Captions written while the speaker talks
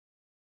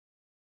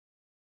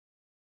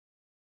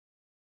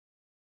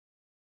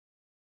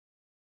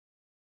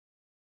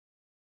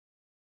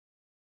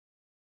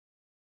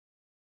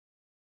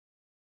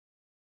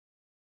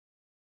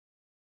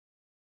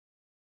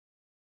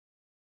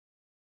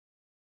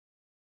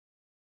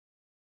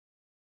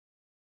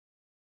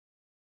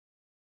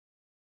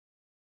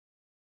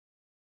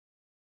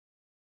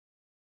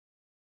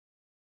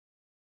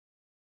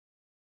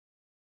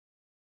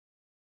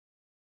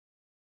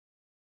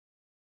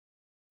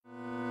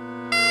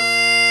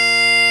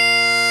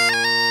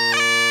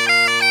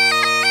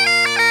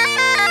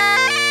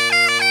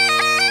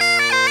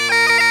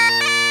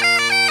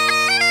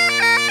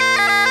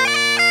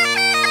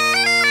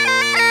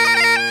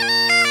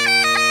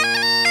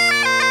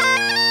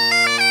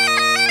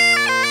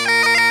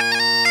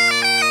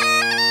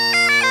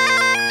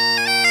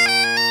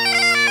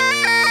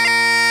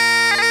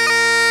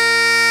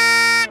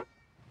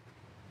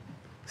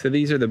So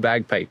these are the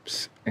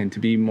bagpipes, and to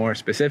be more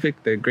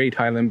specific, the Great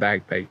Highland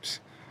bagpipes.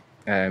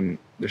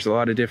 There's a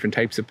lot of different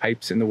types of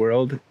pipes in the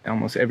world.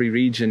 Almost every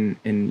region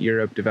in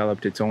Europe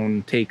developed its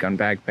own take on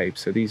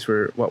bagpipes. So these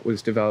were what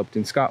was developed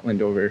in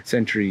Scotland over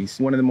centuries.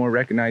 One of the more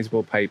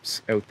recognizable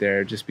pipes out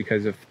there just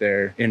because of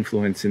their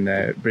influence in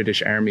the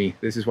British Army.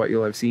 This is what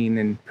you'll have seen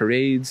in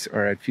parades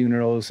or at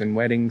funerals and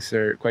weddings.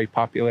 They're quite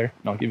popular.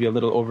 And I'll give you a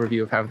little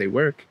overview of how they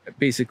work.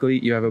 Basically,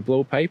 you have a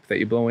blowpipe that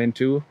you blow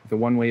into with a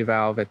one-way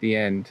valve at the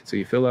end. So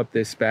you fill up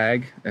this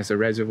bag as a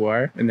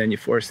reservoir, and then you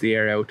force the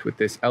air out with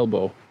this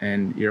elbow.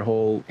 And your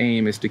whole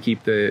aim is to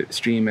keep the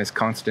stream as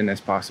constant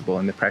as possible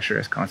and the pressure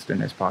as constant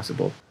as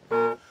possible.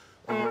 When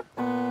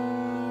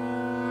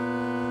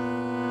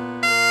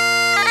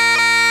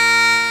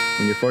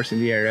you're forcing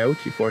the air out,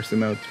 you force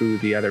them out through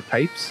the other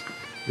pipes.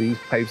 These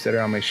pipes that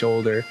are on my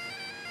shoulder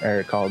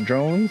are called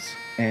drones,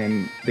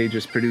 and they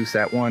just produce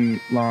that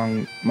one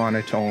long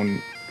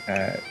monotone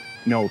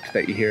note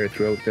that you hear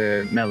throughout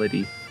the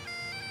melody.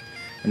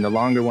 And the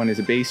longer one is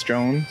a bass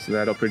drone, so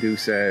that'll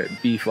produce a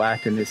B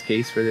flat in this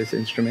case for this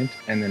instrument.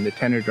 And then the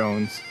tenor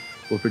drones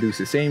will produce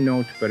the same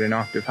note, but an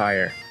octave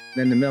higher.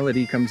 Then the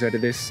melody comes out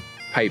of this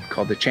pipe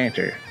called the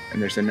chanter. And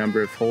there's a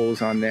number of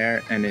holes on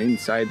there. And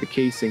inside the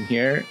casing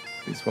here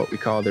is what we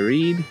call the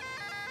reed.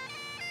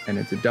 And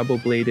it's a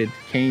double-bladed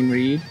cane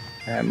reed,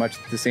 much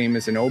the same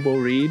as an oboe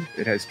reed.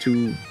 It has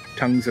two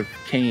tongues of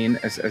cane.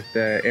 As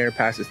the air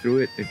passes through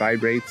it, it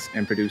vibrates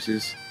and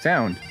produces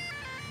sound.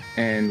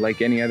 And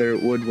like any other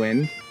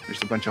woodwind,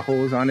 there's a bunch of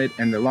holes on it,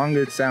 and the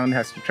longer the sound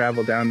has to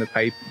travel down the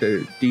pipe,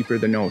 the deeper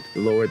the note, the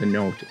lower the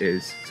note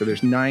is. So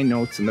there's 9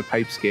 notes in the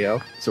pipe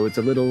scale, so it's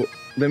a little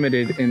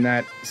limited in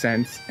that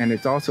sense, and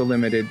it's also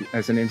limited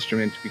as an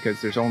instrument because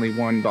there's only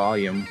one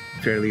volume,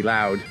 fairly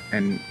loud,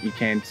 and you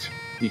can't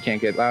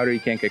get louder,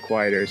 you can't get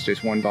quieter, it's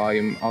just one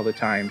volume all the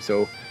time.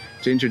 So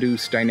to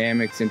introduce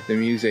dynamics into the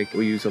music,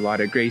 we use a lot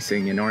of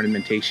gracing and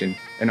ornamentation,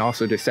 and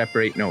also to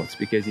separate notes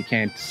because you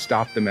can't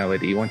stop the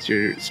melody. Once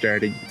you're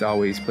started, it's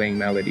always playing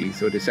melody.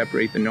 So to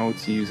separate the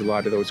notes, you use a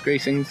lot of those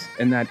gracings,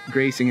 and that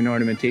gracing and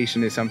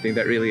ornamentation is something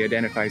that really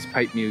identifies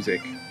pipe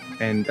music.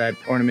 And that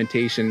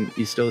ornamentation,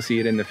 you still see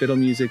it in the fiddle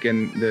music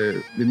and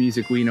the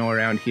music we know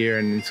around here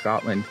and in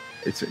Scotland.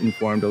 It's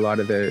informed a lot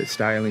of the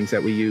stylings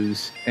that we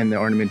use and the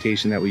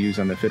ornamentation that we use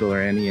on the fiddle or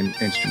any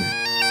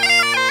instrument.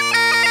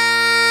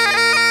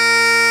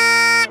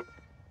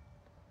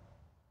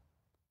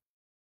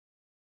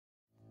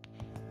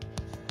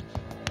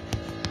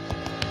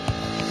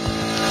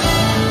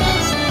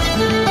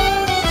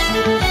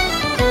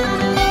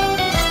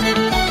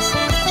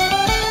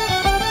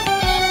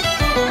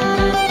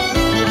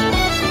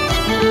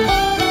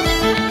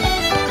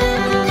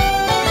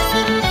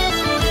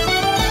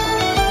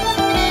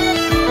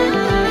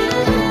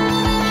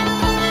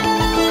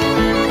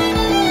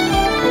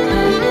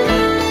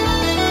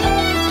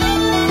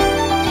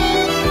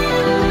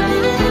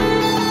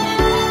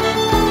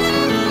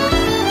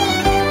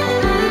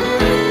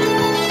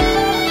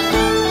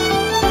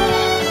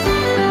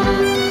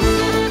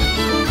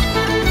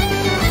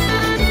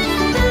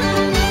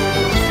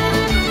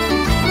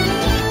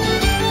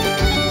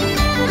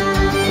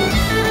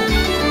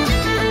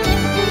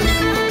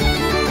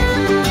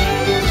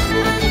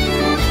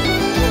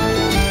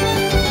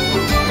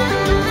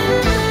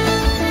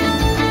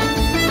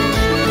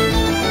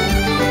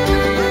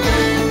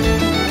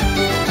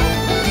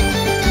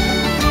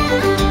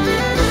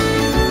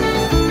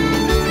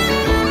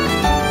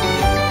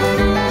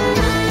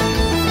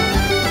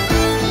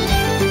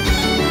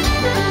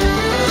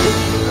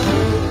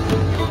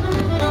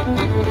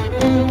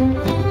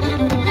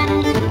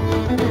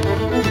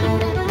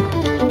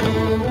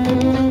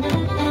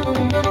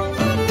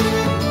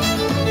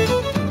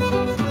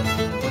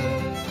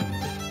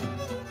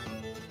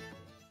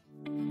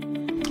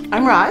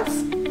 I'm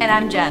Roz. And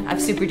I'm Jen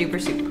of Super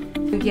Duper Soup.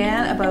 It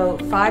began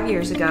about 5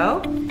 years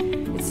ago.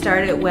 It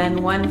started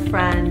when one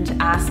friend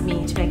asked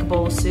me to make a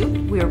bowl of soup.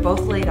 We were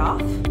both laid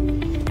off.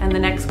 And the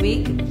next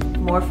week,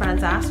 more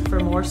friends asked for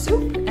more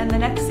soup. And the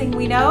next thing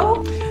we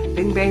know,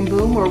 bing bang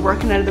boom, we're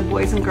working out of the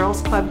Boys and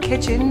Girls Club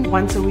kitchen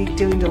once a week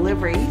doing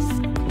deliveries.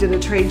 Did a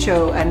trade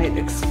show and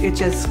it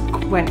just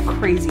went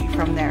crazy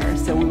from there.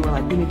 So we were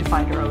like, we need to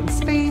find our own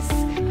space.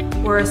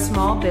 We're a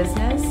small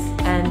business,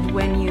 and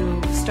when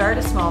you start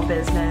a small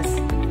business,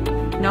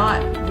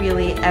 not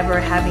really ever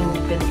having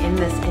been in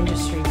this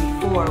industry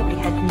before, we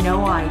had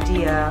no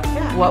idea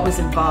what was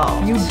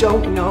involved. You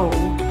don't know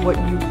what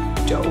you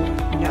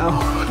don't know.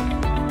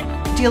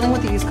 Dealing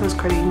with the East Coast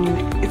Credit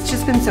Union, it's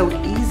just been so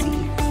easy.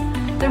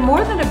 They're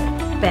more than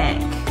a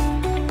bank.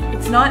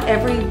 It's not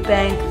every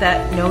bank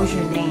that knows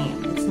your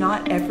name. It's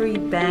not every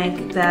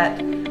bank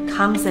that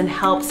comes and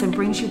helps and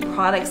brings you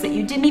products that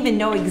you didn't even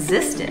know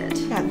existed.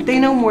 Yeah, they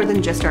know more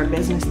than just our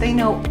business. They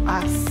know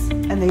us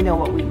and they know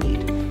what we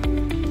need.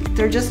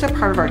 They're just a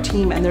part of our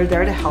team and they're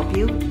there to help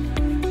you.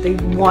 They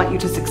want you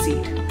to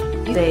succeed.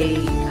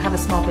 They have a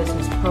small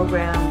business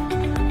program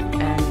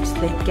and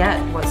they get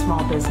what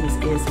small business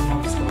is in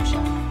Nova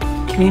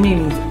Scotia. Community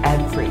means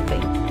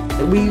everything.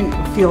 We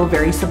feel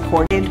very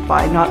supported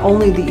by not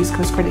only the East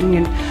Coast Credit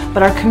Union,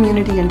 but our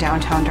community in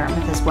downtown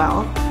Dartmouth as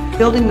well.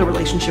 Building the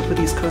relationship with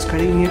East Coast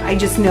Credit Union, I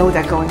just know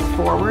that going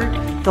forward,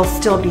 they'll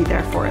still be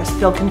there for us.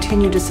 They'll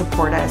continue to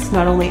support us,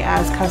 not only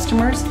as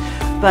customers,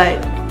 but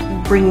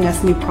bringing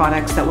us new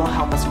products that will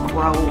help us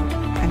grow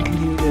and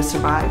continue to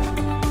survive.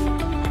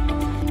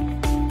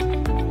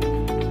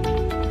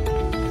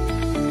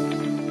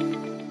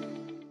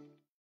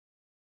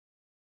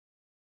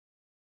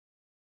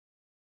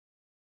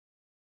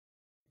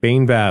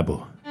 Bain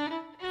Vabu,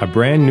 a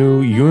brand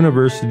new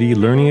university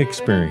learning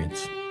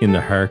experience in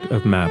the heart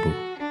of Mabu.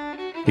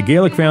 The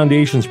Gaelic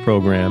Foundations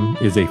program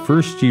is a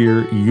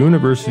first-year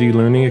university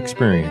learning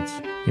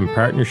experience in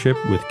partnership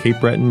with Cape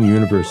Breton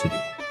University.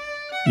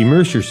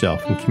 Immerse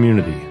yourself in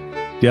community,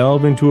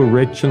 delve into a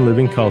rich and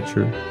living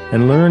culture,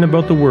 and learn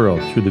about the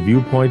world through the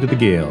viewpoint of the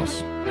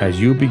Gaels as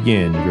you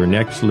begin your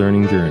next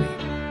learning journey.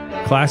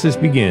 Classes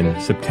begin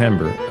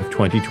September of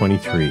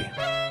 2023.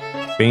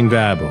 Bain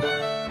Vabu,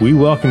 we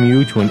welcome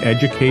you to an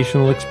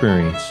educational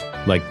experience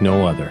like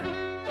no other.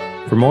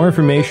 For more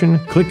information,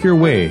 click your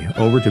way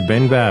over to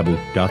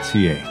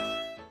benvabu.ca.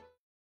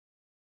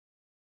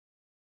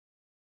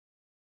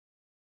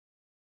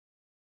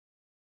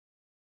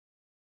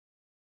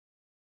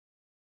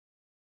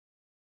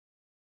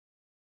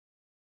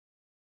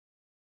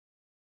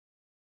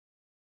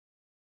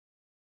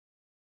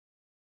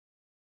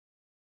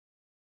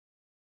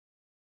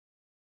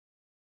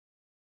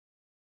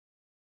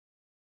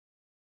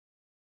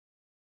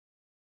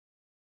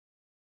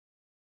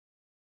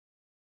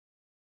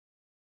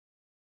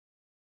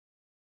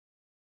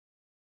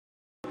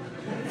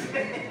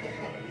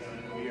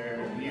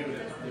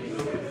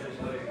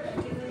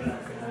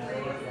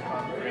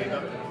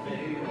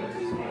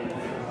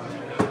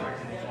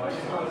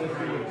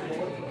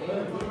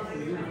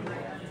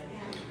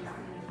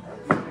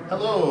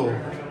 Hello,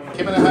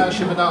 Kimanaha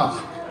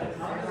Shibanach.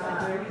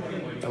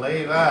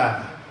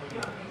 Aleva.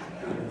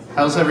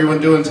 How's everyone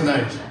doing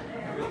tonight?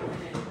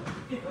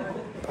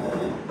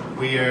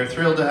 We are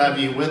thrilled to have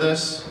you with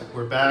us.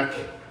 We're back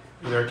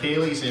with our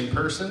Ceilidhs in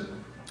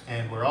person,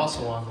 and we're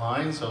also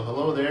online, so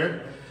hello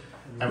there,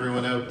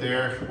 everyone out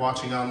there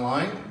watching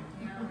online.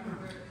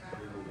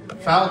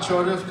 Fal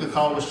Chordav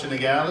gaeliccollege.edu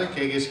Gaelic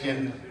agus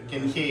gin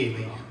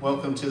Ceilidh.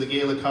 Welcome to the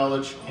Gaelic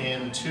College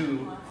and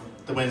to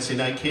the Wednesday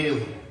night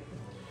Ceilidh.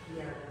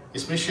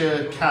 It's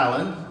Misha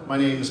Callan. My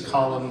name is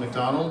Colin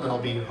MacDonald, and I'll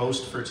be your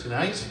host for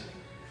tonight.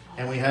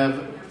 And we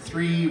have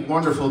three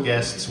wonderful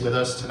guests with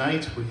us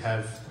tonight. We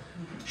have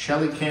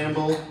Shelly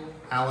Campbell,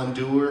 Allan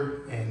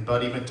Dewar, and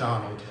Buddy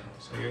MacDonald.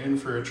 So you're in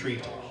for a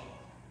treat.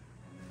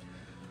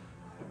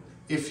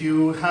 If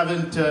you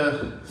haven't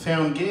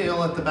found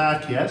Gail at the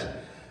back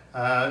yet,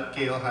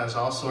 Gail has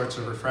all sorts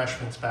of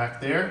refreshments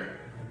back there,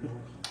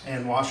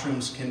 and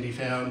washrooms can be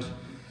found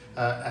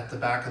at the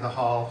back of the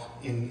hall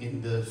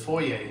in the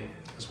foyer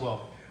as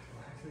well.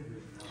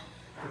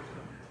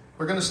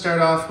 We're going to start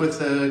off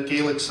with a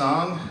Gaelic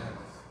song,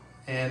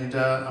 and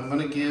I'm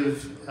going to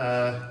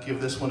give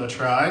this one a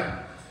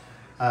try.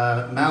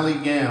 Mally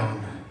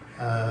Gown.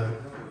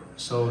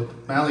 So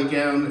Mally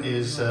Gown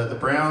is the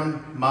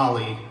Brown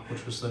Molly,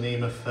 which was the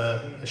name of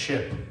a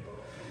ship.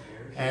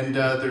 And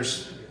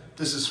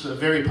this is a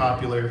very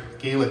popular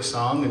Gaelic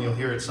song, and you'll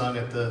hear it sung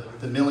at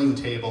the milling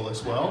table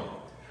as well.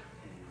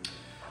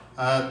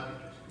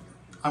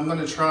 I'm going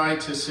to try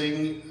to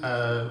sing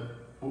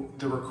from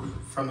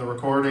the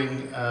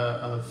recording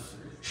of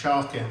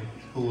Shelly,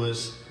 who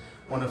was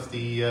one of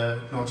the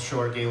North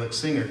Shore Gaelic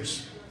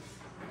singers.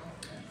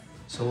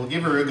 So we'll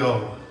give her a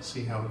go,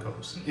 see how it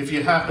goes. If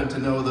you happen to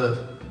know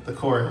the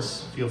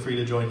chorus, feel free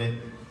to join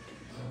in.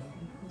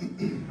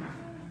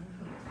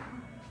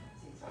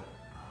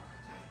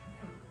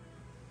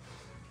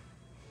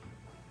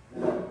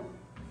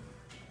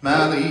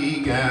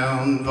 Mally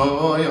gown,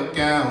 royal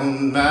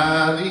gown,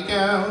 mally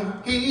gown,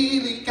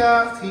 healy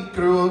gathi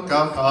grug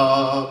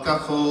a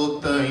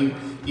gachodain,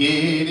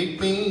 yerig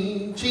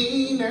bean,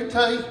 jean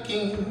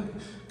taking,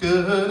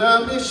 good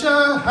a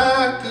misha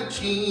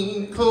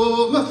hackachin,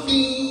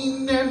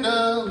 comachin, and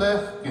a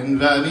lechen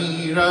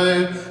valley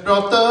row,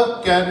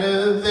 rot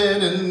gathered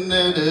in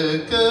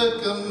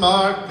the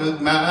mark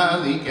of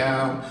mally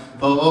gown,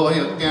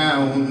 royal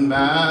gown,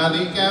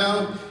 mally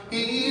gown.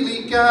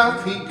 Healy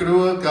gathi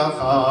grug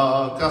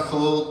a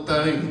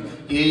gachodain,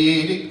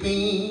 yerig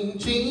bean,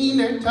 jean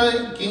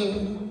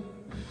taking.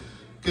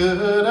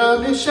 Good a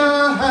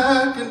misha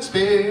hack and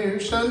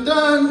spears, and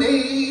an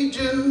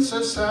agent's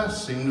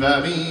assassin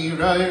valley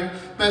rire,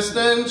 mess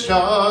then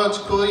charge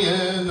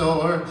coyen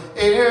or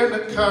air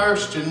the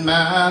Kirsten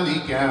mally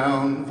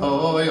gown,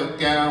 royal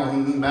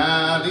gown,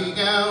 mally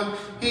gown,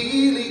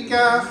 healy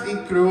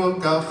gathi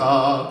grug a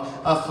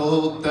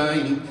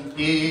gachodain,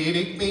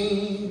 yerig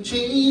bean,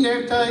 jean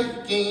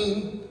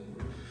taking.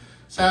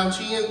 Sound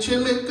she and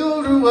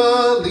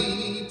Chimicurua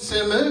lead,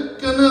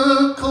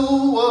 Simicana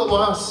Koa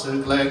Wasser,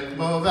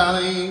 Gleckmo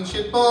Valley,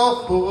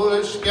 Shitball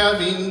Push,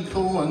 Gavin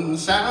Cohen,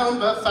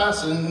 Sound a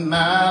fasten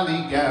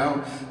Mally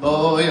gown,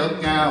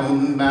 loyal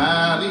gown,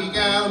 Mally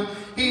gown,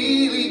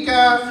 Hili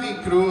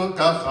gafi grua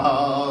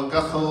gacha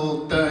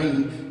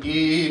gacholdain,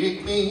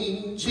 Yirik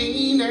me,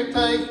 Jean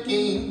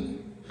taikin.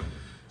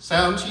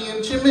 Soundy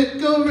and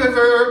Chimico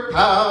River,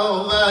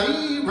 Pal,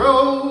 the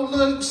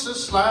Rolex, a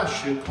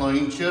slash, a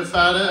coin, your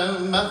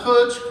fadam, a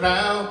hutch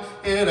crown,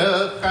 in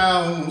a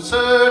crown,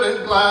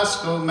 certain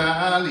Glasgow,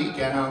 Mally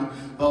gown,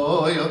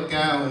 oil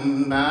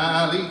gown,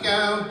 Mally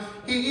gown,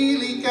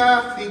 Healy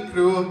Gaffy,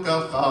 Crew,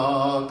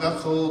 Gacha,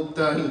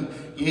 Gacholdain,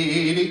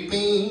 Yirik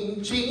me,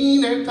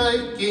 Jean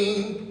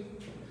taikin.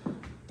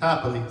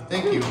 Tappily,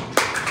 thank you.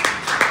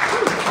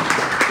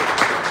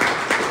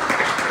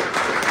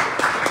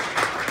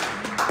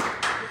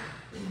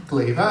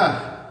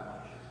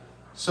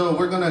 So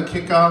we're going to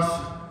kick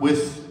off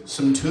with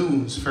some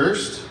tunes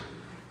first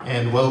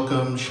and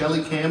welcome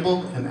Shelly,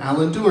 Campbell and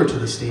Allan Dewar to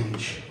the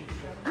stage.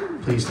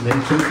 Please make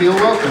them feel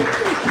welcome.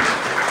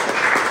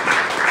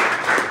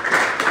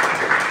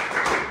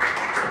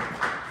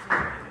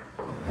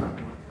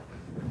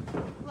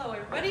 Hello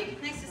everybody,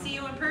 nice to see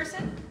you in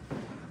person.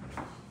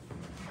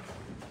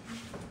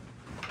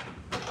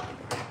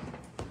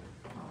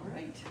 All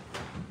right.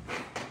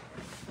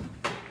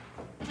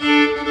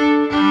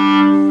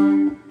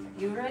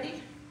 You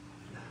ready?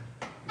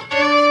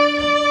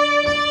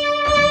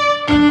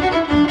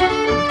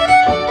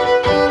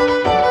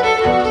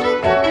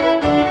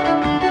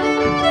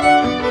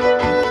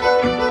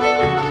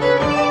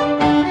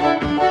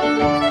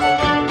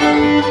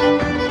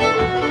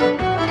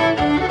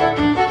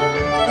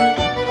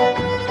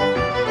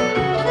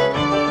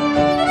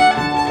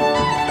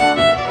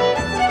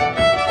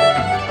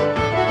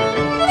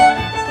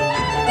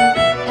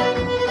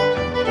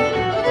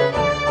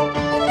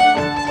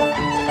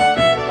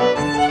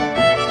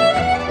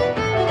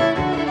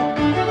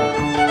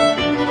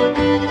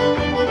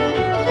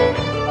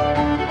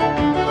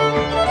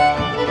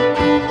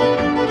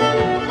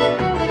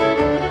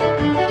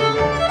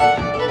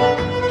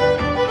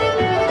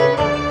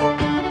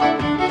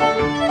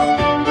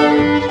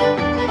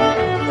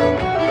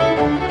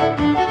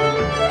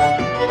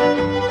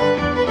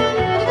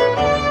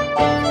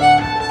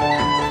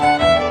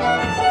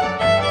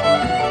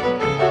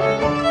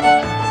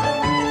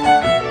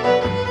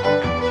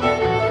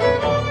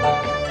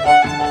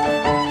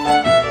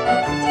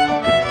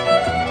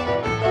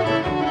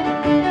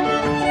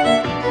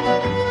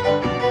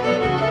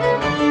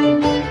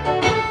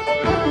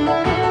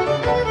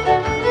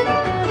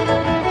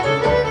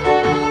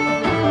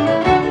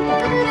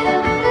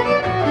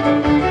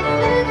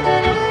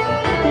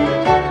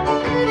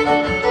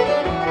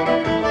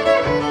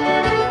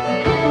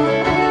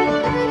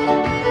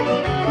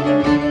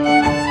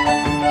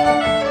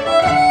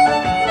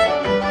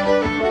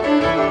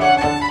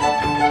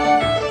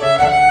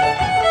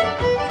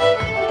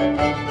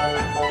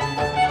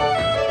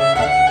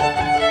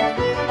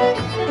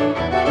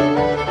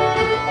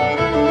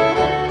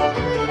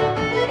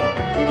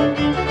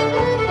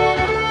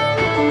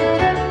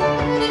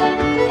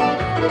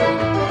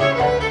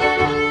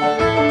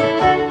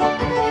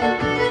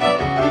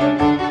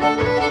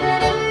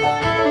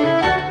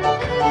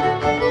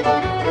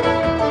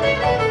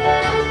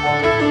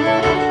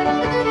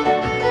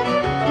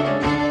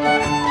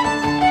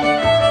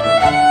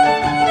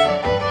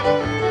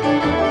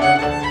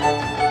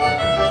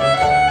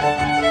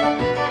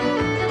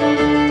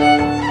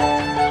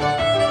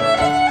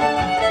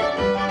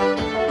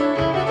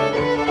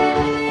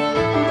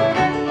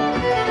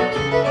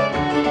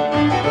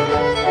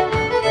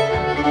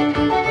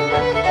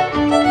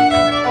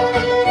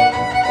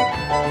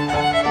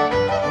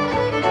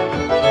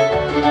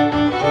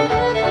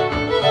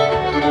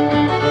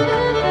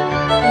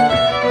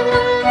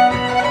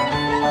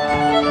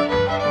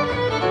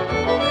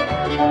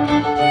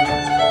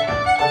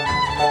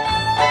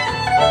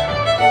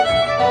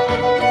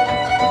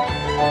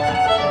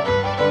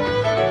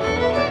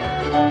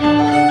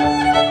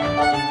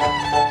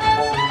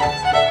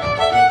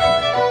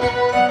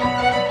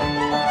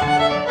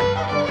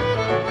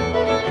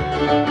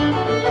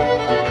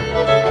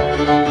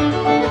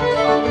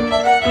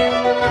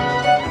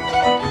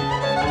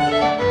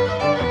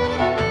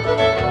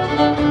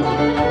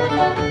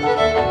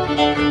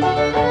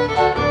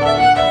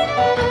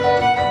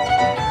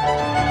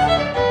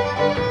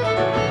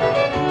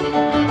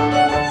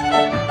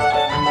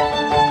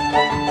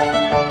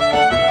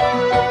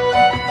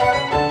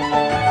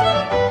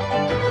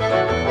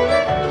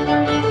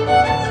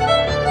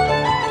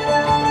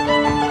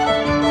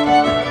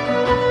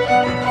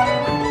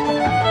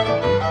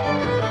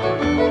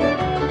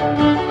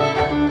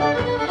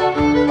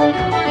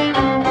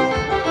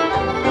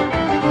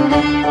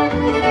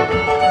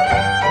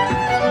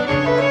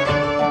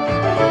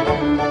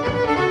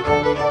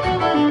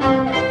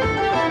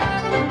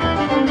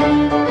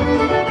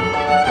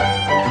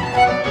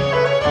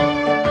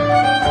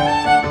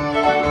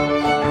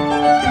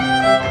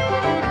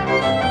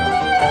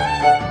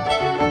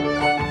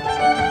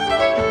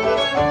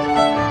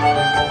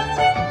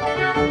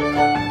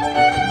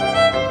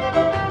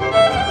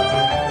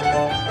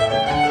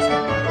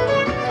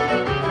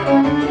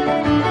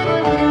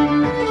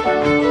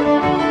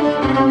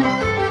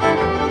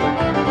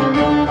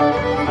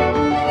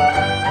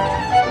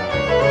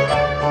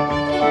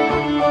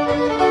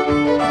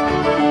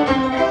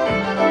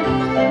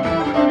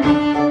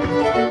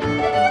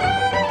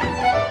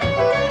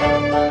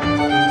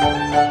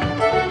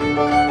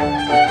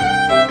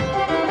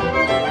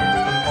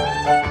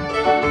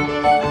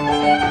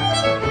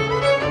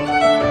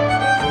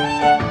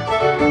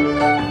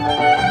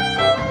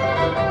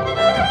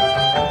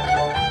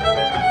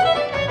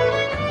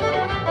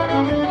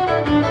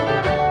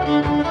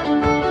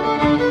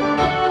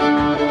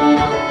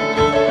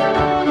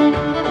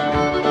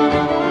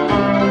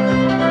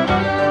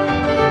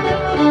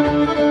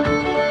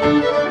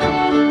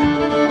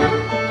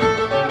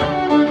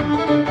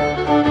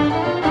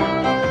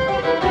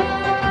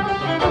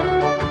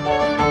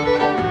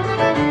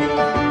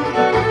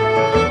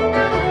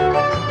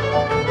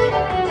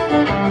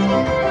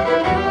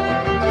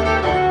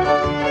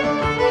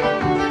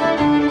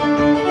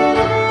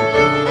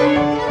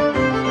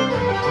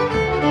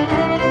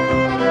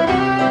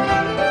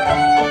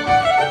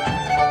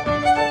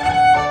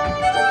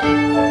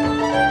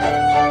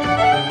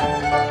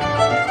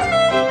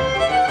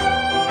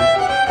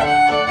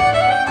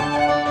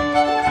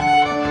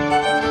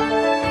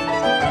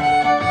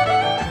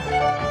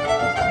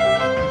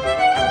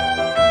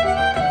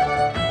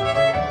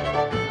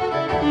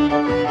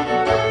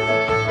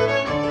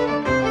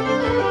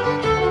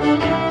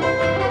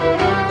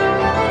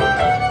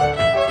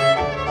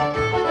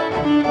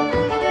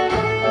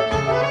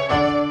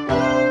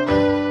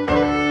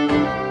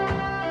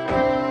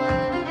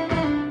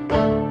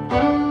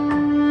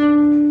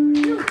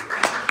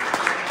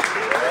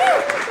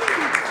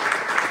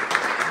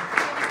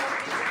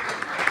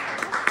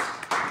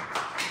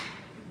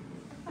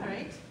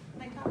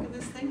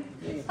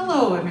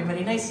 Hello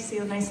everybody, nice to see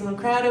a nice little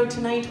crowd out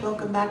tonight.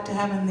 Welcome back to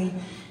having the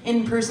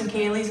in-person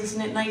Ceilidhs. Isn't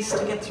it nice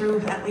to get through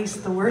at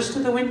least the worst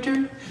of the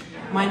winter?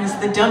 Minus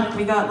the dump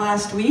we got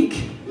last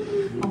week.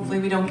 Hopefully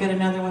we don't get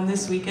another one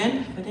this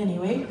weekend. But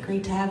anyway,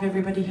 great to have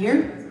everybody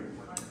here.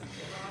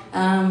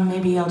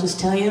 Maybe I'll just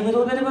tell you a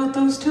little bit about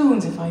those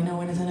tunes if I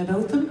know anything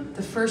about them.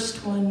 The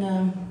first one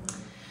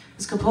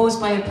was composed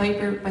by a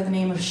piper by the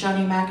name of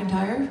Shelly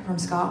from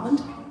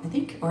Scotland, I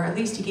think, or at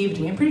least he gave it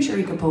to me. I'm pretty sure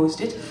he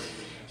composed it.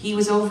 He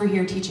was over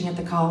here teaching at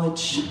the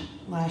college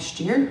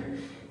last year.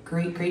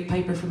 Great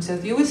piper from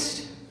South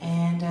Uist.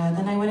 And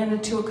then I went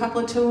into a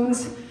couple of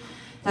tunes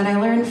that I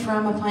learned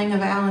from a playing of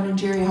Allan and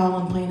Jerry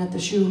Holland playing at the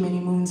Shoe many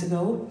moons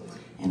ago.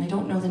 And I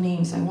don't know the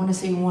names. I want to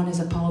say one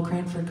is a Paulo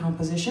Cranford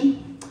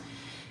composition.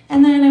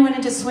 And then I went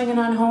into Swingin'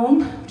 on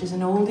Home, which is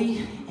an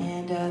oldie,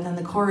 and then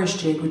the chorus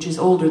jig, which is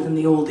older than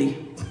the oldie.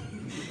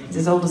 It's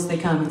as old as they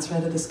come. It's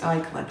Red of the Sky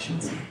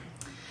collections.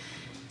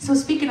 So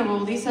speaking of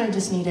oldies, I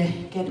just need to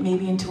get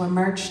maybe into a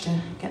march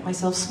to get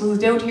myself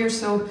smoothed out here,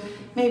 so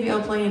maybe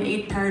I'll play an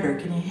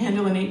 8-parter. Can you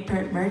handle an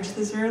 8-part march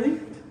this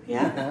early?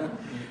 Yeah?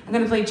 I'm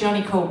going to play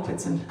Johnny Cope.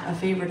 It's a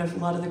favorite of a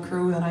lot of the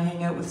crew that I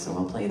hang out with, so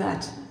I'll play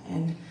that.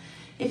 And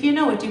if you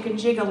know it, you can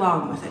jig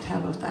along with it. How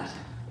about that?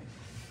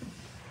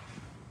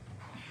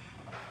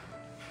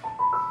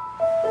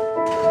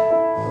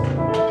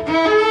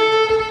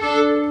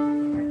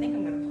 I think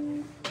I'm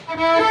going to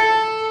play.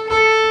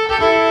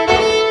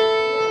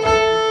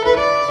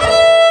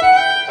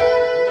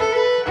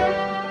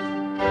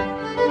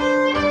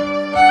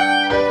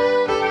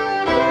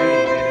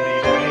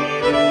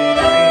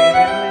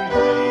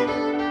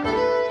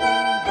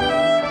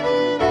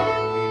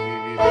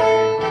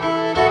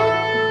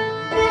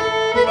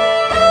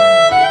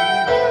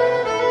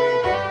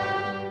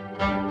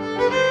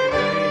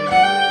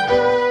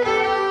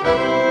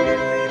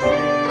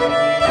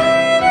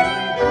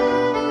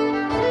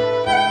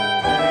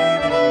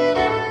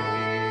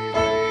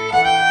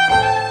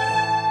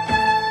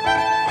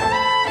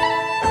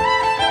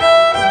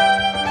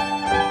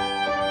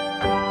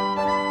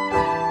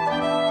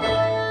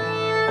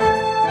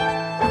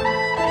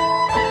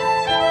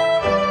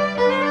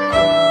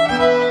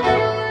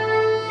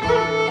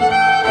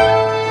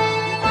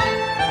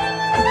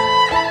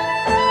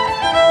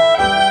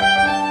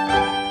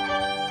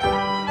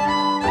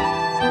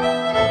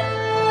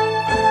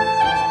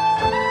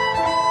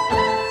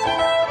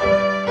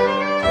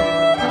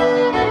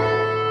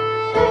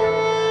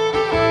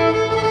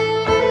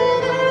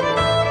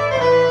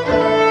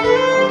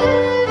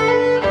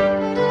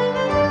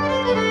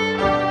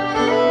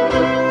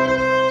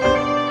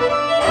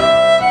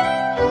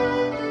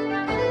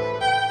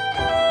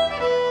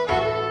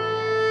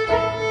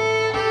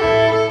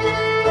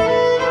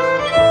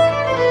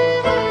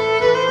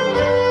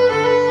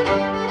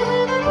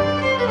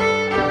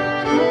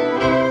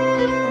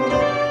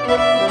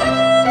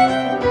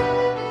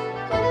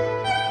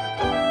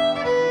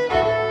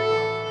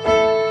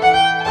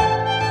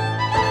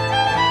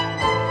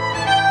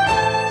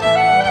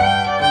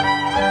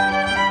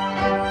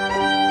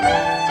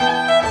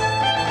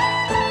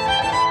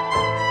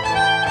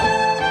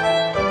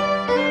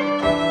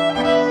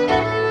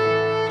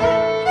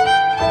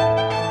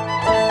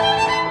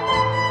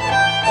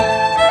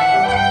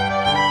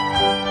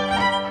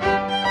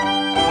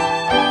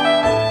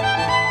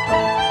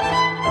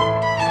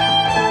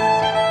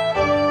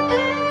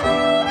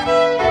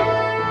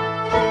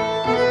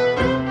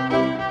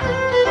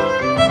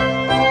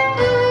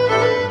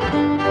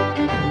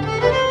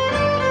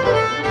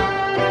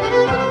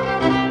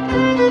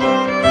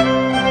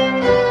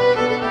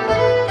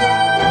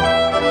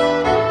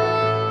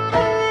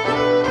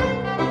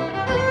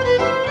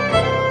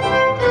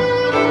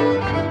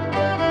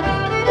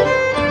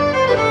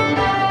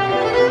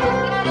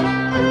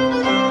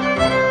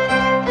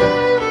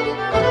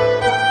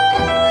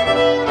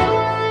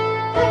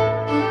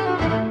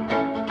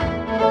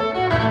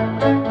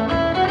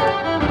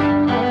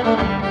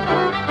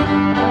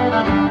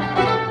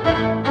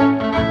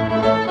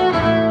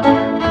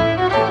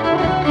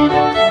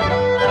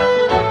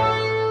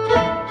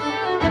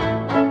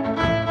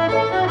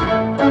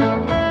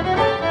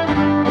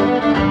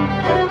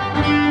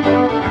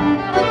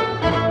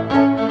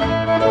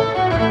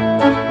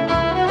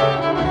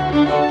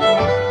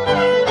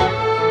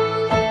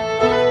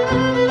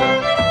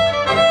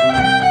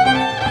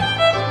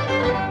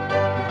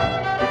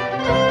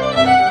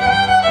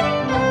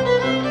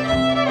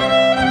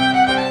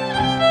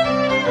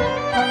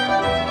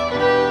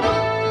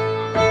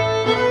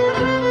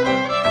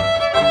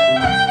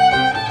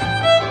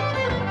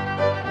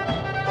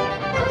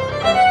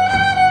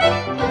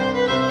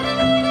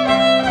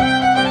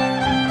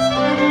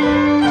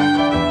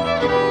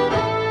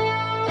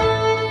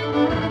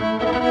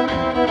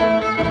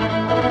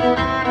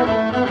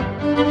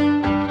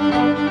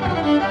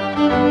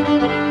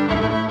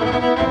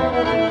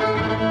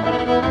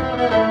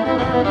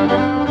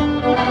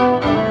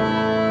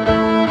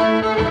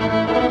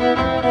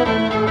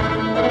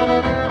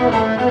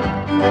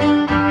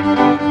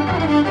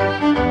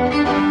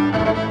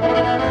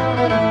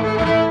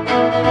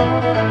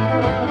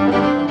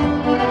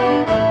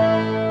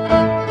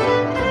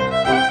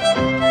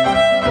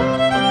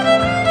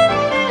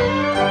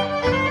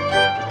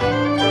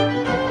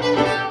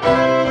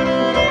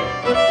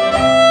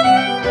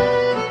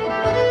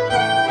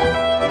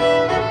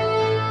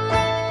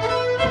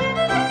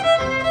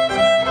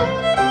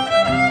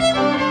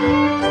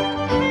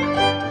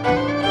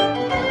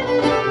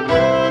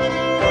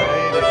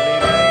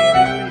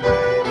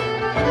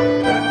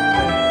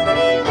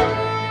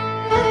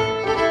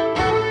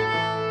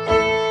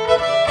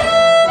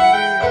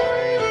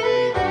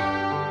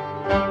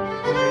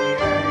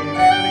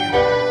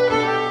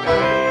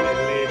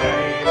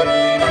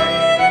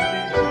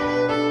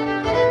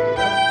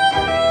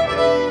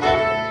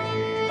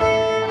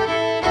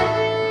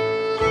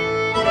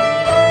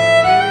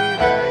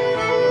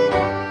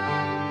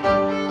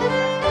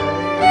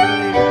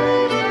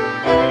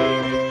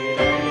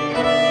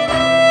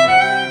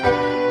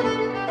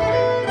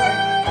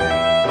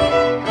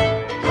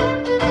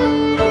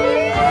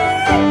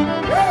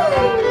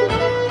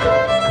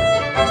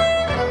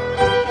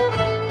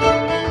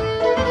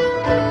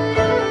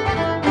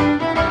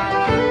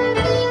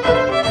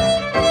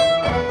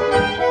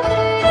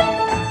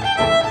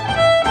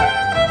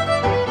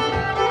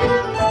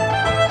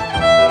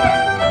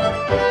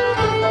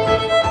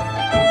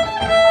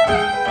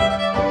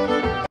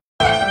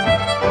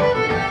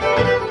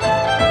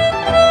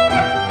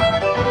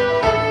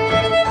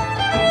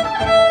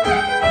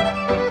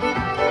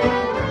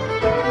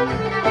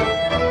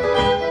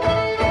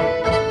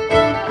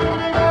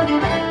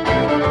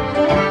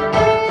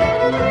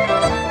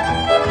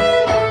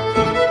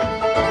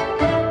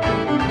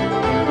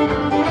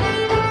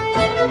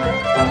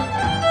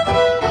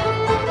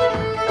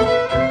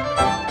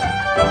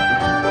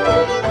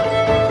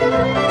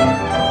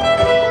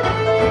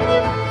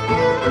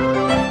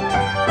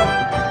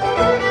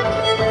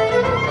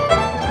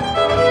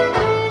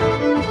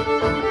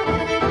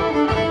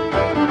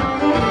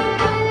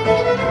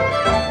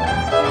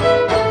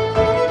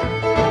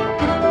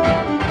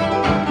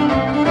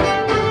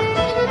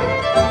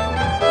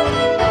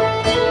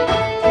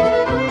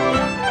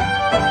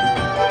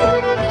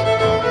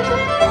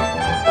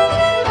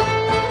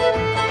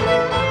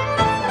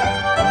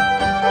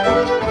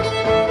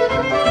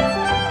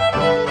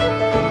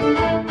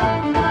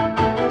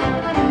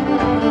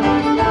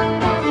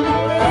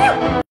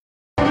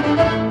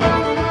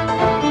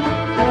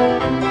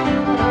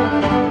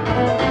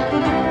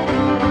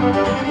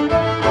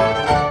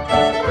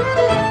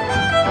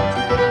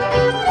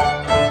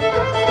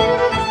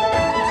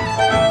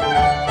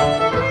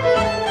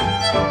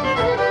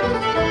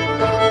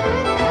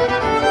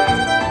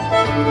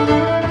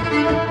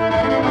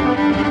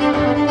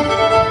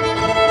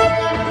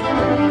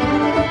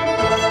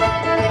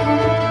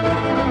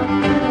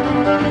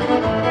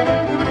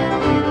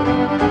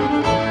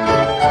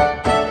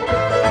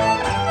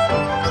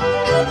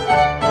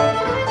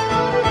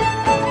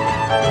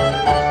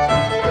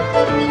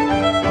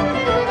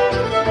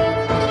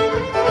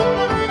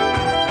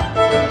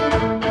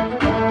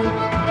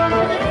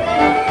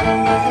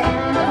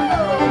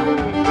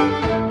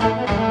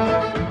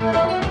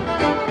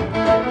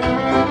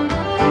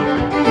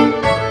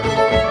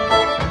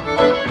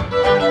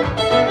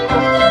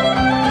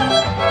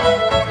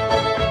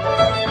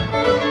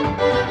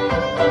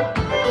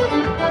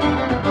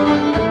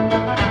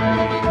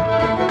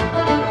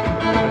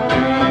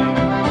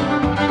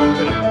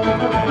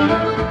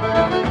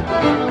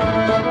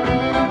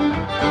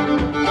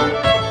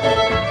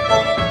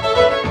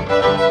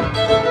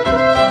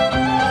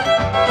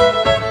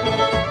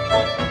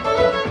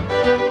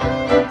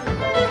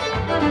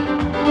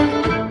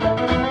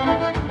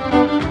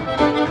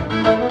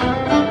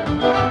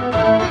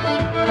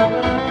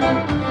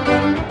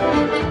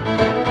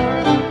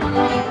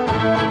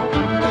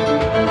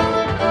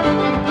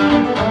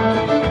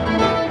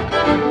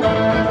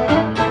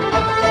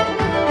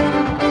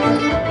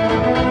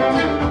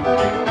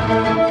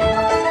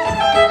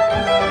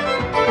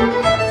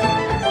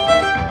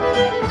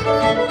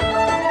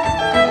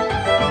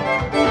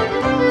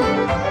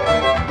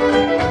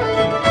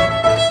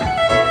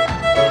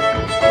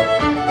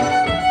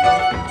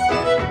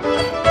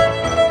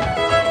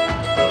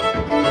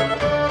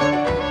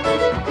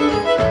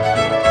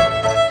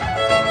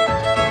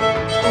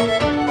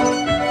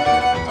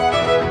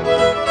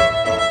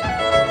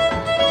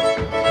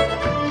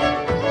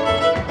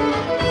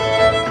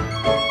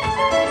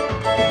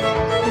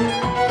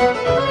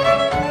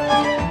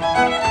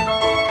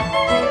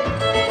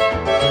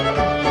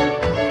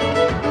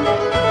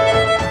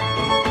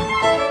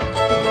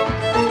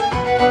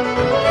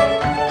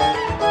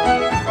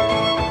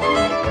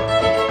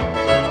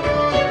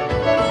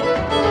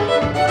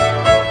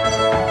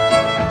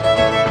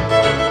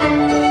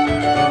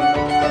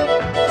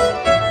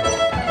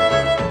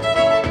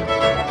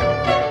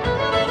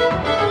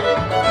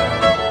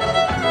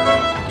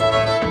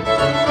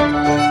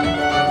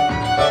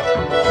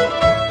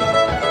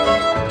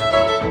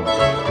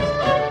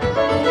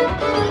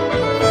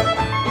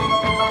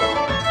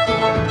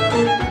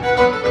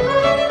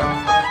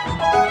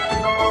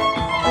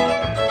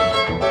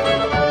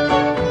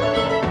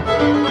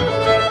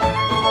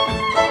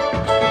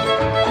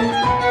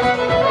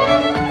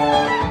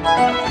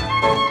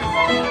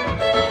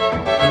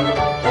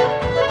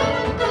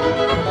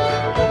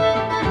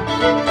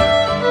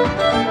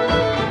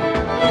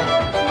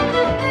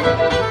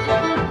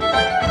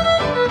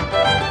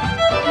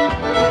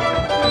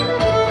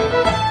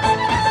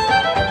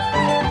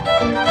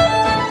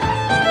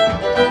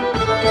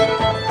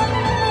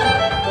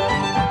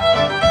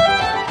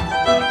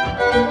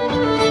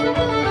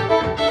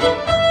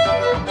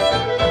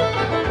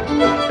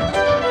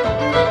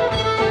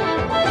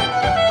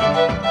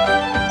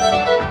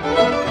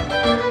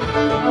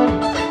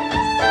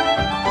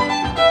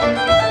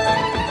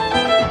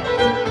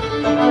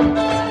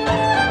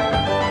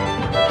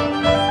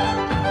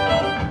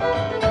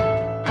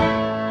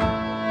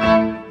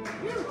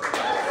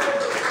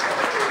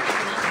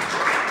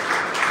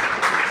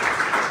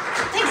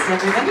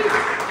 Thanks, everybody.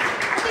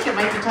 I think it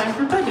might be time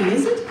for Buddy,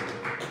 is it?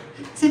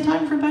 Is it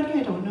time for Buddy?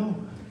 I don't know.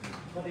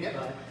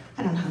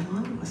 I don't know how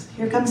long it was.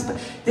 Here comes,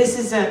 this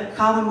is,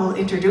 Colin will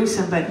introduce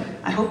him, but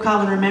I hope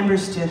Colin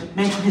remembers to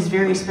mention his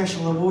very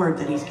special award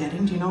that he's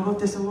getting. Do you know about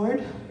this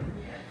award?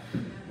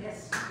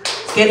 Yes.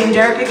 It's getting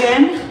dark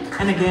again,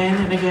 and again,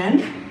 and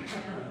again.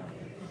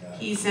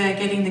 He's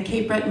getting the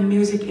Cape Breton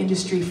Music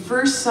Industry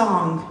First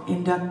Song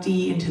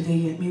inductee into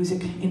the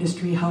Music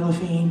Industry Hall of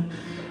Fame,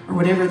 or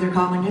whatever they're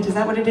calling it. Is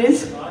that what it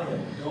is? I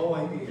have no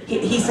idea.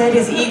 He said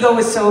his ego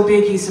was so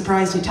big he's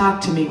surprised he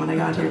talked to me when I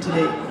got here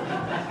today.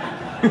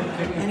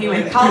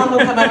 Anyway, Colin will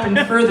come up and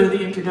further the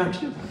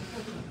introduction.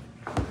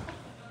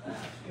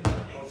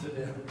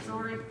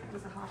 Sorry, it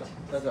was a hot.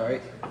 That's all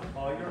right.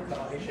 Oh, you're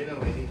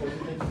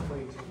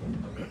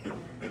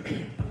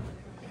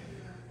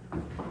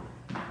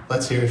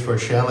Let's hear it for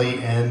Shelly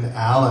and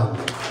Allan.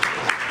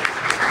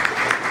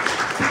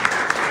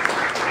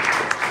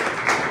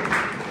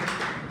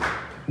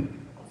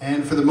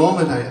 And for the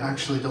moment, I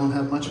actually don't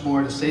have much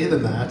more to say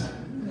than that.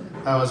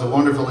 That was a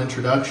wonderful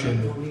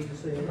introduction,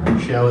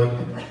 Shelly.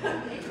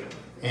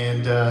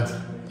 And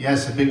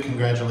yes, a big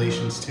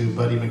congratulations to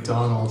Buddy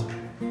MacDonald.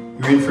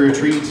 You're in for a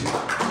treat.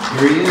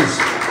 Here he is.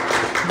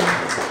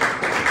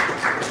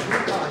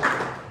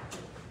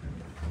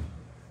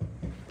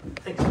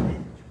 Thanks,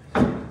 man.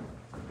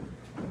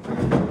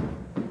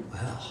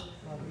 Well,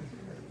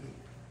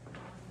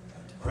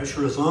 the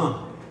pressure is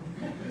on.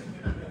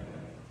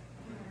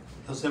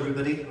 How's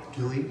everybody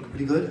doing?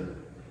 Pretty good?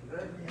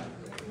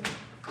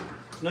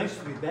 It's nice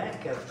to be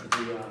back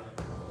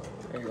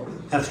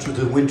After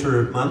the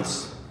winter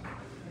months.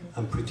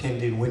 I'm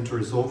pretending winter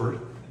is over.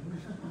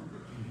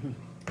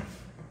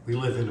 We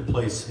live in a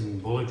place in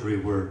Bulladry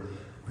where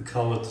we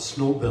call it the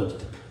snow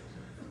belt.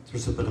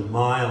 There's about a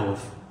mile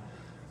of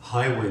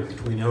highway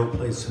between our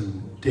place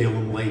and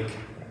Dalem Lake.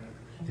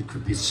 It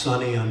could be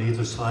sunny on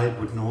either side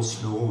with no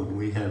snow, and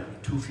we have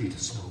 2 feet of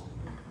snow.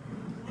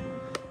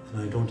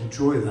 And I don't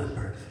enjoy that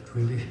part of it,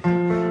 really.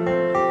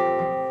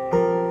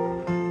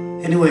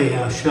 Anyway,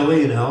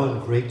 Shelly and Allan,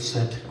 great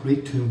set,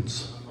 great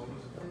tunes.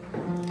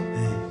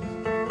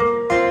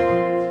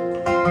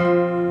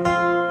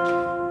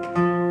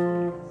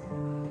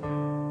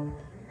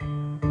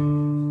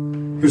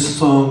 Here's a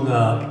song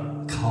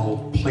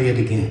called Play It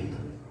Again.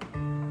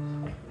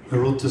 I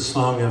wrote this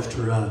song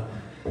after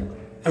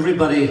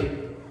everybody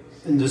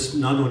in this,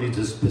 not only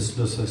this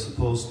business, I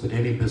suppose, but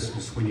any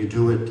business, when you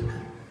do it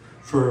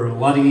for a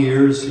lot of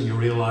years and you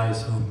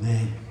realize, oh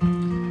man,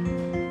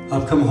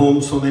 I've come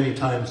home so many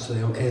times to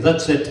say, okay,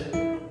 that's it.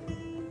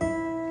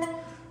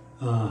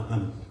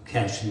 I'm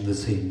cashing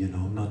this in, you know,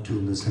 I'm not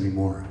doing this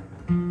anymore.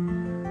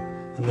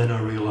 And then I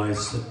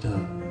realized that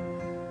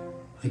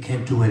I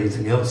can't do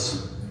anything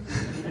else.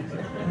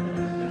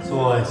 So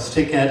I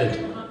stick at it.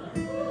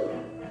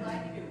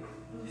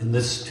 And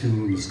this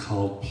tune is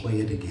called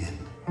Play It Again.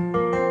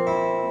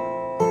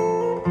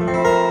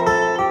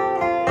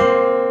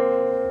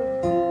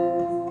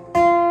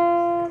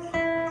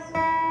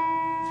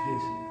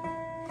 Jeez.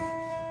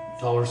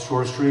 Dollar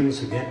store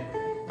strings again.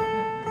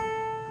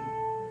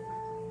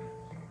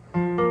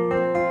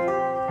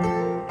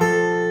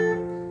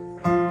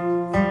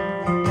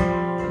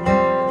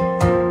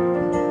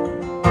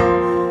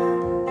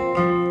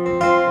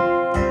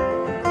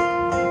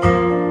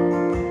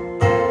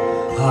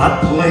 I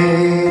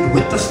played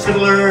with the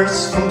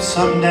fiddlers from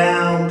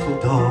sundown till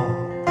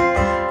dawn,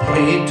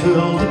 played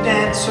till the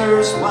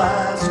dancers'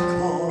 last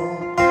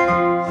call.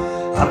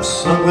 I've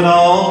sung with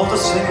all the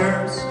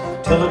singers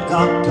till it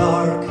got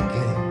dark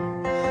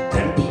again,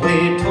 then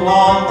played till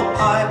all the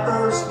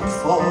pipers would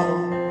fall.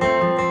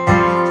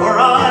 For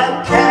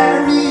I've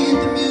carried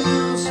the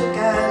music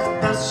as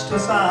best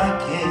as I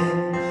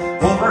can,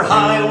 over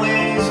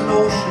highways and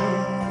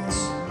oceans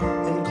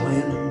and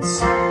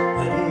glens.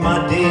 When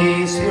my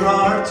days here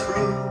are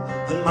through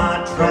and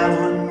my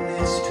traveling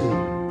is too,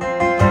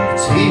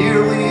 it's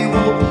here we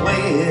will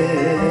play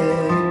it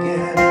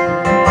again.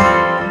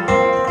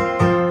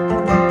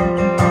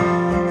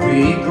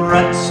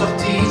 Regrets of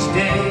these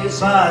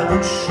days I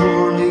would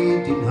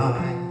surely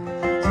deny,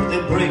 for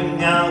they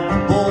bring out the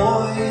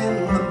boy in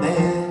the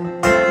man,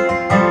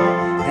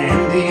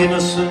 and the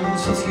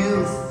innocence of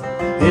youth,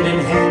 it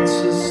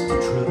enhances the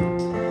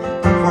truth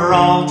that we're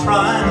all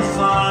trying to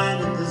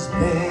find in this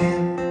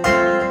band.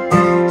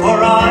 For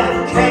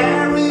I've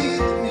carried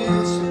the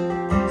music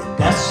as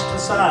best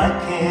as I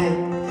can,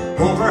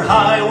 over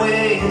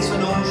highways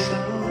and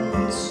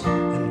oceans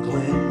and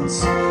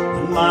glens.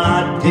 When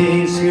my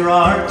days here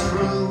are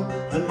through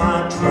and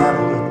my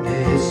traveling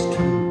days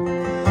too,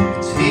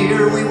 it's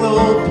here we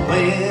will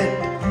play it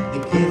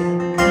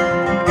again.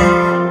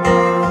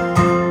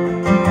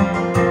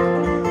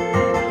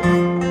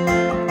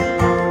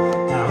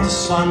 Now the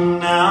sun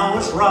now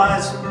is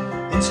rising,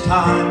 it's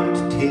time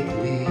to take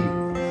leave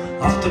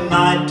of the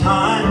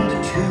nighttime,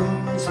 the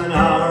tunes and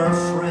our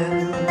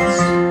friends.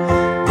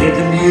 May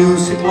the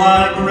music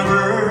like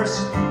rivers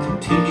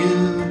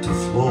continue to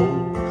flow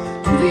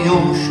to the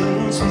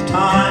oceans of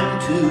time,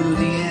 to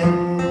the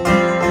end.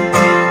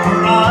 For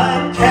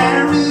I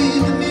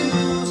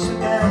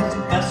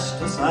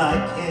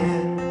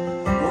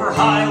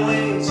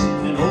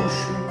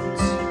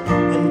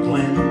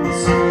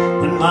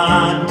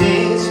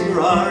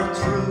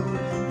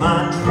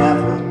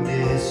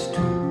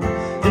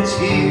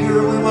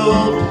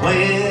will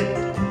play it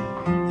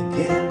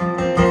again.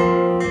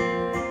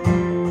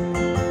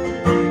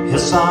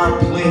 Yes, I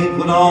played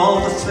with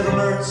all the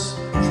fiddlers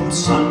from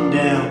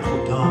sundown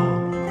till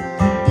dawn.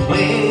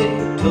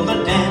 Played till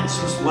the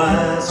dancer's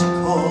last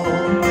call.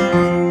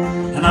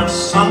 And I've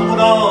sung with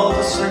all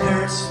the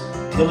singers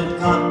till it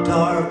got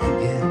dark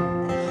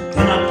again.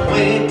 Then I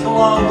played till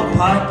all the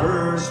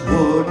pipers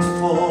would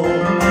fall.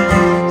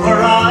 For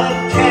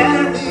I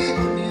carried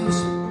the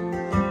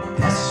music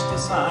best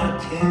as I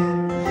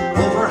can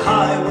over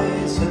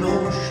highways and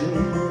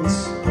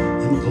oceans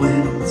and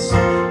glens.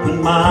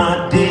 When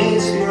my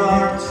days here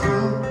are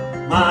through,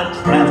 my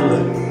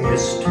traveling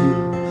is too.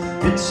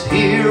 It's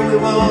here we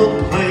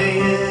will play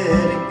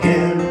it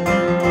again.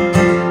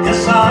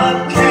 Yes,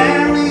 I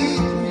carry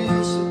the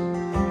music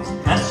as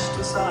best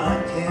as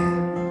I can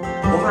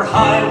over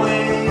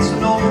highways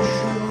and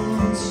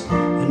oceans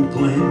and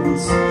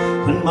glens.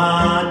 When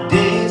my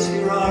days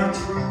here are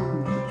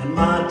through and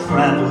my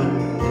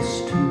traveling is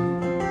too,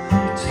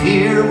 it's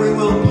here we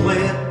will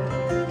play it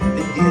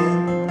again.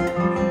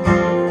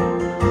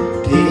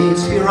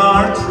 Days here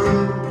are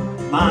through,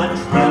 my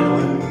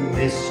traveling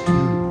is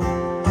too.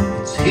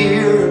 It's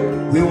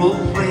here we will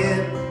play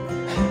it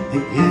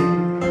again.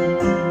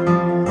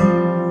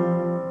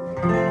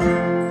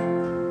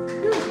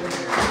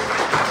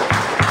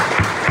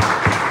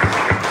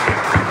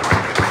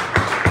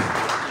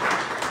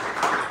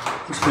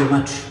 Thanks very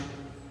much.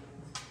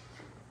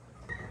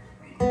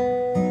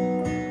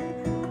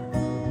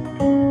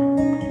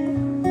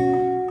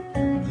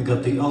 I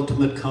got the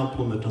ultimate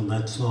compliment on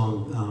that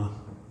song.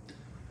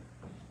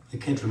 I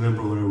can't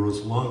remember when it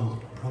was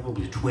long,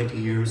 probably 20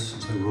 years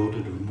since I wrote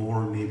it, or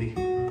more maybe.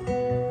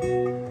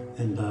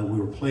 And we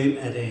were playing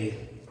at a,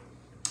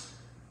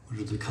 what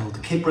are they called?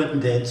 The Cape Breton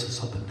Dances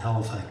up in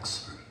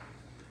Halifax.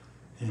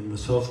 And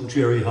myself and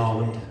Jerry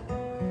Holland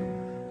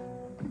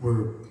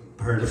were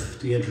part of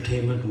the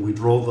entertainment, and we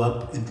drove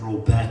up and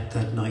drove back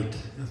that night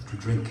after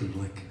drinking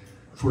like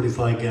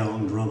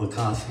 45-gallon drum of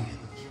coffee.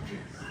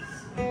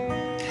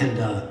 And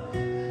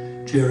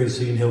Jerry,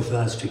 seeing how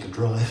fast he could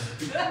drive,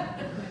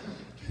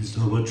 there's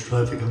not much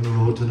traffic on the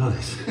road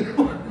tonight.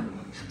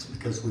 It's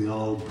because we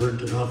all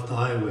burnt it off the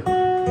highway.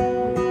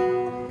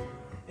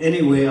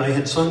 Anyway, I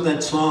had sung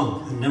that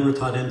song and never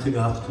thought anything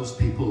of those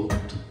people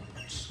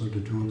sort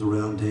of doing the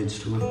round dance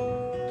to it.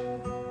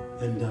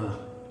 And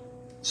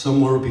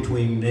somewhere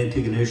between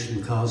Antigonish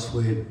and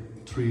Causeway,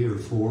 3 or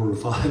 4 or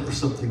 5 or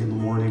something in the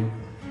morning,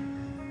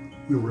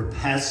 we were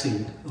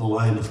passing a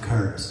line of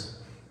cars,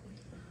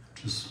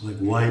 just like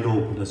wide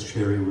open as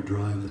Sherry would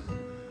drive.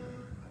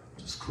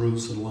 Just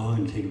cruising along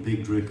and take a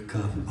big drink of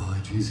coffee. Oh,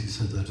 geez, he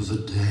said that was a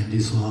dandy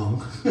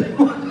song. I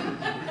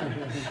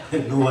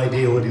had no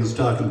idea what he was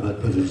talking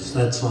about, but it's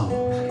that song.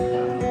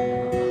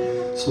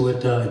 So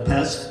it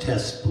passed the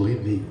test,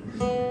 believe me.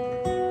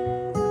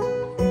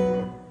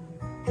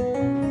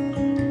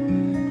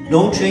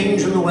 No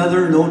change in the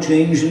weather, no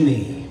change in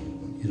me.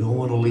 You don't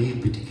want to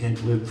leave, but you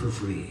can't live for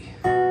free.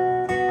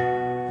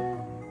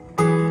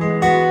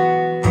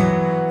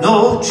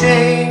 No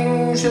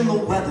change in the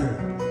weather,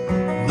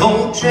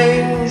 no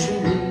change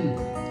in me.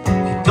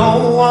 You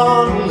don't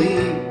want to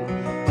leave,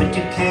 but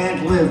you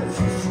can't live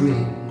for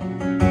free.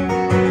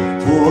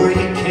 For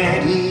you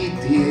can't eat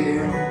the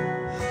air,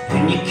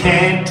 and you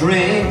can't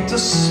drink the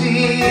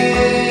sea.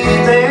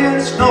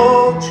 There's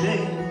no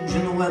change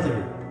in the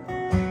weather,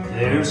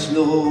 there's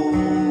no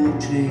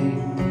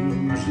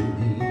change in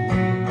me.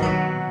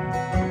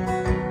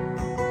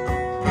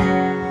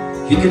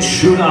 You can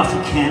shoot off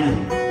a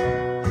cannon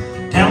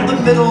down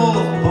the middle of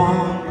a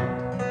pond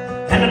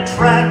and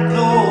attract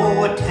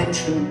no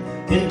attention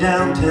in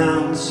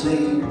downtown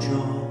St.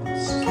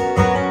 John's.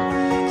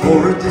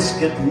 For this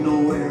getting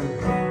nowhere,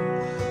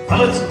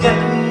 well, it's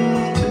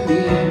getting to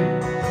me,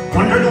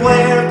 wondering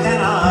where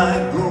can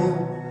I go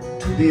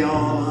to be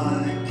all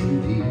I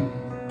can be.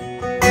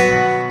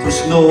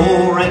 There's no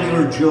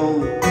regular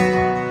Joe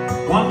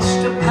wants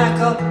to pack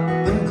up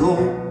and go,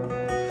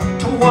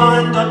 to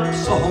wind up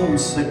so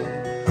homesick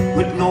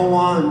with no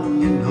one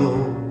you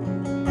know.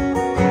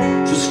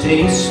 Just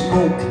a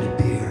smoke and a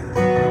beer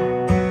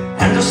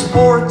and the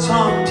sports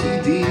on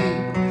TV,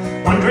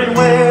 wondering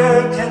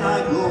where can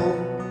I go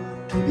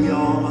to be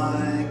all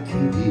I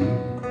can be.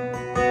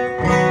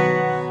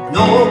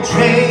 No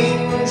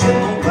change in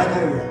the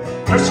weather,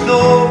 there's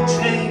no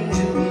change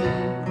in me.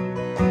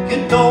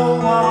 You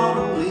don't want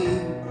to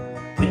leave,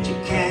 but you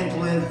can't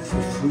live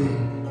for free.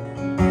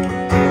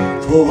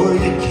 For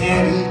you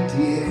can't eat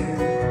the air,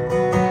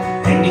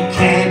 and you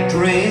can't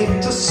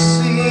drink the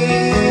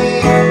sea.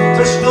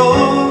 There's no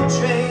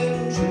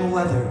change in the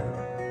weather,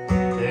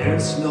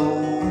 there's no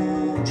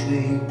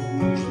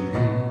change in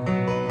me.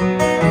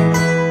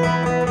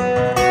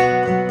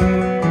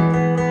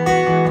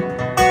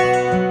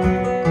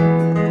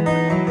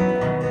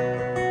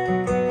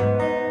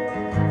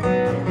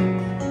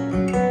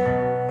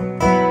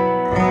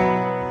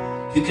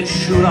 You can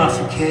shoot off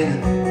a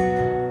cannon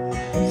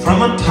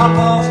from on top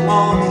of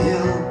Long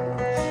Hill,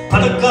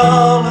 but a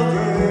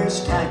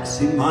Gulliver's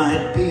taxi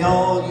might be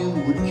all you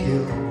would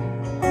kill.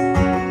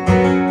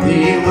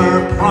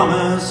 were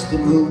promised the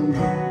moon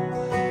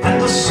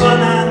and the sun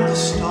and the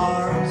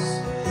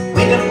stars.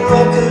 We'd have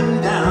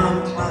broken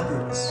down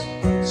clapboards,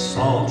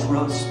 salt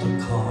rusted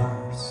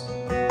cars.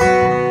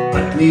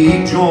 Let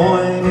me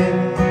join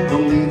in the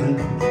leaving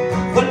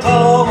with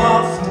all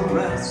of the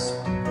rest.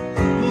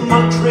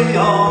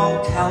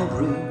 Montreal,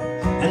 Calgary,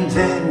 and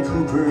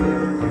Vancouver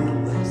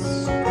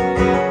West.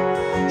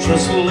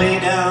 Just lay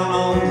down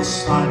on the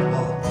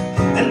sidewalk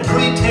and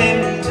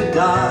pretend to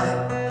die.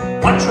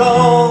 Watch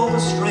all the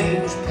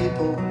strange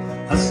people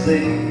as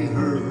they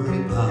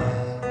hurry by.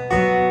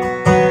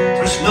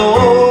 There's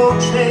no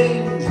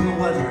change in the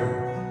weather,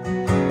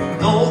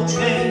 no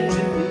change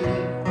in me.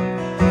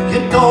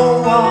 You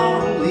don't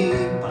want to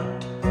leave,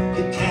 but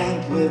you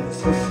can't live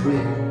for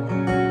free.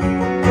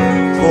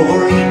 For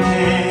you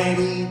can't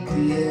eat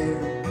the air,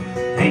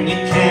 and you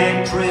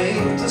can't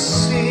drink the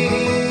sea.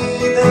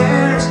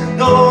 There's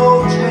no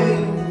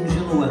change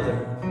in the weather,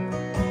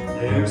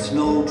 there's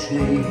no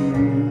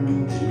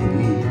change in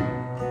me.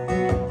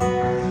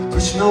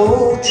 There's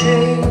no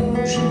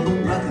change in the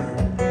weather,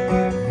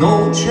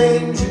 no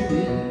change in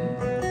me.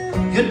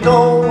 You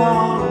don't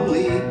want to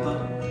leave,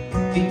 but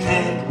you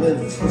can't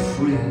live for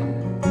free.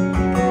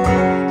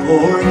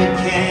 For you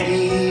can't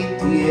eat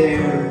the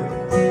air,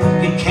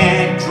 you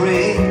can't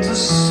drink the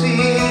sea.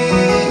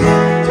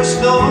 There's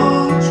no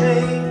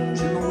change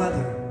in the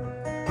weather,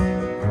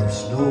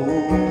 there's no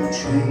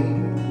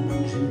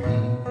change in me.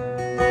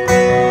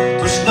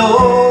 There's no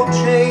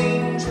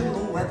change in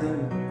the weather,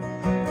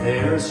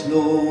 there's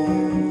no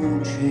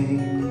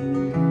change.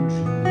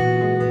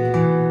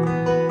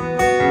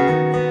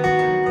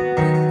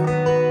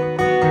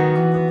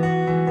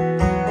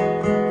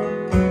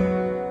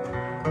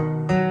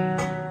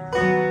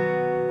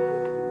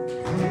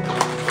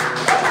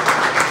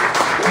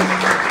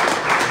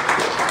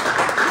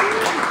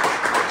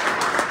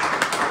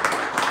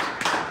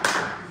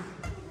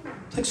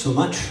 Thanks so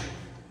much.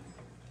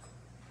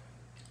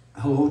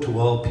 Hello to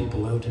all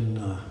people out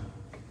in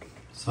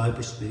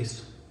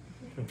cyberspace.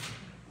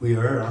 We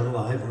are on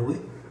live, are we?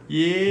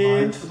 Yes.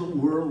 Live to the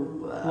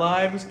world.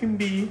 Live as can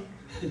be.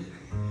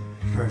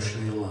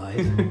 Partially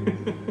alive.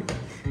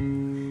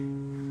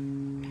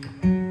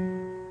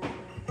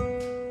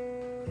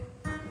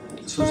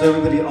 So is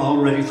everybody all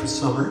ready for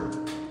summer?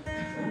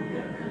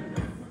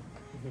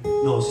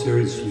 No,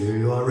 seriously, are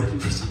you all ready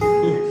for summer?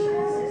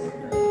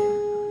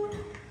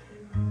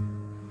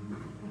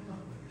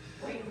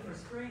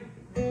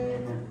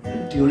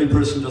 The only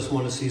person who doesn't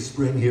want to see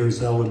spring here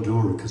is Allan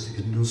Dewar because he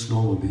got a new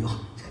snowmobile.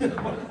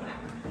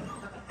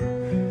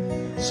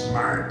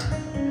 Smart.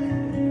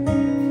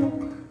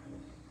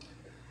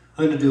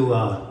 I'm going to do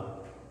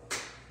a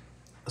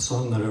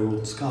song that I wrote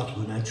in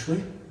Scotland,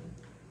 actually.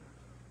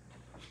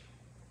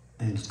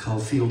 And it's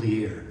called Feel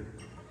the Air.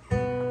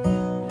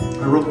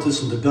 I wrote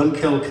this in the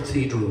Dunkeld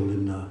Cathedral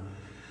in a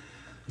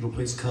little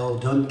place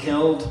called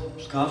Dunkeld,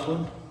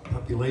 Scotland.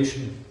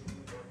 Population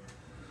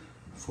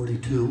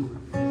 42.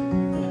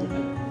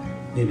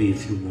 Maybe a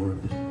few more.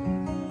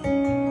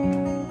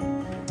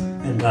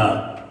 And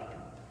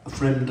a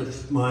friend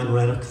of mine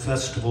ran a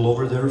festival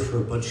over there for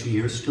a bunch of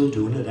years, still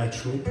doing it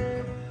actually.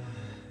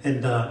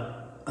 And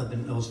I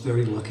was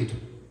very lucky to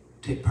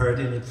take part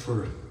in it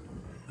for,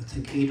 I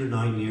think, 8 or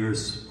 9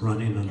 years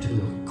running until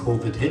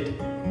COVID hit.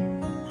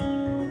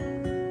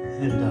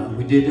 And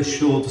we did a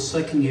show the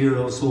second year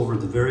I was over,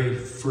 the very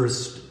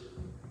first,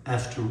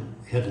 after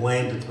we had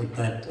landed like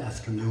that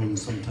afternoon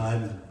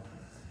sometime.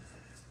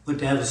 Went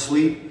to have a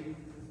sleep.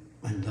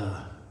 And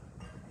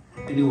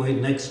anyway,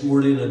 next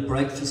morning at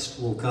breakfast,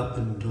 woke up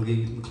and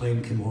Dougie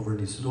McLean came over and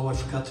he said, "Oh, I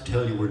forgot to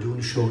tell you, we're doing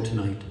a show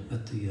tonight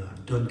at the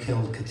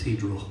Dunkeld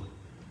Cathedral."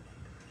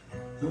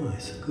 Oh, I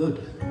said,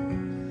 "Good.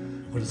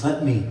 What does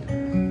that mean?"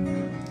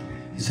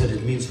 He said,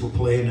 "It means we're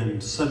playing in a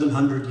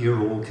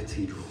 700-year-old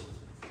cathedral."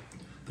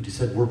 But he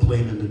said, "We're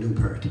playing in the new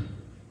part.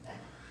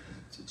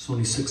 It's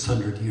only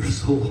 600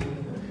 years old."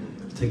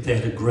 I think they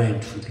had a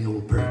grant for the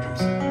old part.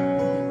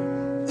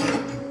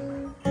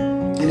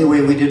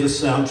 Anyway, we did a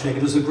sound check.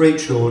 It was a great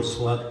show. It was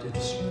a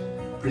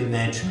pretty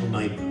magical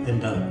night.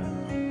 And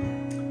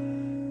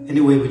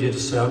anyway, we did a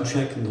sound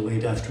check in the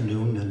late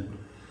afternoon, and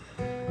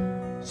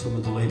some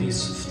of the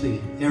ladies of the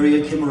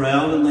area came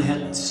around and they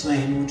had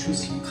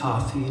sandwiches and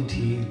coffee and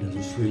tea, and it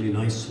was really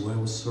nice. So I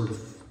was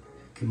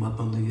came up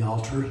on the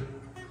altar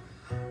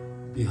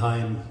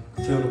behind,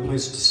 found a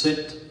place to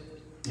sit.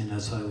 And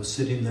as I was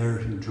sitting there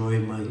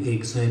enjoying my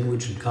egg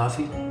sandwich and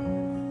coffee,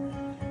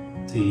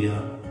 the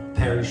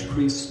parish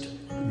priest,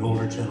 an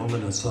older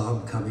gentleman, I saw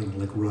him coming,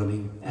 like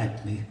running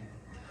at me,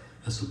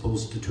 as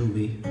opposed to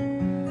me.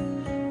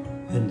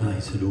 And I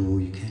said, "Oh,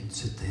 you can't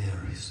sit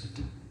there."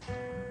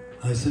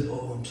 I said,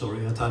 "Oh, I'm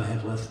sorry, I thought I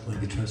had left my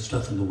guitar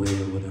stuff in the way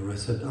or whatever." I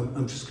said,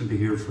 I'm just going to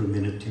be here for a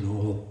minute, you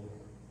know,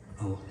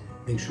 I'll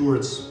make sure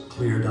it's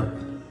cleared up."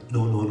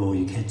 No,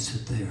 you can't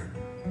sit there.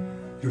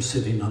 You're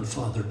sitting on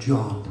Father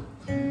John."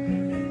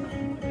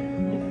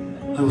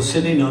 I was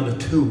sitting on a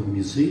tomb,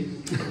 you see?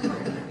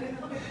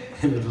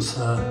 And it was,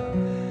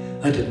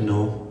 I didn't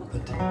know,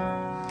 but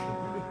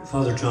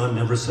Father John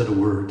never said a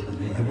word.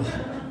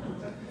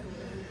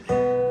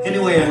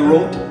 Anyway, I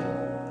wrote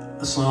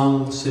a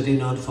song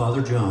sitting on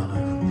Father John.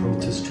 I wrote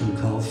this tune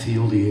called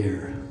Feel the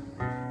Air.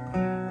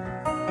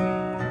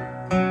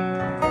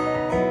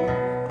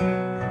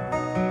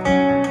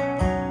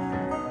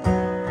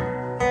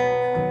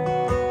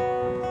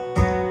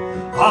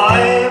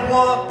 I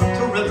walked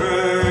the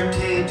river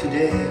day to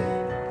day,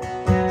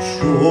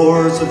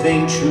 shores of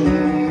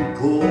ancient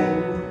gold.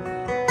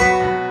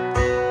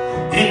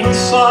 In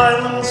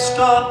silence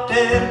stopped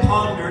and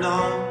pondered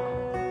on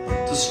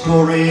the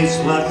stories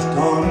left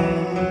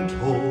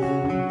untold.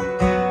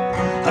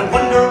 I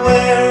wonder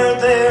where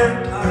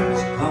their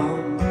time's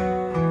gone,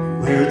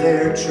 where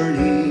their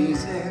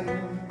journeys end.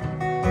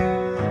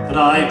 But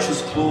I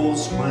just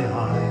closed my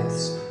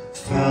eyes,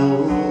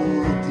 felt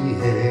the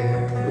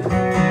air.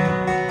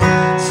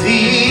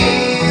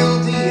 Feel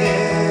the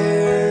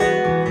air,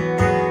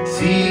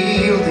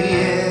 feel the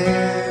air.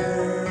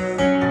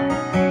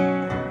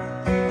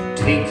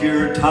 Take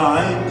your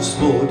time,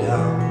 slow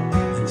down,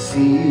 and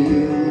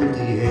feel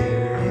the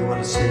air. You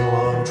want to sing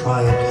along?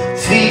 Try it.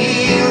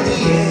 Feel the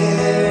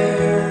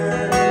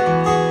air,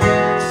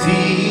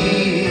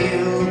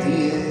 feel the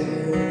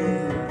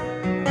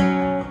air.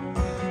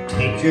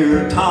 Take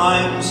your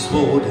time,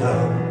 slow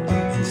down,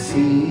 and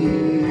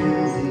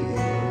feel the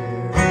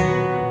air.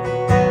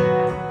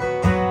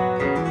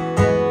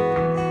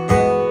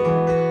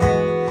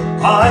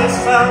 I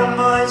found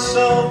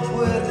myself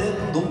within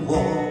the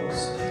walls,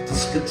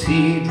 this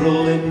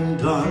cathedral in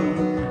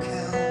Dunkeld.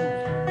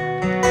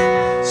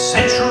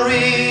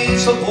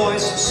 Centuries of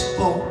voices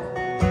spoke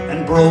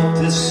and broke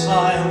this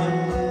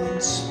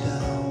silent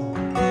spell.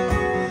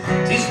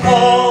 These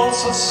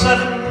walls of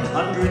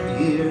 700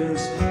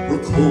 years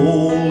were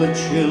cold and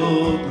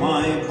chilled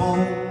my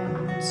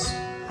bones,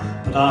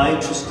 but I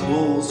just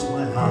closed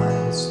my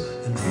eyes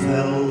and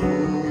felt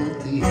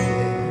the air.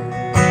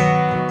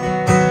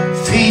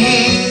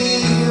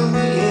 Feel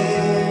the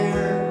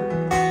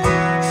air,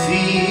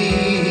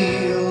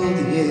 feel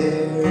the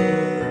air.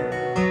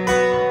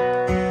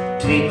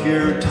 Take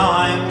your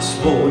time,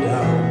 slow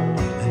down,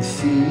 and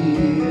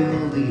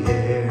feel the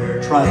air.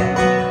 Try it.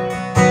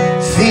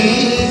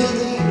 Feel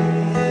the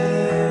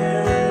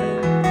air,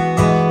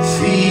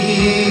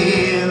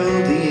 feel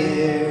the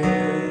air.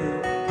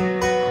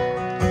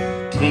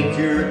 Take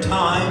your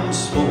time,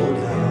 slow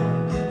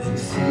down, and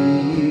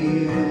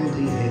feel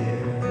the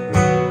air.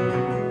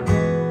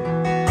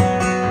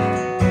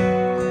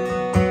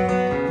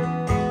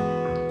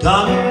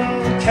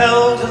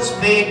 Dunkeld has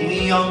made me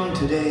young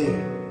today.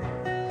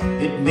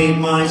 It made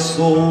my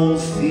soul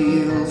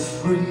feel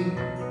free.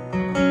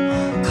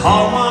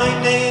 Call my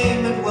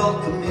name and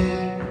welcome me.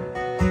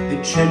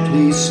 It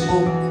gently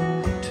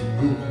spoke to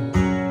me.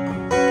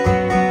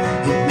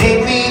 It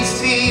made me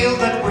feel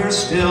that we're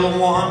still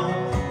one,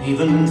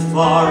 even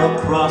far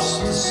across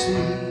the sea.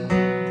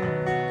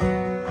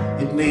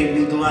 It made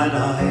me glad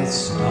I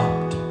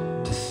stopped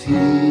to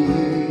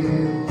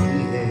feel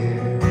the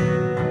air.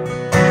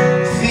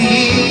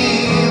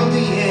 Feel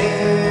the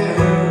air,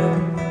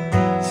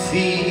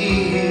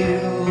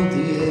 feel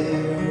the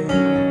air.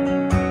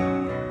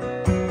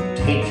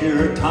 Take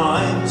your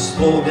time,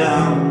 slow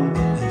down,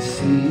 and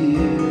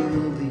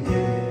feel the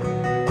air.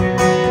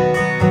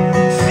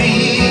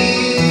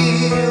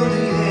 Feel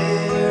the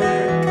air,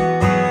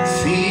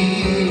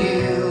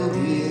 feel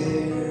the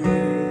air.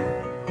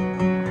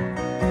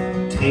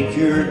 Take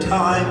your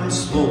time,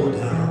 slow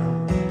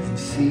down, and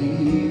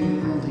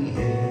feel the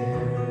air.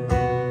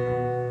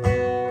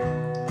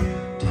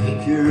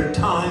 Take your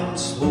time,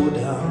 slow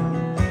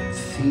down,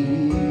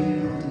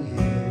 feel the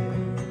air.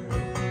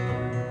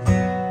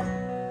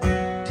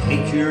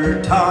 Take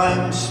your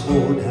time,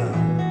 slow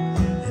down,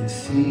 and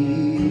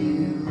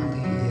feel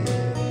the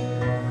air.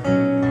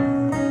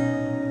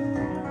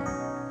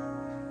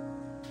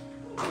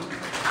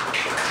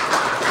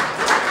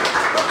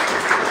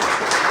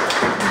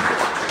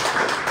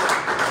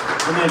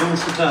 When I don't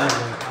sit down.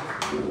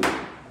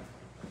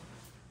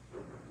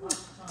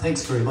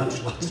 Thanks very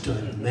much, lots of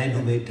time. The man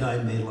who made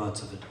time made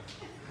lots of it.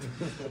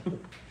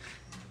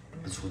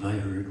 That's what I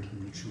heard.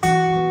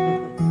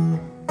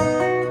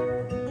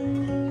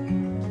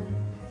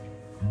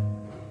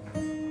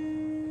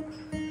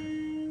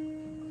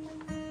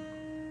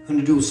 I'm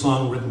going to do a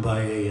song written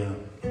by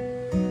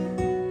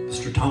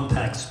Mr. Tom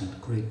Paxton, a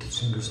great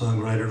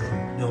singer-songwriter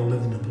from now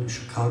living in the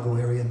Chicago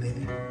area,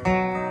 maybe.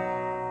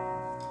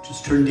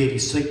 Just turned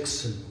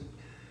 86 and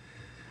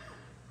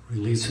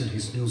releasing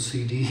his new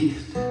CD.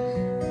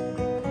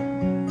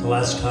 The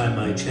last time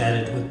I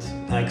chatted with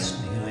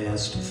Paxton, I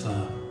asked if,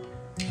 I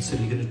said,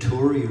 are you going to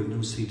tour your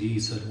new CD? He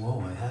said,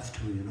 well, I have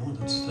to, you know,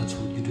 that's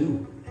what you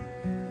do.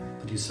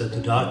 But he said,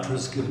 the doctor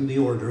has given me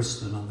orders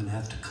that I'm going to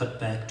have to cut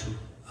back to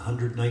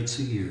 100 nights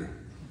a year.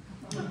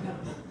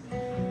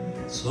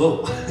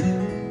 So,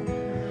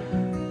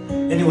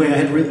 anyway, I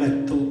had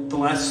the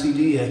last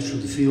CD,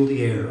 actually, Feel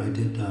the Air, I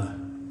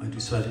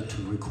decided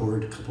to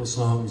record a couple of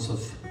songs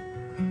of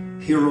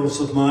heroes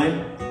of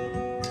mine.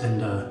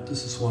 And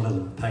this is one of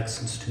them,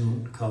 Paxton's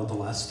tune called The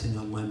Last Thing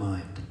on My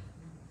Mind.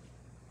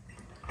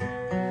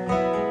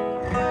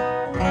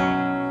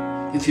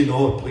 If you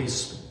know it,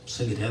 please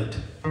sing it out.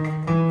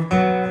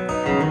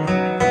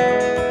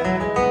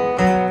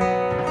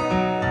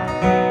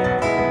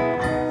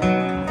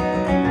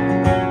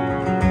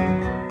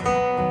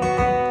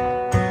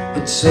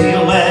 It's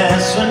a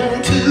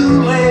lesson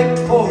too late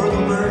for the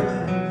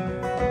learner,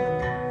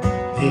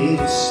 made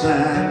of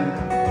sand,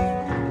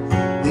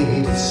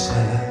 made of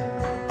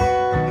sand.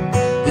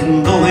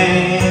 In the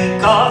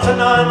wake of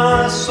an eye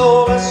my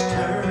soul is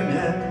turning,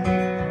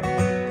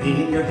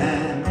 in your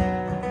hand,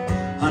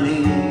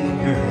 honey, in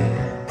your hand.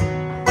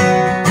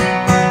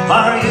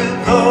 Are you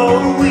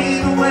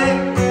going away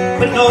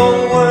with no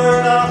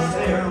word of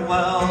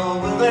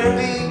farewell? Will there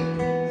be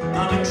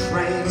not a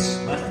trace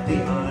left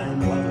behind?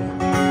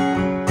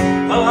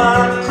 Well,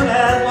 I could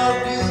have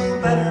loved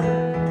you better,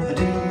 I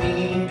didn't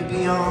mean to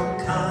be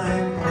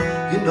unkind.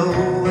 You know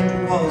it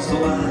was the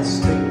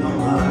last thing on my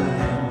mind.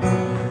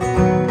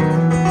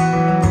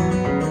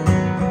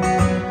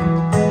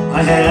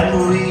 I had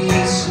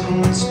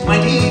reasons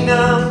plenty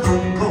now for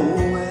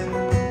going,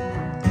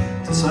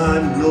 'cause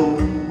I know,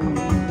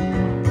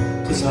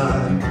 'cause I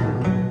know.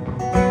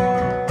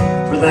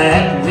 For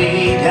that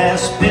weed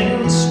has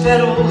been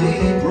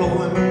steadily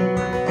growing.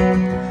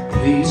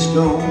 Please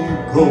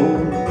don't go,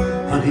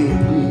 honey,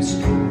 please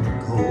don't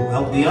go.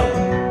 Help me up.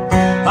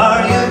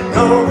 Are you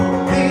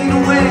going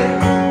away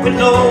with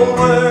no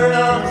word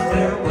of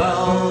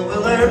farewell?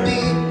 Will there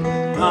be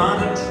not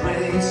a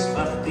trace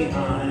left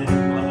behind?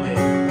 Lovely.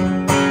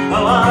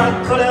 Well, I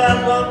could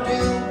have loved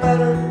you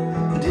better,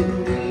 I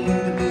didn't mean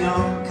to be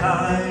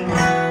unkind.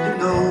 You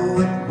know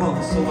it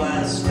was the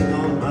last thing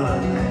on my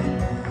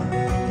mind.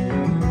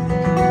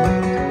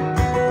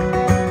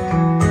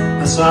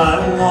 As I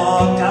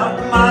walk out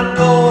my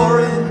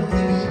door in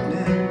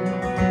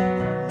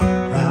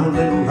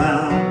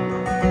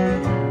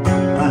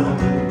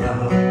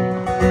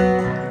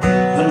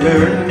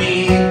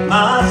underneath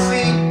my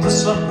feet, the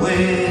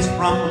subway's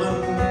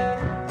rumbling.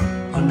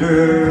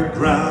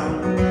 Underground,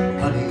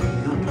 honey,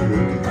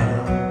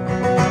 underground.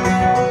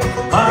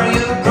 Are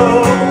you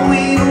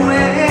going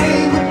away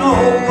with no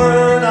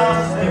word of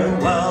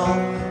farewell?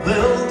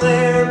 Will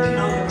there be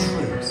no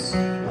trace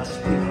left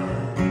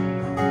behind?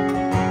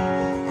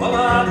 Well, I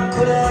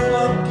could have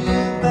loved you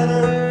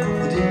better,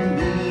 I didn't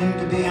mean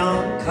to be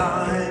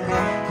unkind.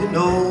 You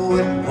know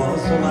it was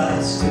the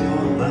last thing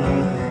on my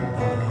mind.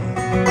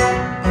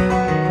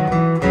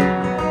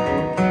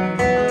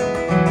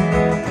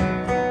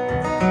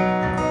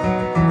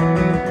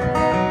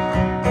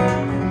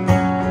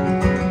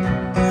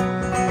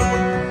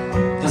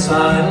 I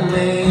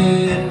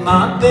lay in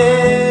my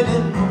bed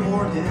in the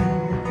morning,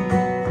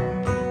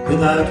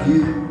 without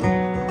you,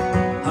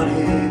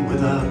 honey,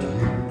 without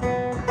you.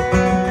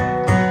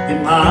 In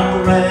my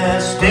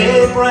breast a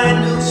brand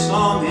new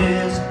song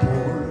is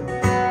born.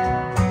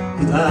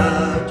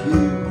 Without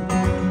you,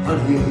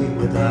 honey,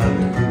 without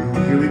you.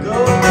 Here we go.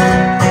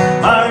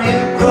 Are you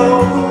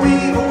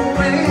going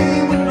away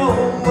with no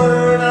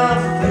word of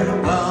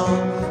farewell?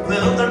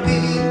 Will there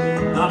be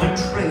not a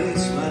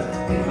trace left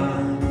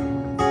behind?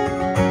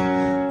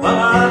 Well,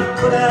 I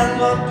could have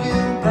loved you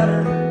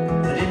better,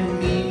 I didn't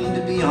mean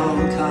to be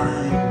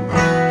unkind.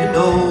 You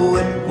know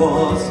it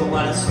was the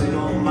last thing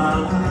on my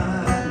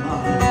mind.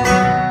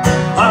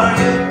 Are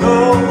you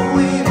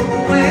going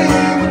away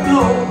with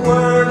no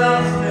word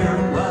of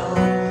farewell?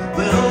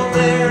 Will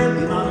there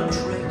be not a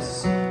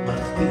trace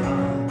left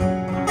behind?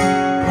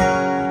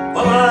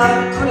 Well, I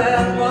could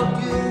have loved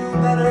you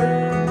better,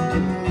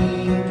 didn't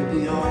mean to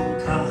be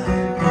unkind.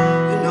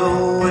 You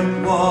know it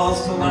was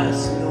the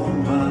last thing on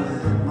my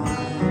mind.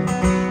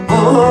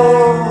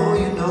 Oh,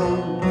 you know,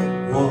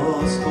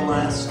 was the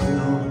last thing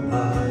on my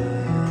mind.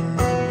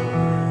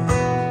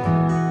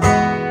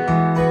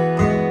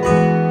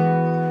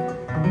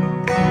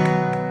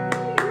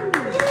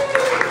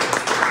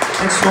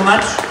 Thanks so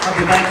much. I'll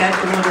be back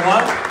after a little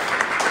while.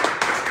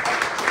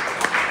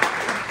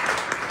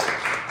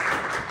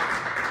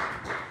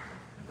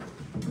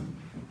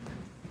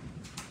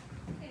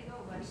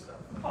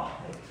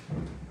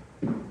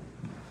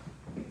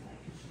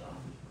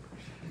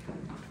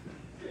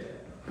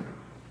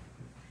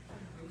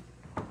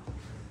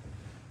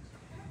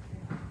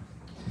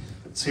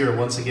 Let's hear it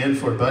once again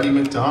for Buddy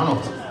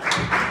MacDonald.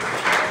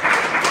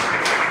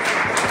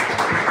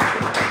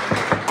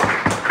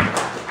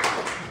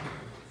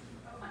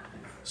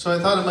 So I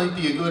thought it might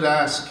be a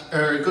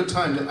good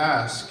time to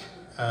ask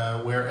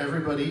where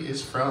everybody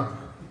is from.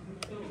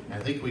 I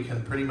think we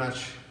can pretty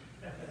much.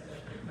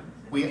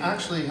 We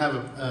actually have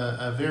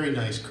a very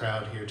nice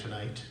crowd here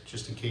tonight,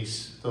 just in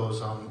case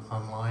those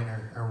online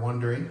are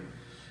wondering.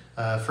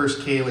 First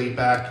Ceilidh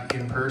back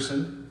in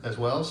person as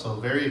well, so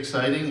very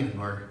exciting, and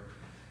we're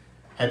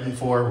heading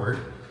forward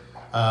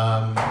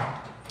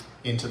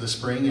into the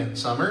spring and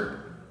summer.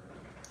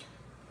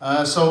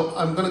 So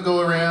I'm going to go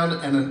around,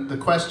 and the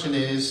question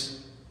is,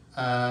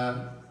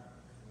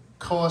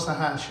 Coas a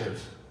Hashiv,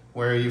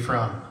 where are you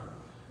from?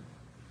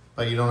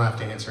 But you don't have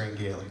to answer in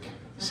Gaelic.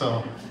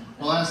 So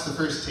we'll ask the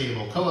first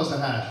table, Coas a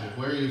Hashiv,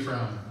 where are you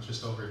from?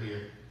 Just over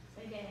here.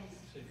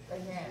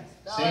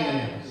 St.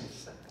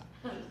 Anne's.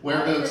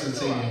 Whereabouts in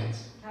St.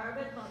 Anne's?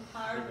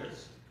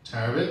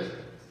 Tarbet?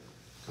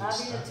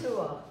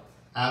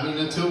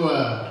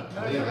 Abinatua.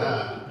 Look at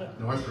that.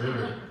 North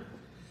River.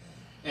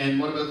 And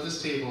what about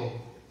this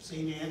table?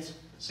 St. Anne's.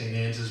 St.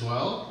 Anne's as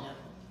well? Yep.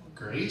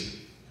 Great.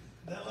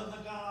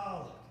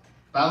 Ballinagall.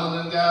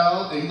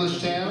 Ballinagall,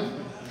 English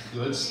town.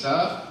 Good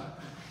stuff.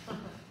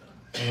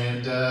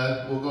 And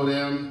we'll go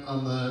down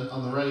on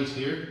the right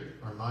here,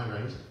 or my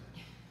right.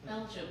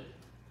 Belgium.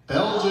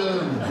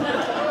 Belgium.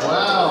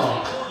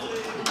 Wow.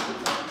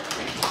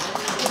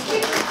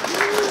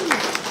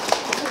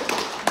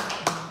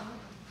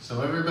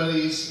 So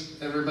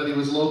everybody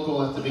was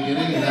local at the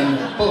beginning, and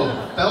then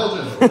boom,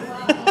 Belgium.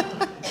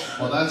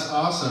 Well, that's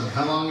awesome.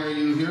 How long are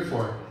you here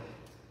for?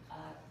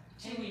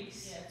 2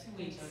 weeks. Yeah, 2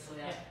 weeks.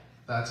 Yeah.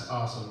 That's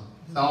awesome.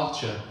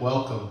 Thalcha,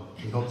 welcome.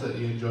 We hope that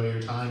you enjoy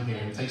your time here,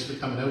 and thanks for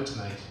coming out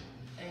tonight.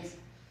 Thanks.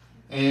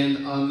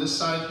 And on this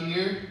side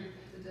here,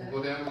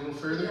 we'll go down a little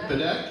further.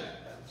 Bedek.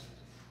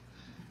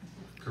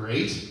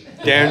 Great.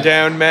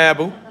 Down,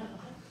 Mabel.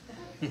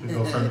 We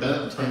go from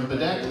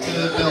Bedek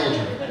to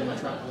Belgium.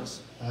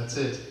 That's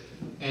it.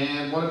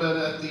 And what about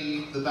at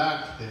the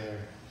back there?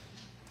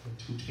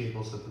 2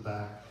 tables at the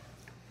back.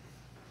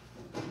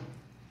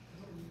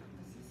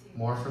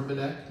 More from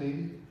Bedek,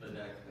 maybe?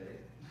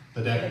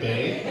 Bedek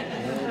Bay.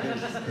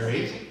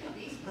 Great.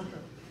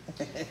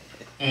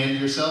 And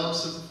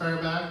yourselves at the far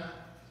back?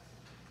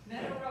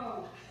 Meadow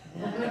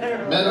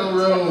Road. Meadow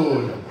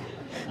Road.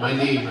 My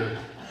neighbor.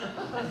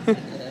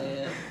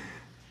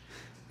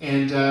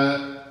 And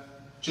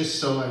just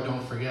so I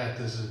don't forget,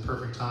 this is a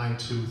perfect time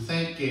to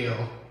thank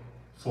Gail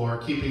for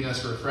keeping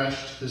us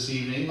refreshed this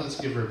evening. Let's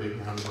give her a big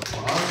round of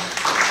applause.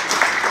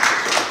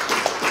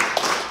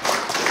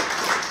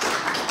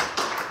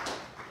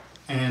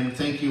 And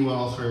thank you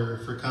all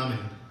for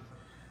coming.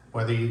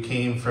 Whether you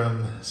came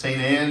from St.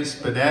 Anne's,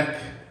 Bedek,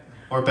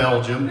 or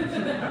Belgium,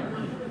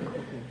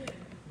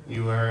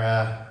 you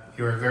are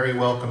very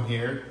welcome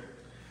here.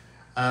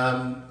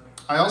 I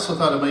also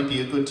thought it might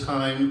be a good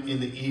time in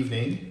the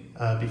evening,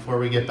 before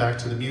we get back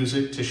to the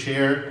music, to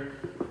share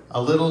a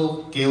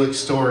little Gaelic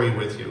story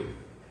with you.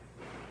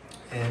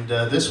 And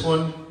this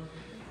one,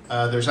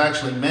 there's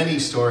actually many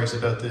stories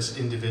about this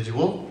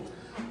individual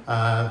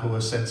who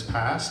has since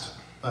passed,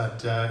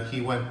 but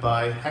he went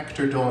by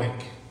Hector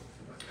Doink.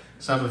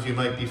 Some of you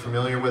might be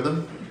familiar with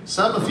him.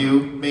 Some of you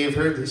may have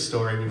heard this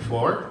story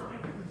before.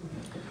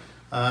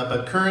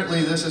 But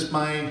currently this is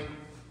my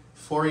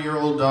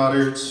 4-year-old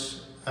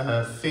daughter's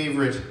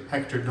favorite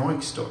Hector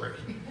Doink story.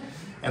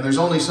 And there's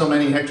only so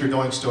many Hector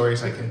Doink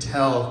stories I can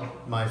tell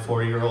my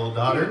 4-year-old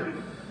daughter.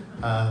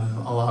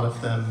 A lot of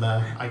them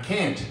I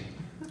can't.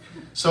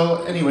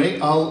 So anyway,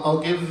 I'll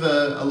give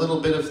a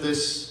little bit of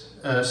this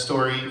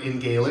story in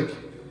Gaelic,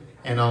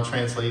 and I'll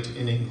translate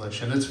in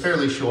English. And it's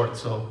fairly short,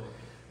 so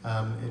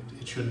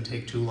it shouldn't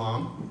take too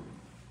long.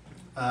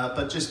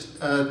 But just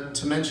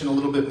to mention a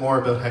little bit more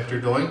about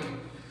Hector Doink.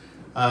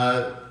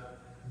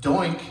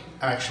 Doink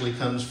actually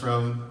comes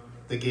from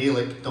the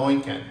Gaelic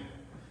Doinken,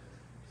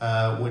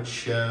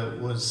 which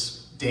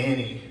was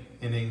Danny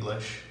in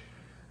English,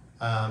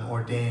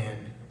 or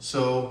Dan.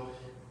 So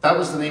that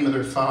was the name of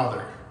their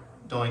father,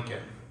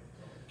 Doinken.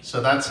 So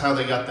that's how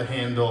they got the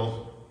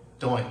handle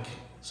Doink.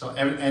 So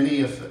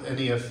any of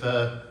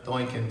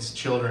Doinken's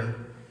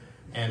children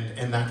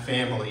and that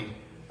family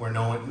were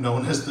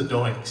known as the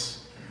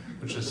Doinks,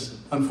 which is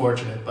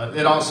unfortunate, but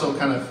it also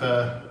kind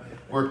of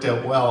worked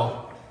out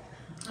well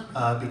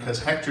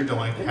because Hector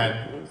Doink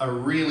had a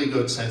really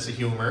good sense of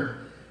humor.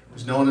 He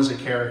was known as a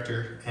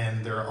character,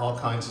 and there are all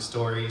kinds of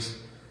stories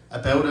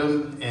about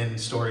him and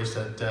stories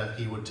that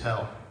he would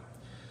tell.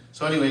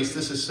 So anyways,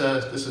 this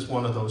is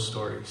one of those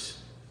stories.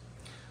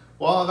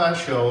 While that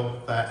show,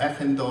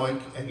 Echan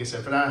Doink agus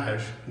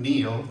Evrahaj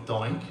Neil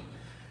Doink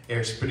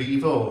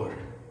Sprivor.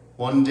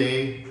 One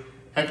day,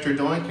 Hector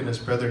Doink and his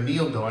brother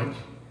Neil Doink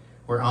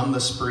were on the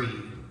spree.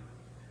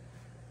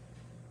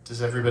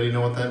 Does everybody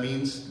know what that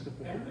means?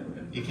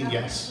 You can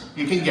guess.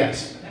 You can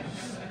guess.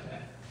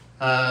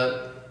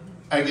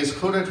 Agus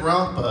Kurat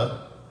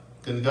Rampa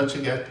gan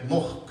Gutchagat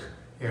Much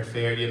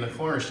Fairdy na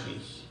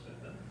Chorsnich.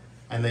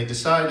 And they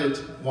decided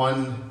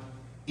one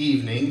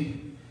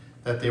evening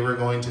that they were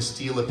going to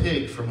steal a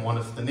pig from one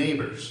of the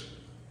neighbors.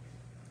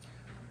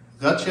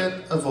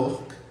 Gutchet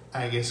Avuk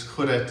agus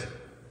Kurat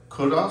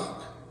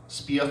Kurach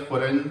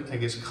Spiachwarin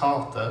agus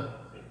Kalta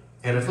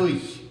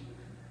Eravuich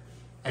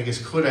agus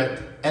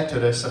Kurat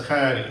Etere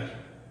Sachari.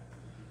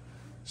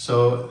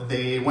 So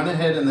they went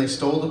ahead and they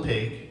stole the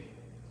pig,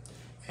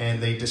 and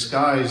they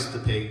disguised the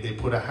pig. They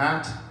put a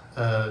hat,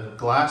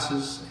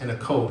 glasses, and a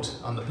coat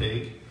on the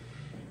pig,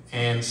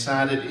 and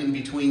sat it in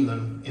between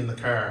them in the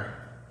car.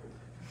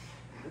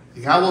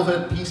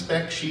 Galvet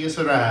Peacebeck she is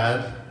a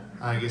rad,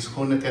 agus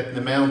Hunaket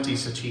na Mounty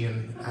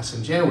Sachian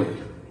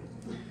Asanjewi.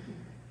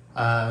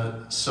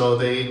 So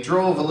they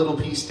drove a little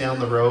piece down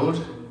the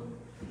road,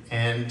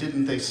 and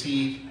didn't they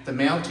see the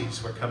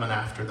Mounties were coming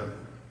after them?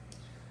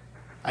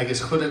 I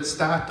guess Hudet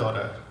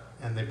Statdora,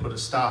 and they put a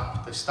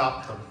stop, they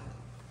stopped them.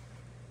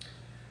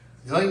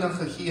 Gainach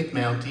a Hiat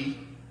Mountie,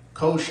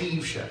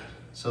 Ceilidh.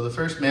 So the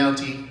first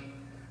Mountie,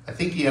 I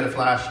think he had a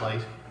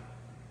flashlight,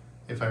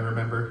 if I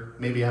remember.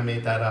 Maybe I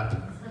made that up.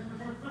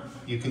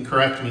 You can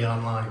correct me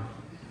online.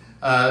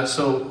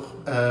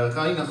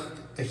 Gainach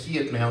a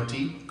hiat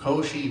Mountie,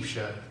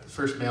 Ceilidh, the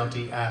first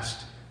Mountie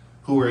asked,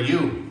 "Who are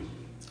you?"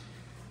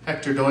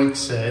 Hector Doink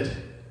said,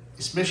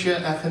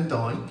 "Ismisha Echan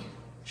Doink,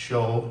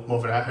 show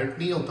Movrahert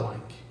Neil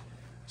Doink."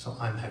 So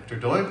I'm Hector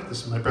Doink,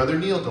 this is my brother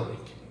Neil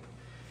Doink.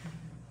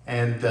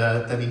 And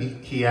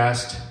then he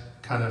asked,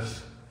 kind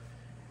of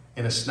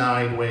in a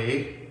snide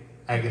way,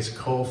 Agus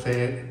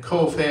Kofer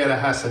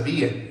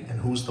Hasavian, and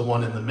who's the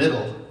one in the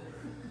middle?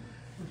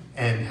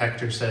 And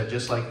Hector said,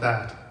 just like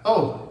that,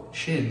 "Oh,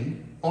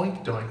 Shin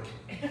Oink Doink."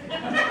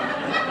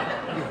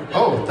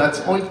 "Oh,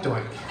 that's Oink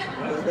Doink."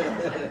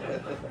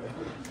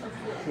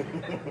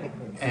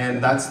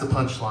 And that's the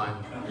punchline.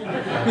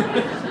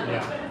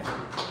 Yeah.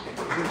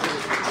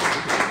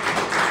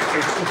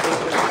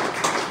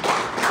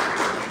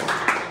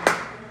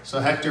 So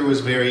Hector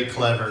was very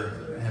clever,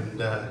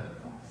 and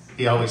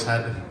he always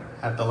had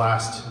the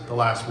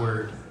last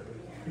word.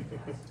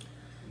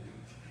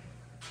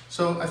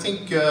 So I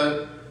think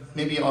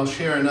maybe I'll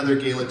share another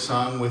Gaelic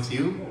song with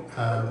you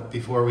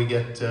before we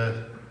get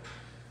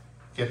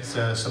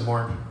some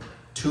more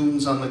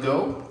tunes on the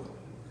go.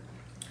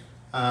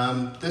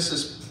 This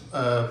is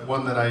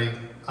one that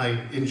I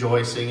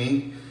enjoy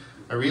singing.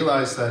 I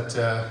realize that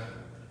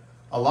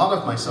a lot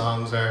of my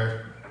songs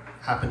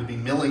happen to be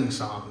milling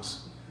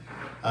songs,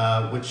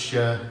 which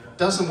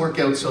doesn't work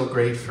out so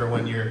great for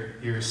when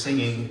you're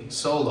singing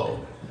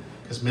solo,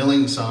 because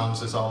milling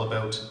songs is all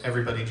about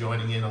everybody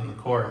joining in on the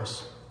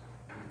chorus.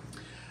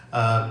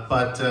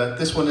 But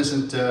this one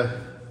isn't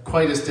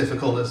quite as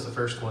difficult as the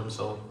first one,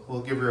 so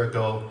we'll give her a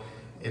go.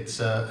 It's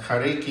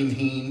Charekin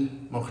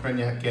Heen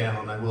Mochraniak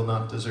Gal, and I will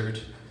not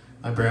desert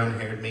my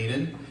brown-haired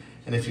maiden.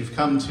 And if you've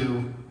come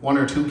to one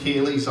or two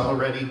Ceilidhs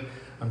already,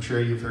 I'm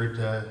sure you've heard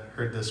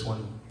this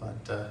one,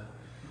 but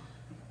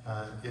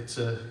it's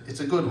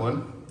a good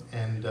one,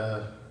 and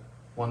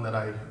one that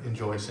I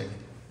enjoy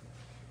singing.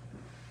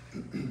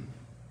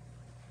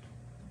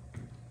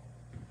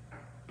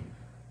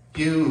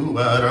 You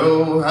are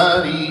o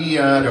hari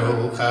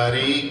aro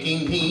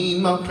Charekin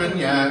Heen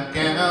Mochraniak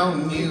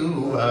Gal.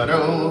 You are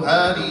o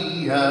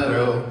hari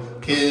aro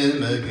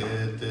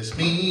Kilmagid this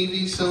me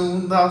vi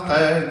soon the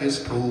Agus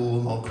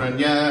cool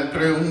Mochraniak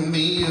room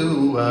me.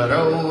 You are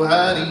o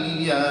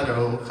hari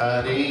aro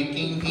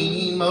Charekin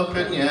Heen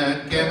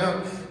Mochraniak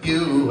Gal.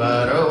 You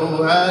are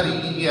o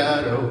hari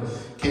aro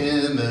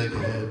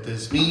Kilmagid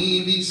this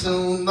me vi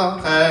soon the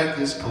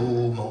Agus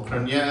cool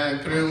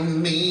Mochraniak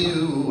room me.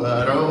 You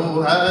are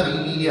o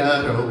hari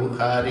aro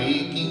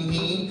Charekin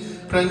Heen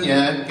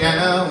Mochraniak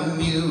Gal.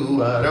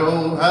 You are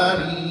o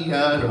hari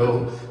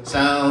aro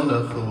sound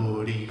of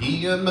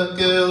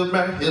Magil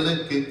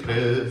Marhillik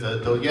Kröva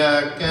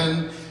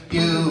Doyakan.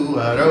 You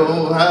are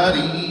o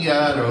hari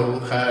aro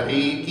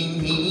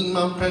Charekin Heen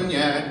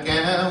Mochraniak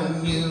Gal.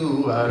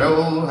 You are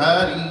o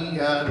hari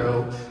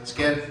aro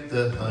Sket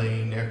the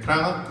Heiner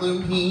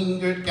Kraklum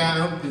Hingert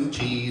Gaupen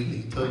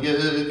Chili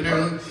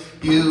Toyagrun.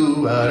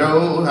 You are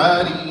o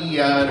hari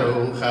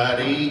aro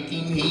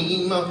Charekin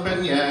Heen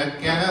Mochraniak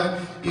Gal.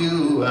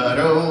 You are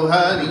o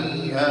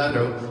hari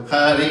aro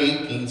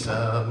Charekin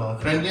sa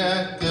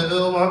Mochraniak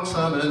Gal. Walks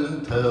on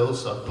until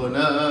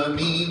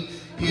Sakunami.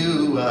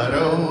 You are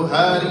o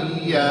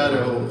hari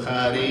aro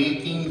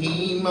Charekin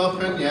Heen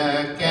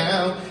Mochraniak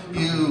Gal.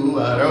 You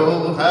are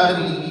o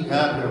hari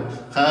aro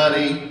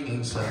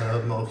Charekin sa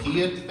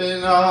Mochiat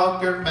Ben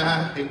Auger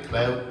Mahik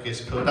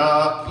Klaukis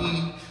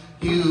Kodaki.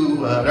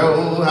 You are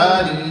o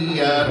hari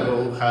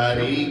aro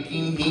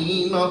Charekin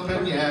Heen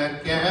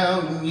Mochraniak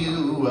Gal.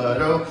 You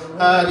are o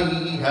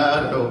hari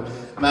aro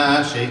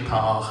Mashe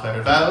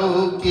Pacher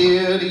Vau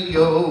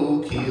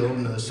Girio Kiel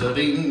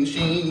Nusarin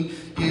Shin.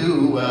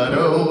 You are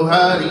o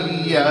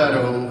hari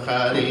aro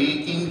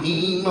Charekin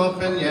Heen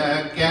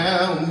Mochraniak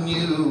Gal.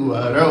 You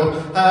are o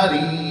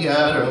hari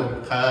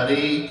aro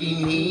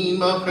Charekin Heen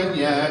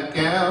Mochraniak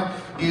Gal.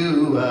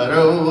 You are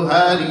o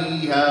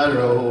hari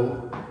aro.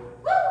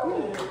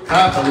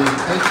 Happily,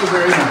 thank you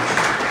very much.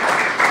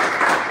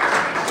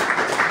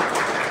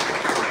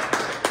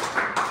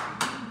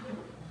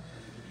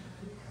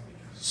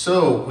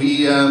 So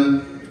we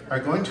are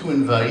going to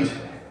invite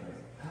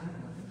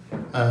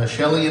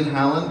Shelly and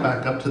Allan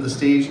back up to the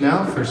stage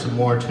now for some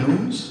more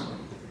tunes.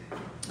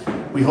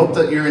 We hope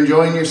that you're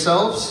enjoying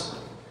yourselves.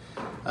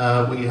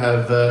 We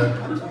have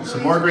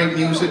some more great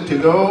music to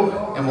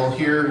go, and we'll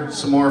hear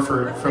some more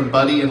from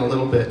Buddy in a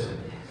little bit.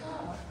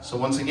 So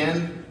once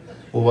again,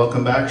 we'll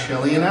welcome back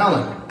Shelly and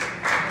Allan.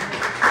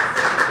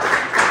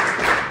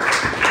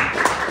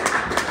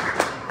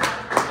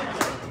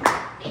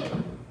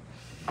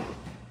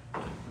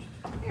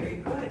 Very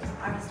good.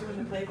 I was doing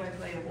the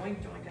play-by-play of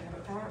Oink Doink. I have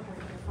a PowerPoint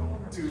on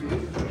my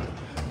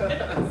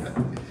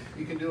phone.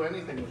 You can do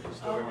anything with the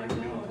story. You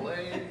can do a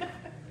play,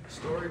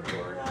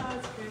 storyboard. Oh,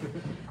 that's great.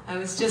 I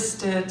was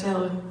just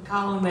telling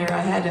Colin there,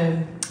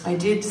 I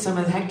did some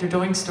of the Hector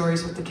Doink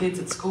stories with the kids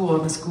at school.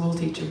 I'm a school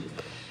teacher.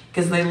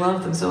 because they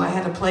love them. So I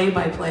had a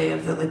play-by-play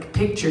of the like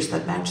pictures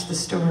that match the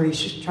story.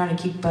 She's trying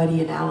to keep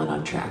Buddy and Allan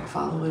on track,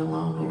 following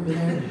along over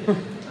there.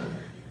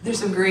 There's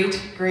some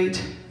great,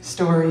 great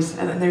stories.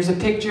 And then there's a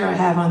picture I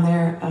have on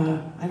there.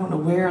 I don't know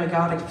where I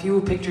got a few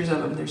pictures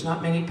of him. There's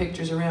not many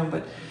pictures around,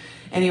 but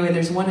anyway,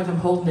 there's one of him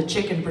holding a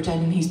chicken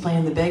pretending he's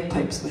playing the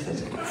bagpipes with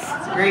it.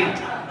 It's great.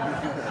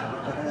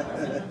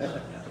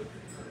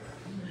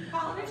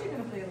 Colin, aren't you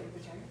going to play a little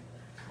guitar?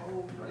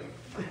 Oh, right.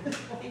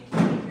 Thank you.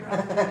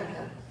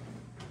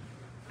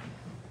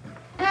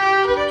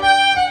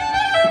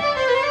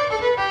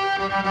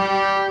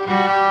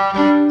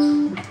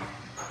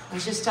 I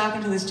was just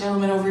talking to this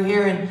gentleman over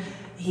here, and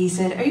he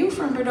said, "Are you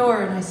from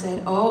Dewar?" And I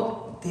said,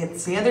 "Oh,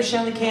 it's the other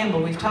Shelly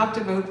Campbell. We've talked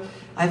about,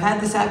 I've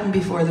had this happen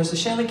before. There's a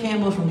Shelly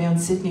Campbell from down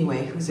Sydney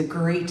way who's a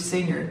great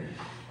singer."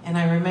 And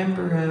I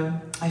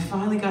remember I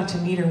finally got to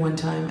meet her one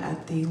time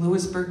at the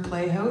Lewisburg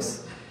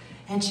Playhouse,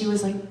 and she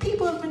was like,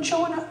 "People have been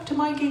showing up to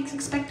my gigs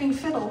expecting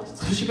fiddle."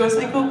 So she goes,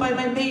 "I go by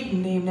my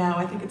maiden name now."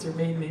 I think it's her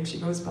maiden name she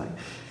goes by.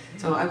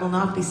 So I will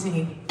not be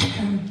singing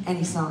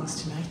any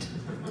songs tonight.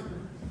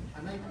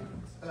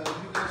 You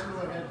guys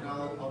go ahead and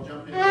I'll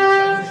jump in.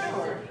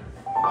 Sure.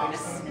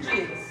 Yes,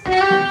 please.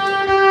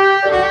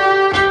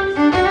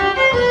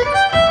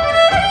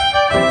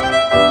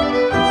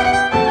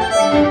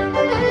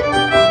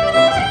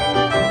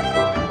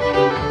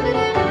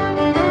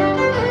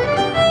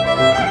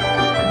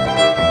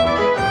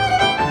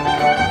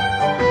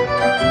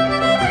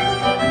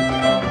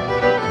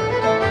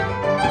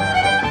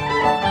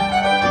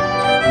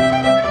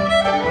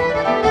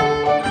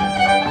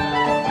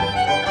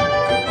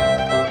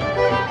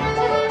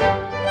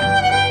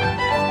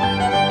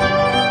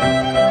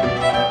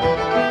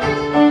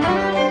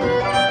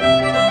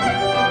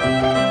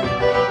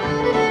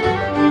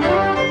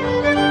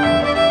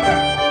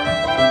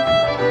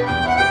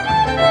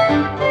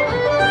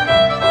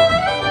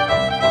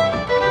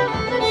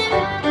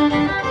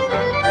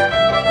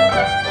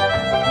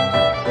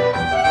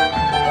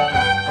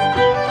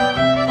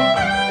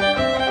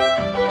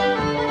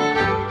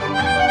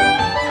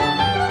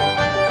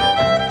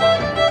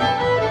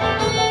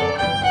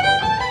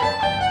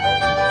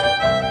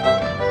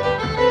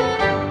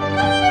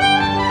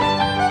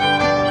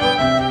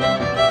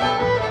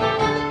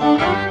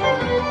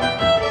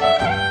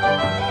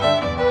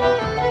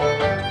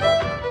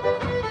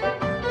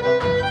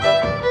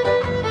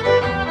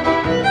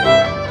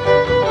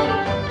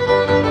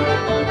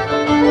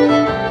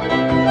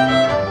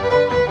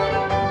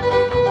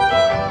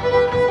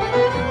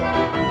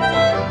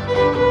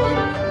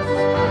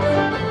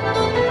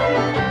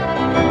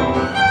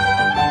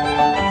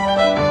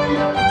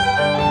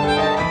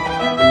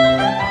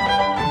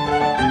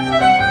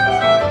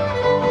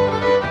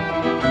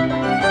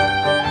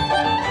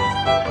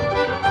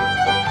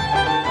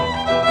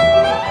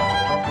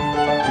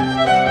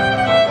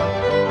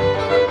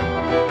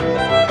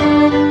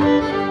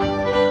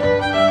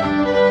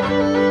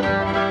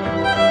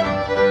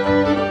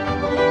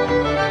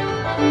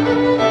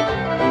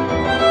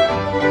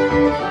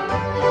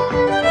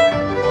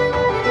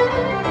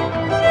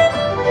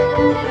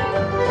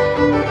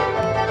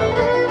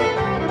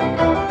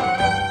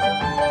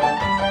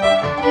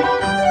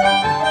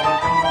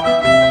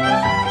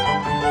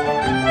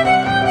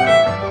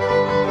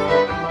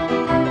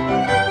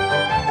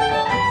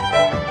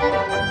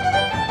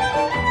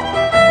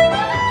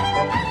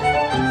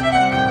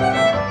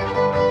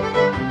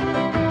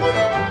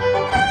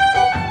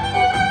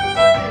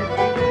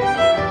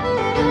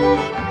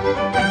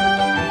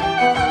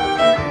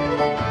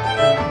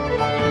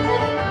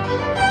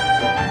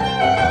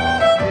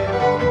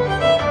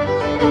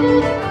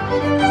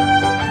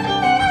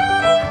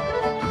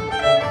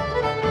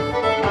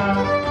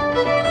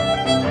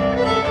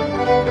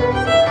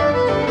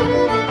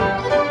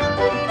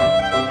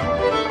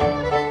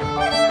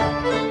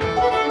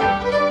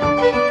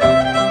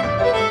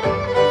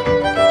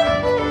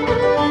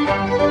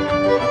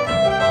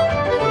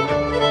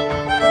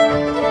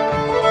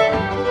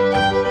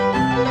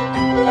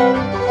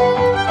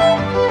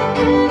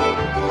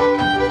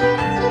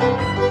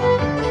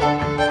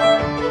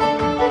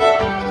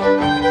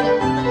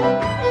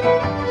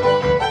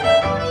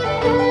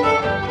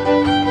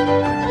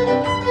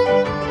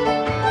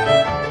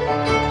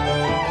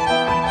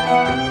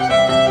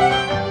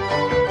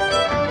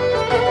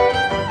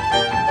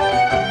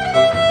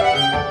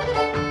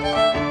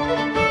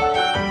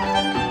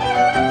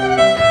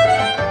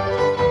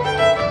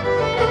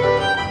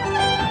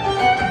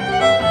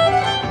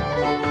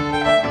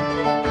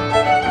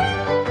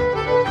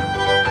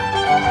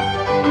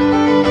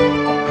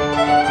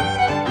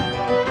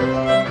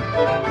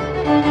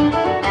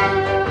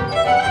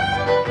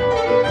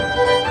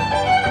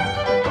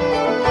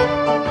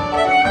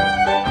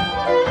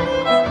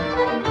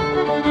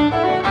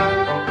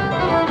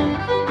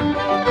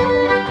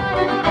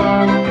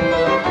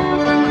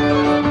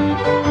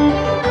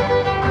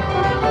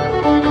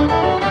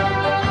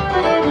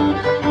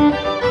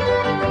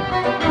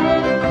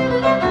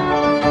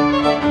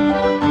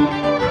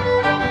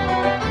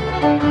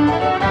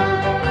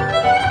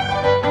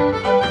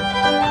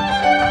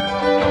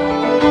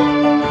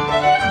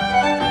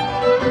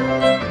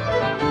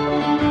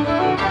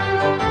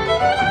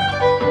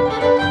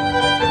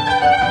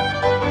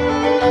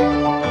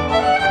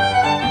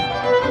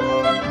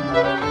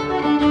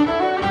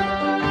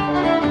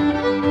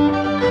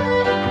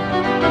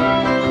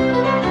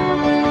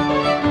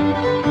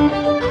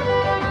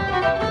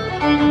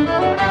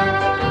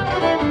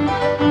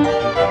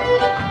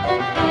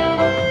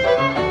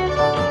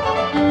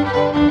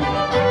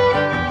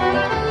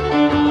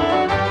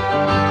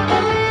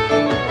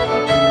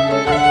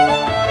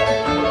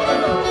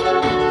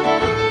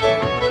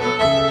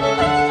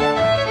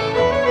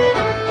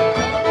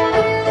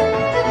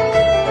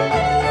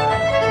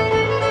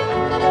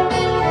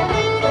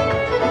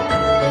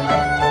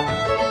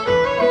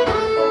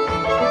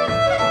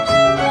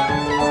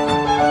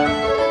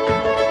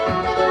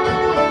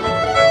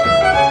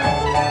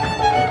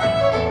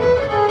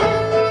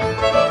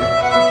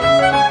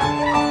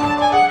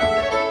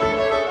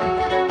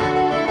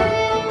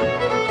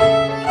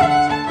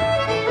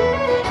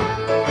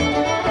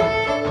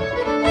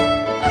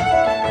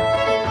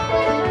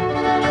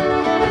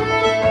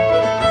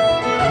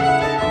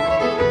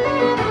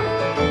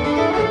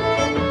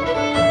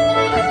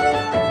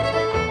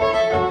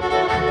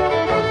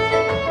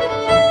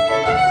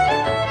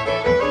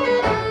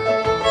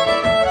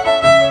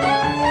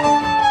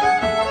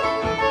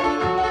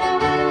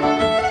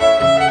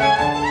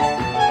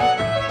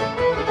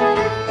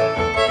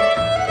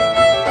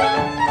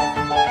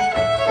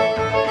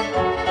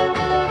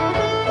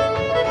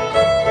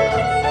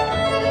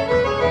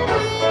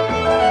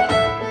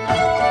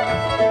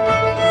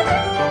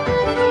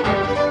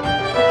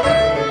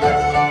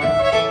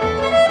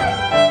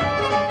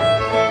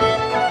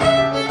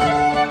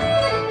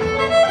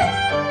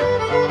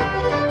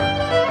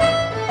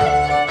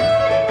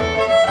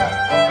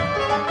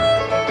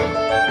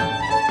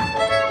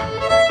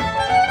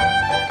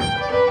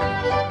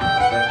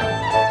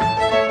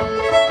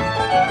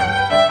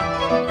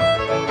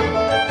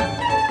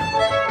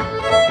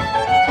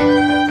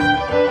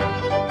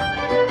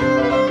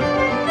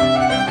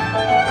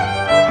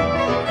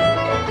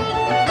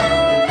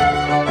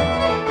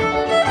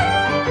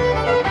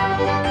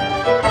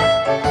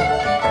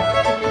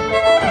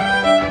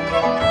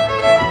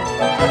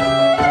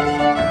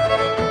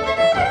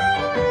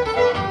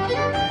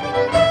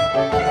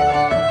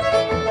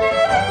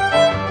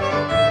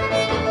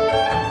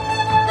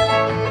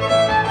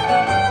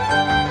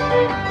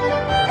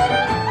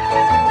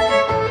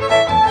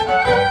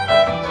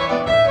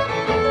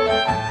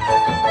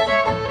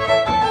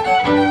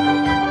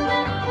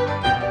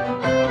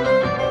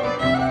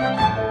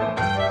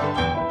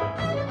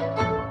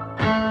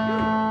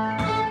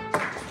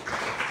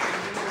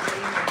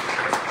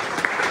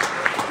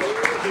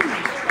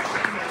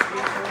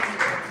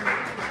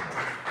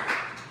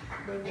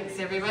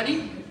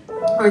 everybody.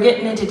 We're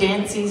getting into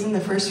dance season. The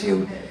first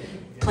few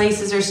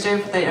places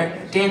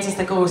dances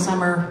that go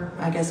summer,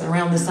 I guess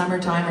around the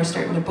summertime, are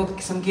starting to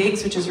book some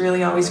gigs, which is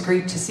really always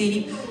great to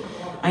see.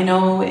 I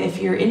know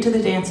if you're into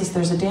the dances,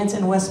 there's a dance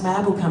in West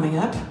Mabou coming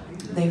up.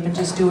 They've been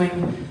just doing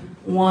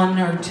one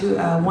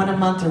a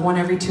month or one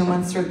every 2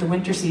 months throughout the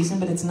winter season,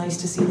 but it's nice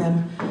to see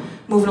them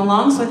moving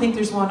along. So I think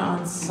there's one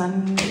on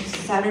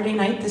Saturday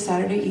night,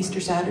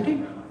 Easter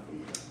Saturday.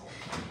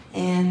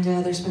 And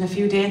there's been a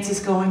few dances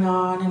going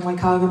on in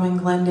Wycogam and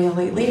Glendale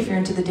lately, if you're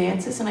into the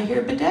dances. And I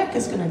hear Bedeck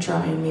is going to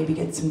try and maybe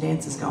get some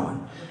dances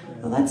going.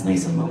 Well, that's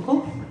nice and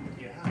local.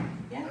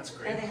 Yeah, that's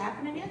great. Are they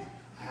happening yet?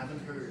 I haven't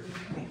heard.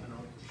 Okay.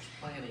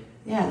 Planning.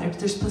 Yeah,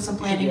 there's some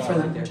planning for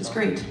them, which is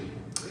great.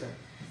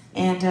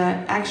 And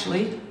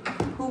actually,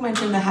 who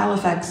mentioned the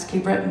Halifax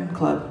Cape Breton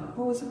Club?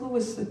 Who was it?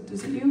 Was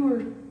it you or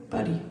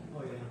Buddy?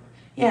 Oh,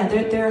 yeah.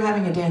 Yeah, they're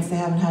having a dance. They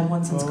haven't had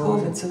one since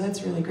COVID, so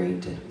that's really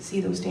great to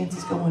see those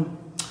dances going.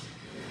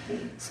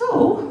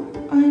 So,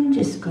 I'm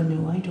just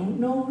gonna, I don't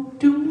know,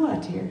 do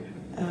what here?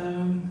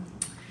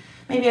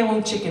 Maybe I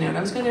won't chicken out. I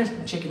was gonna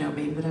chicken out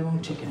maybe, but I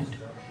won't chicken out.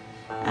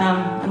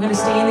 I'm gonna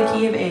stay in the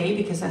key of A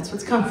because that's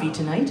what's comfy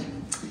tonight.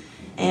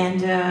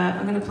 And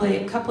I'm gonna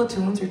play a couple of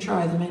tunes, or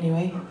try them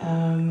anyway.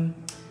 I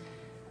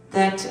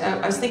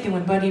was thinking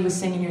when Buddy was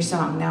singing your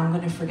song, now I'm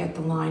gonna forget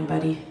the line,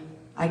 Buddy.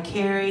 I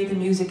carry the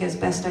music as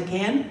best I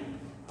can.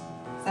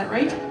 Is that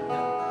right?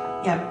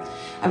 Yeah.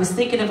 I was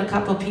thinking of a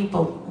couple of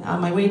people. On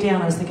my way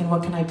down, I was thinking,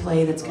 what can I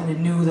play that's kind of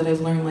new that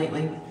I've learned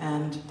lately?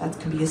 And that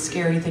can be a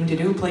scary thing to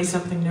do, play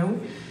something new.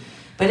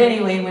 But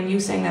anyway, when you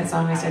sang that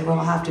song, I said, well,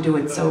 I'll have to do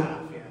it. So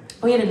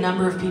we had a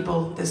number of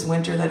people this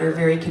winter that are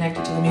very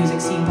connected to the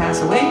music scene pass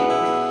away.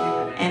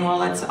 And while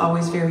that's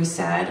always very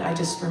sad, I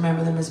just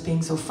remember them as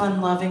being so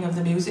fun-loving of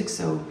the music.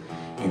 So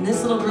in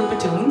this little group of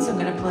tunes, I'm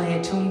going to play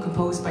a tune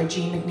composed by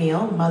Jean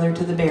McNeil, Mother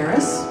to the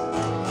Barras.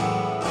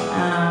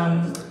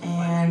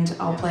 And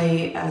I'll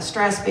play a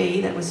Strass Bay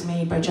that was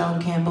made by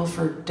John Campbell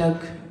for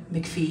Doug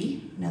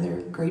McPhee,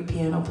 another great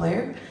piano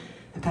player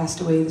that passed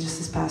away just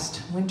this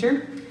past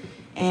winter.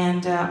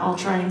 And I'll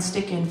try and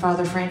stick in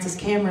Father Francis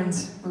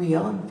Cameron's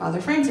reel, and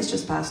Father Francis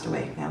just passed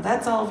away. Now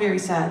that's all very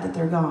sad that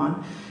they're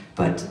gone,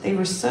 but they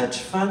were such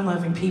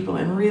fun-loving people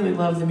and really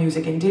loved the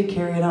music and did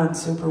carry it on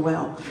super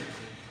well.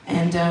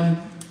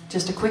 And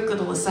just a quick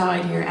little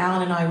aside here,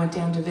 Allan and I went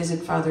down to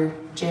visit Father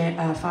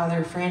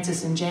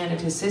Francis and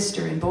Janet, his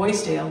sister, in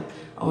Boysdale,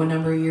 a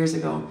number of years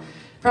ago.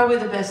 Probably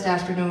the best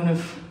afternoon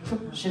of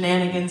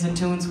shenanigans and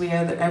tunes we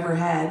ever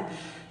had.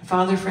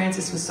 Father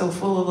Francis was so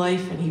full of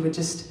life, and he would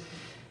just,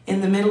 in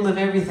the middle of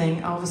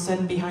everything, all of a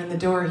sudden behind the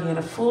door, he had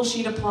a full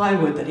sheet of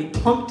plywood that he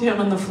plunked down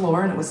on the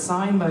floor, and it was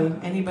signed by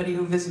anybody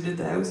who visited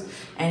the house,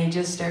 and he'd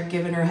just start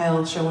giving her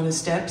hell, showing his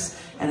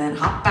steps, and then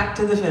hop back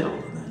to the fiddle,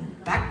 and then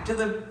back to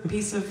the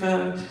piece of,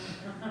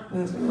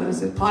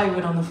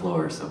 plywood on the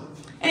floor. So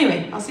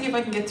anyway, I'll see if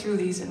I can get through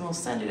these, and we'll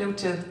send it out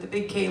to the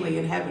big Ceilidh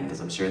in heaven, because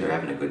I'm sure they're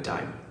having a good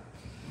time.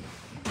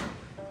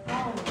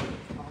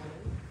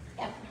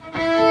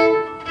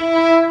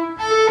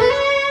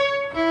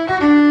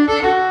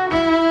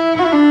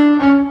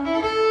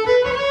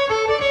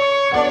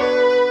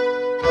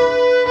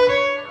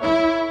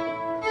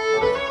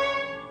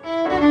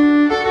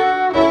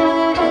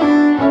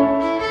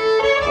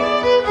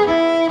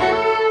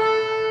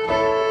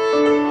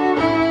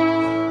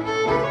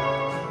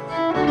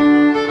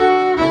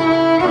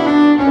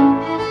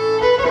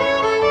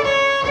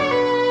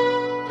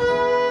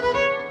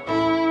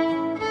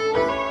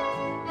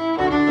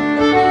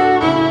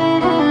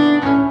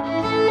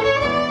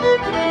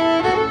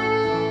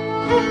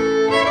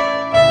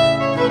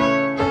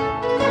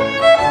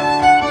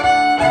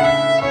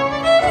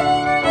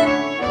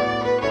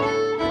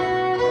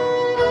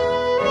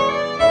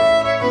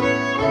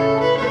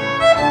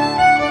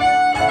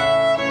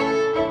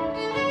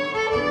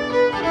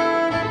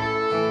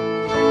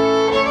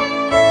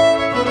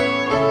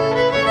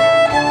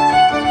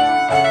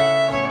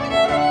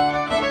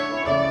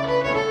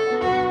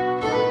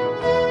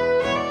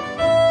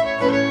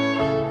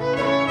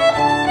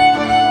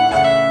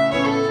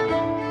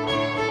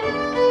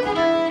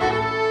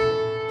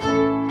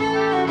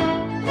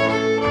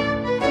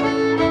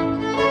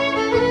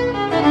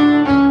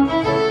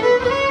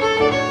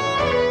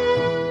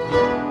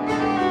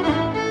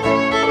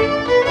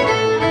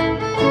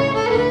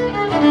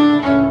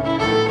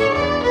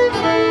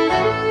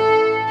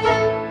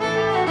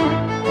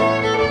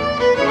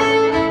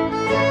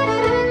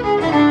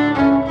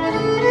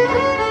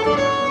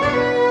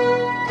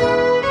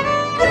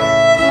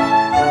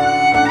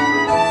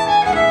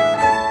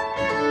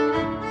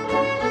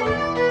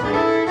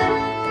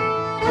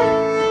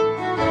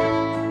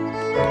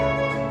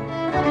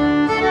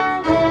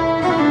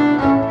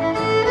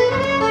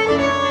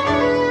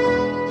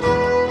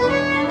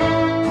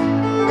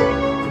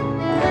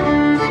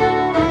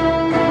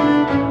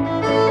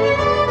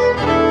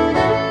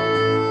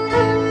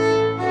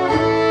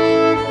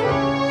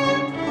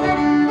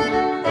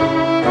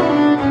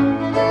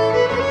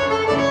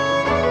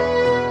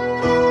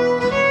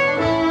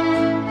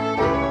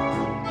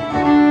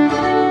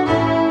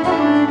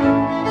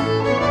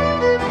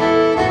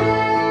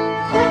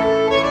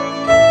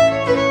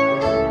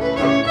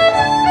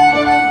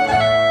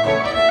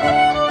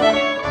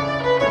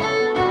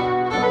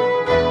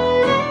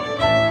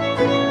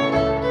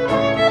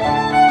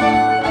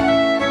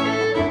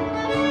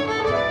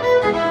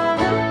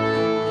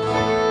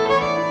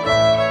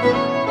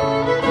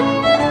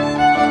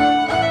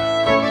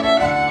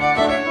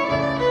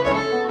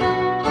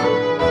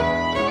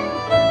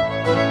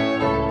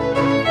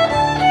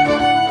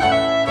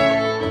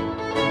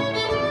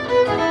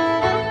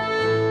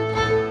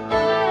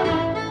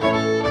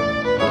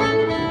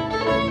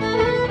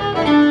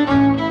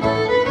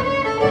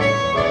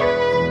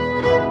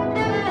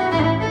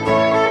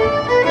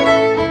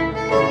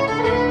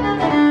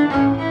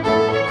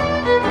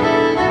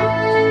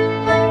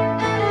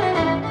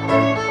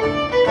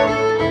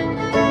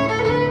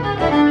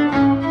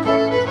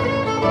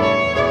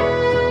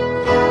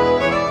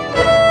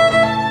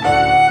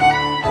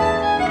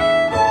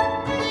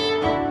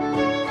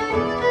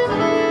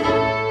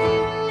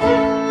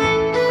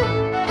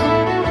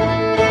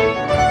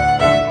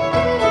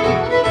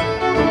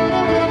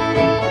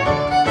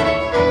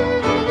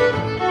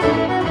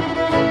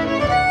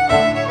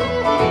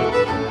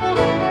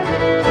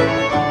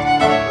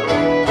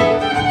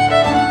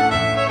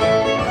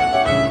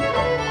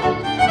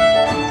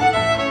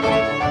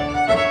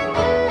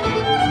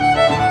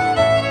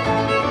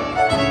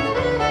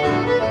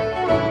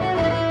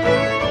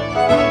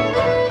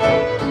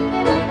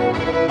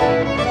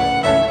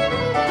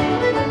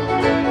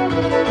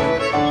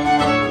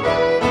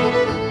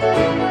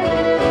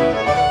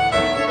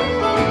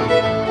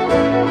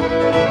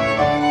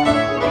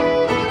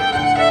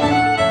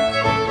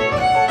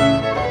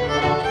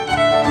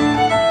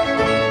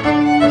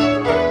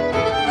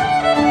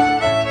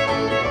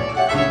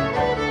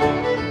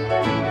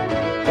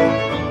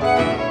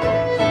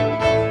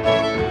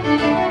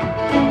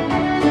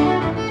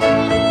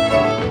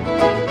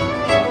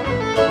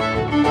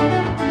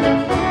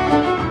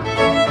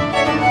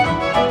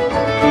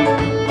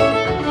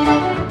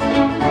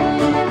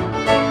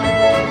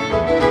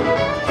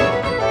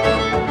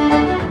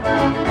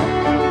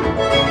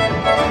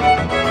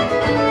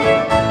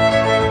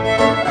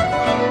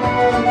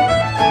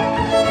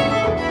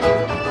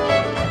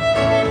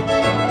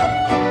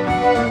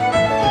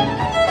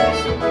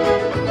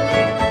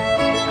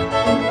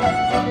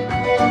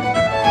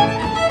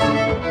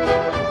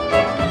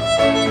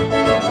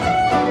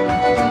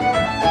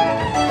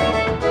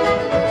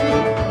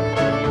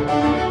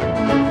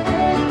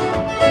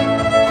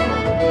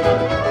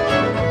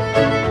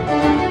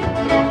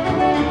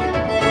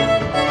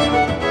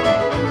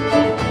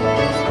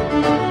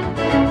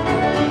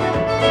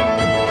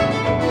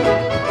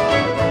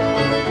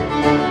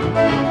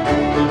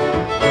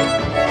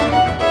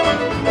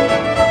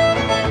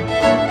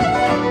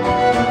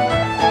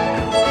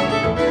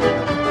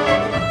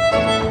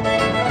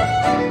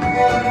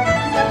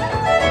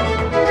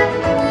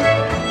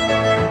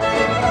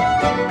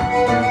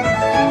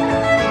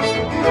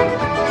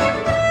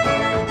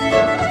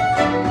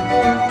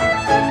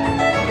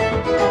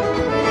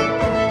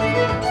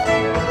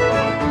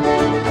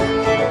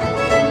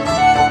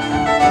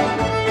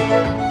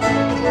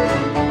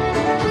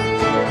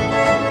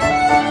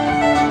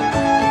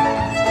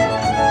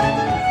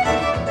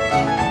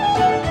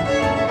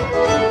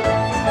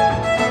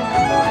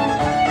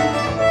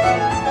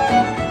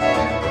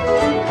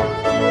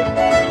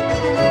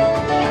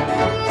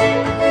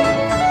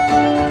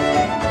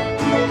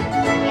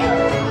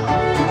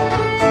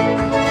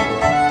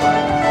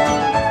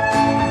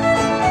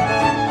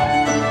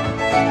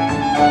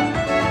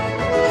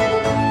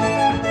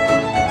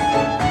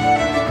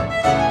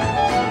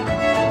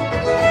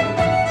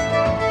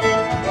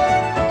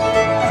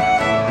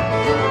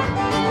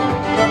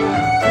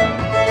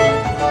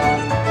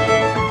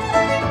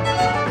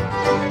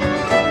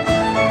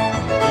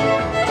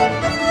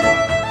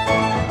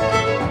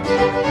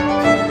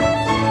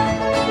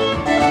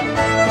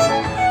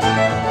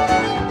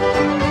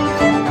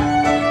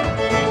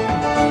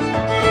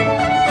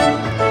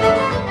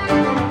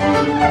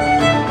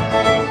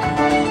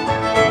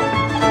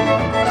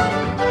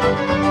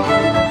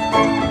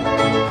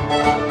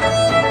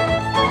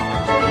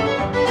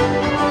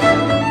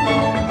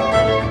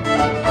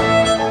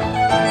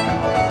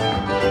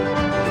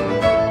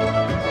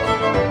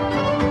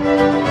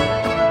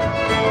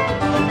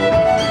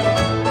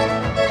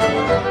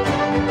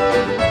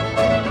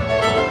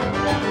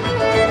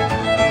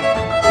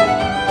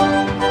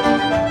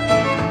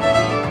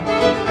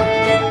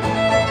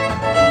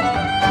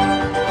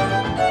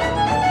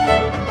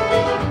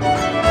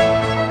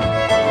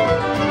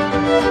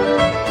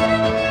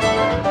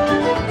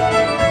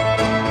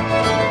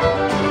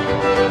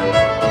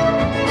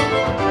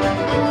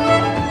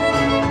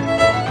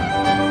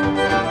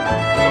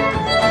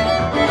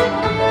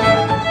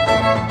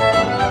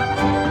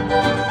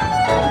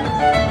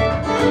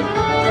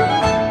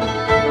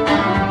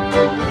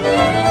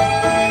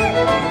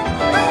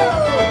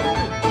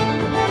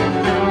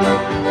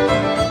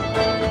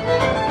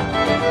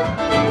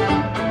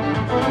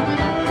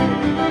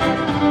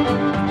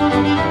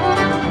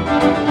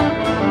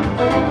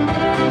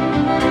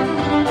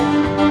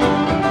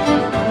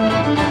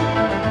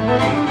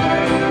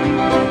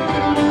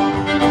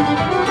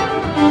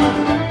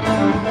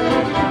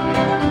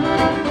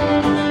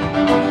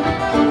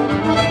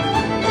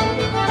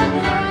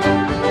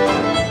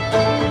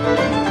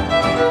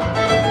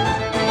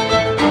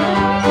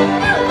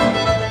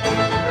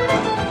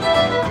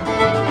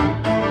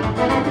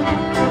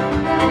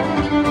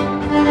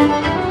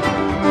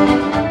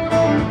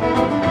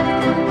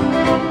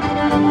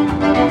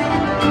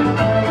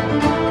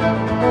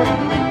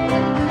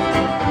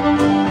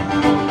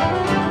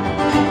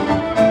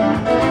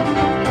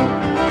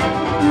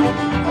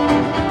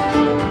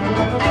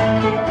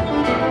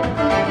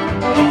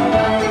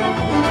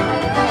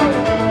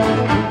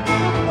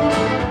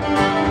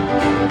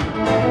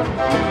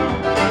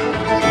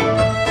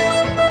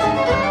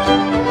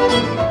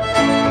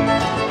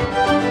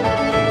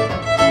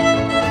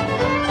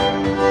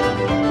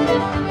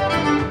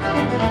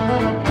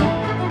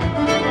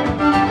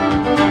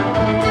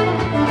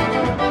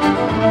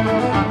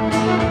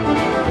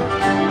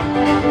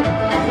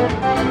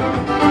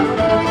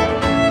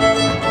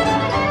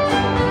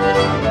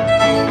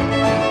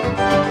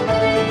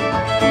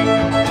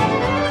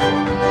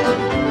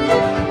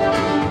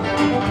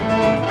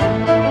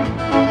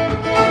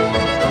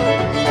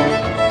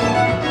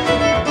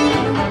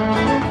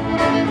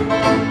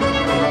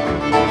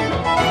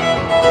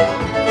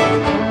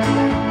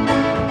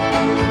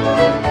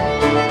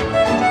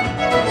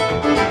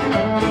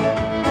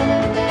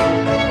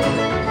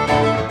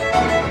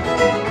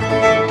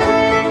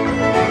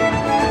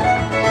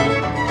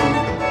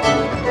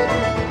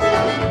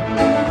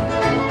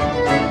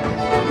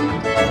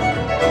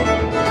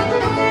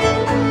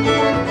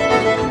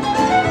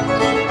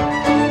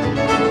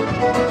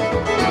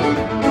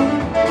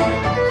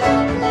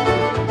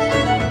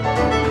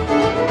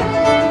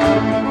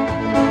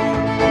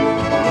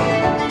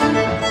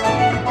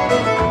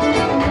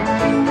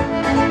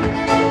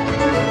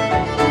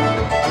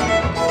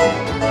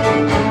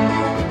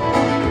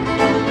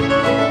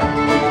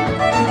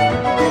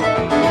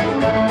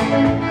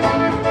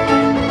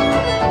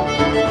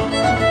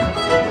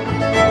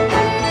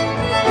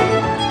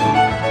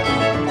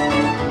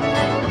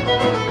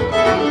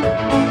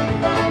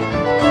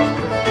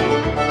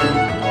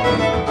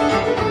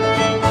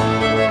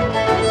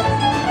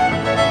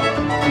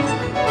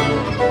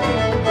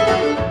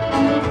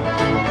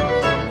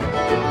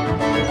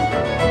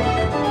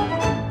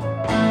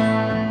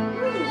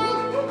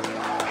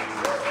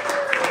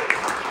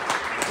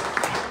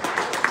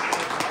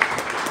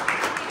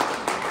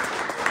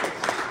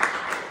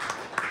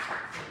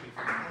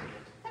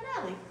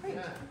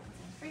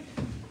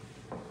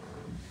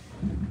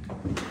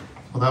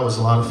 Well, that was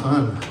a lot of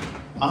fun.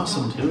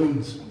 Awesome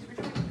tunes.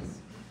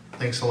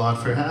 Thanks a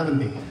lot for having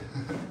me.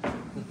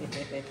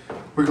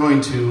 We're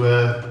going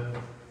to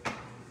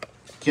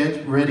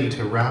get ready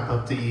to wrap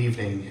up the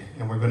evening,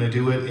 and we're going to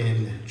do it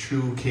in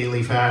true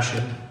Ceilidh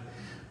fashion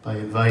by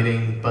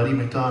inviting Buddy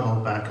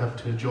MacDonald back up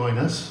to join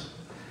us.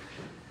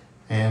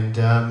 And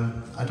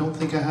I don't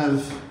think I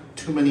have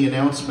too many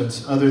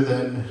announcements other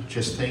than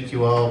just thank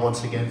you all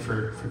once again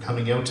for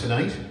coming out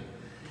tonight.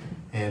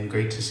 And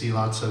great to see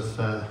lots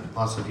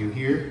of you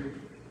here,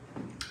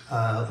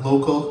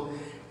 local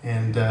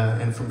and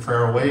from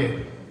far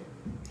away.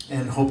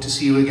 And hope to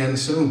see you again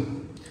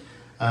soon.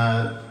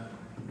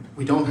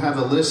 We don't have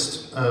a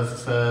list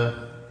of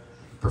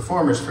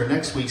performers for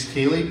next week's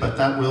Ceilidh, but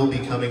that will be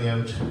coming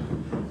out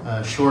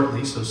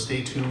shortly, so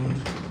stay tuned.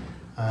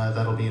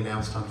 That'll be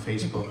announced on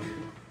Facebook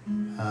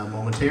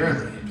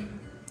momentarily.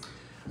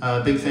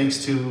 Big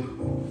thanks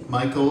to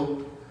Michael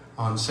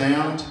on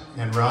sound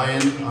and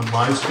Ryan on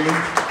live stream.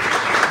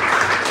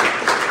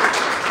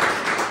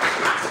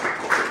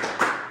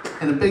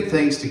 And a big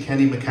thanks to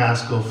Kenny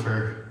McCaskill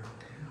for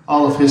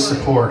all of his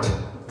support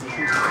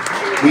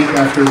week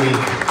after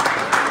week.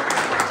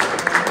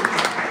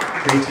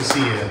 Great to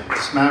see you.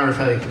 Smatter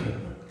feiki.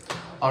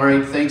 All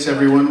right, thanks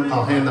everyone.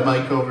 I'll hand the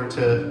mic over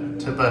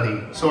to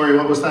Buddy. Sorry,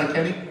 what was that,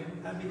 Kenny?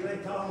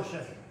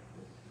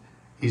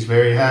 He's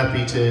very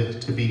happy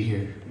to be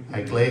here.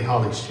 I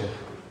gaeliccollege.edu.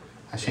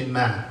 I should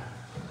mad.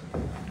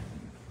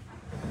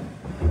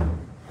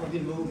 Have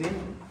you moved in?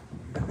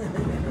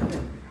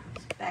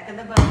 Back in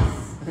the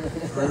bus.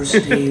 First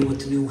day with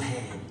the new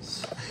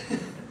hands.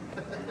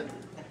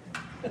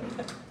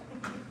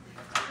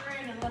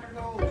 Let her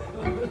go.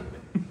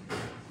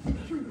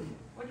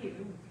 What do you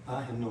do?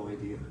 I have no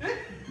idea.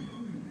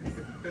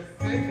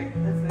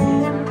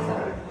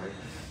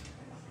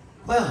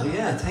 Well,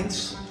 yeah,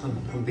 thanks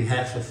on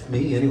behalf of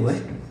me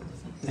anyway.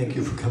 Thank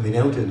you for coming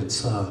out, and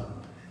it's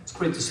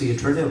great to see you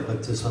turn out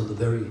like this on the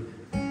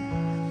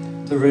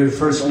very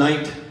first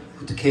night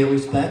with the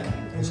Ceilidh's back.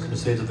 I was going to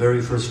say the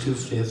very first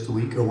Tuesday of the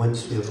week or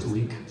Wednesday of the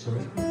week.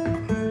 Sorry.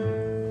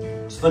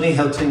 It's funny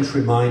how things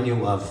remind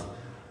you of.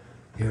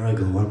 Here I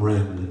go, I'm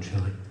rambling,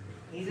 Shelly.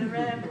 He's a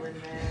rambling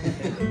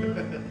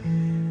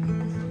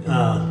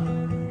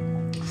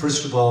man.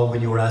 First of all,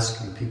 when you were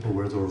asking people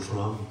where they were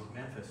from,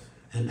 Memphis.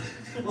 and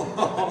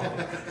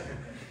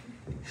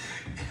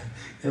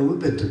yeah, we've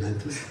been to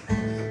Memphis,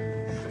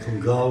 from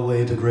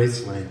Galway to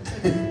Graceland.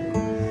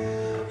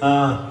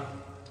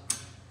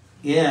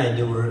 Yeah, and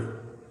you were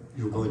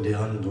going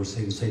down and they were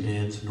saying St.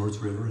 Anne's,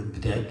 North River, and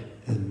Pedek,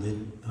 and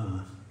then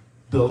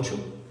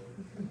Belgium.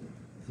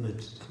 And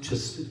it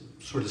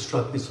sort of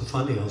struck me so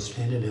funny. I was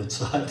standing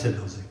outside and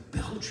I was like,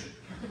 Belgium?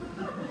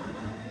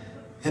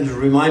 And it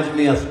reminded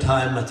me of a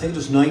time, I think it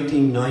was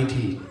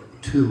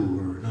 1992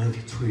 or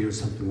 93 or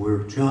something, where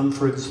John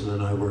Ferguson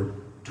and I were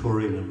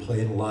touring and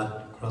playing a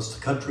lot across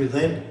the country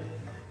then.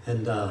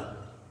 And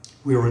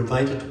we were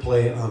invited to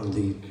play on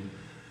the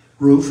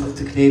roof of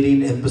the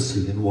Canadian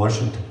Embassy in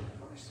Washington.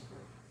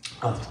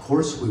 Of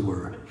course we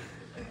were.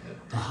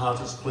 The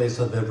hottest place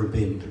I've ever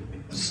been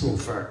so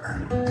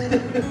far.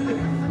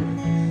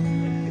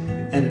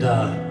 And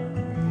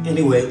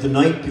anyway, the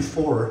night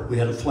before, we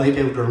had a flight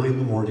out early in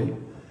the morning.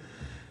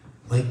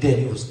 Mike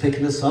Denny was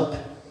picking us up.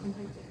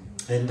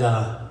 And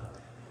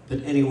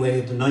but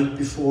anyway, the night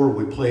before,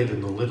 we played in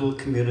the little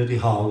community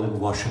hall in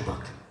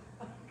Washabuck.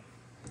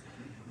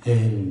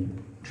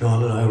 And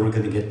John and I were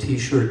going to get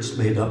t-shirts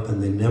made up,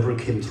 and they never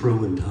came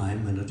through in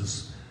time. And it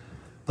was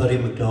Buddy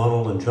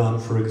MacDonald and John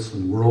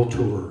Ferguson World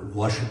Tour,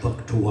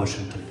 Washabuck to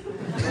Washington.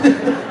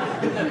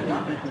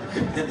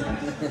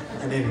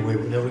 And anyway,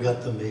 we never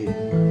got them made.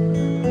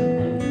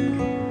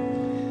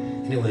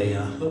 Anyway,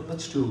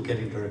 let's do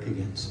Getting Dark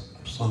Again.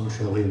 A song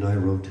Shelly and I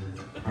wrote.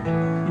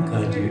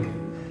 God, dude.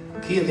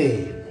 Key of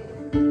A,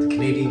 the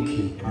Canadian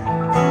key.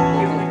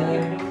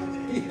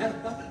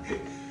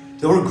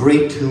 They were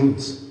great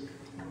tunes.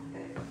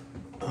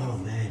 Oh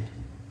man,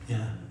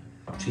 yeah.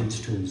 Gene's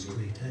tune is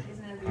great, eh?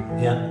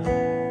 Yeah.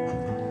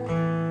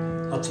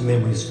 Lots of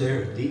memories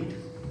there, indeed.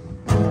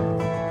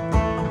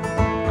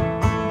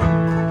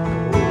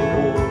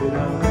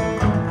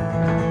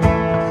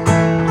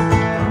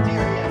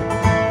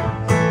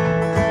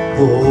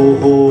 Oh,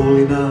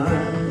 holy night.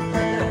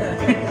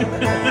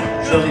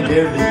 Shelly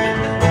dared me.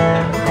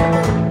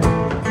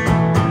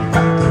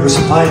 There's a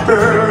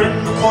piper in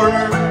the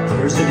corner.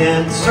 There's a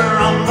dancer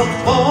on the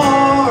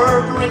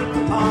floor. Drink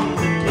upon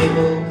the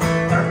table.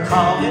 They're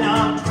calling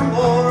out for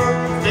more.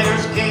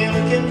 There's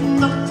Gaelic in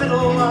the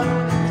fiddle,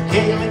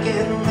 Gaelic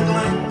in the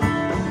glen.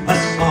 A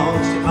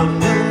song's become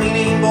new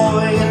meaning,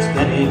 boy. It's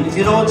getting, if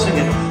you don't sing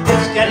it,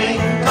 it's getting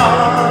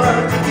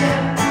dark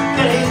again.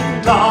 Getting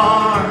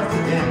dark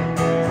again.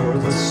 For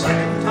the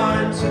second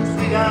time since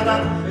we got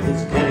up,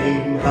 it's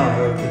getting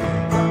dark again.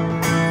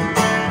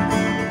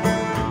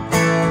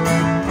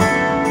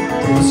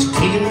 There was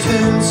tea and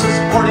tunes this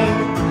morning,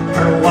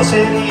 or was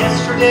it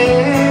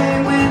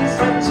yesterday, when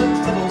friends and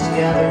fiddles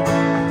gathered,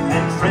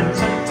 and friends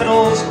and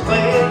fiddles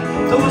played.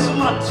 There was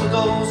lots of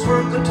those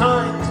were the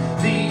times.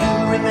 Do you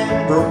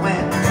remember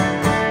when,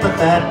 but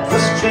that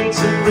was jigs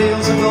and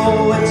reels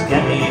ago. It's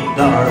getting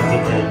dark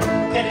again,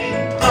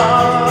 getting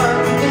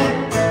dark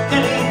again,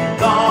 getting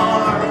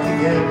dark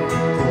again.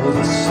 For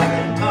the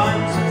second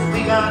time since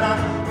we got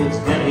up, it's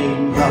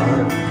getting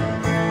dark.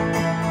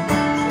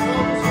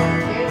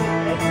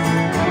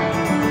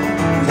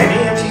 Many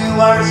of you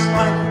are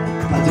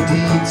smiling by the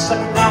deeds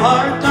that now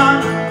are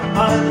done,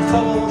 by the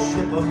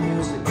fellowship of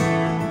music,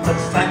 the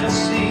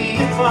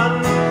fantasy and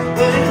fun.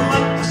 They'd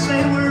like to say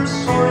we're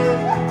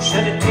sorry,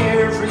 shed a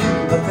tear for you,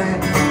 but then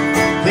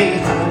they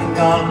haven't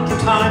got the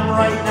time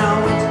right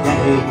now. It's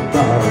getting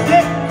dark,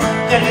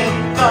 getting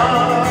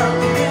dark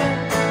again,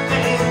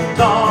 getting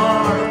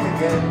dark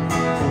again.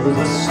 For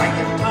the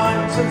second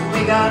time since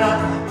we got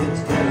up,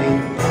 it's getting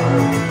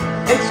dark.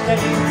 It's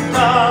getting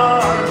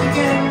dark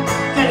again,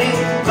 getting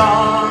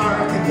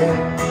dark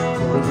again.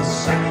 For the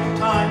second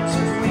time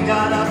since we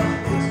got up,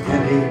 it's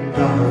getting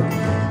dark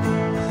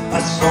again.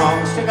 A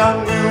song stuck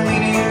on the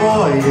weedy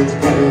boy, it's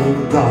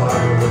getting dark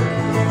again.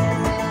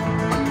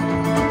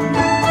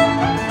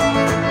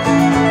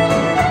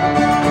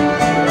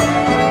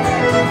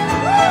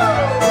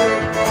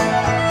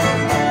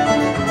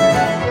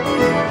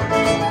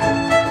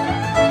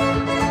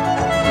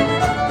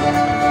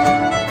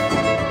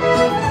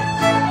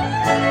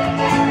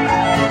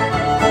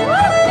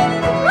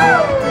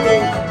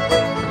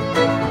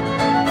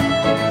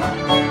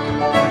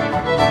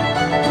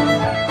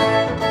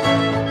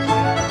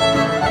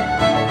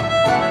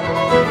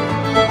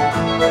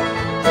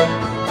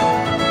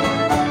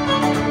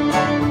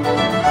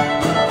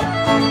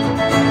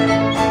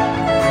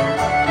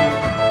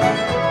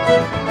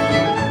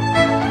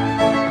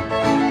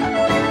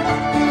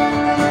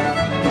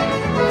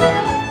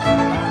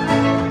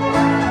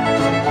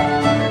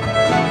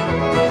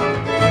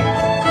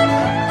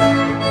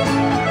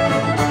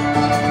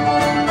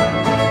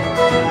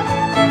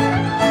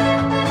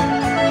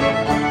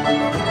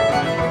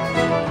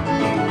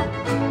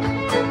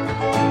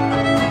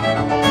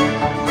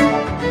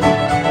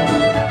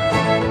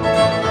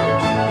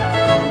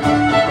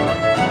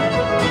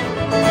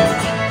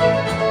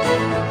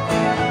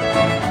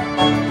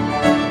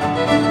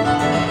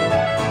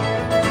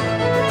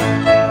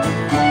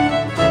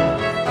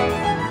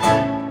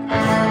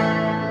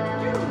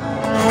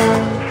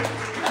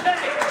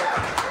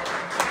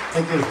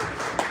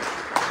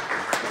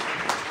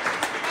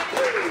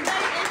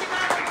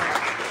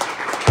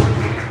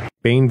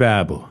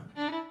 BainVabu,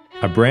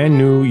 a brand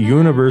new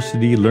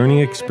university learning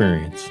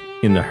experience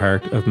in the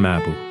heart of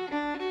Mabou.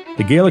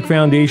 The Gaelic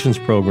Foundations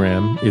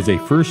program is a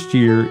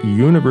first-year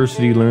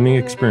university learning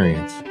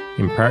experience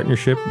in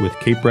partnership with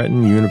Cape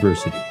Breton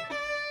University.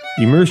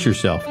 Immerse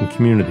yourself in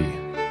community,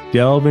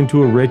 delve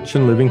into a rich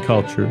and living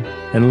culture,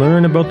 and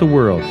learn about the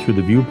world through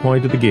the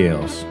viewpoint of the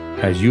Gaels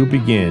as you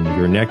begin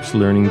your next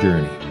learning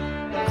journey.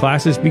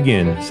 Classes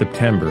begin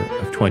September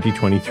of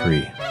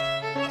 2023.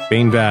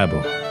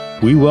 BainVabu,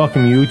 we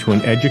welcome you to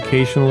an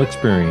educational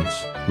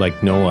experience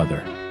like no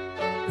other.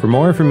 For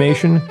more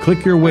information,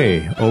 click your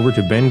way over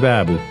to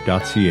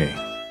benvabu.ca.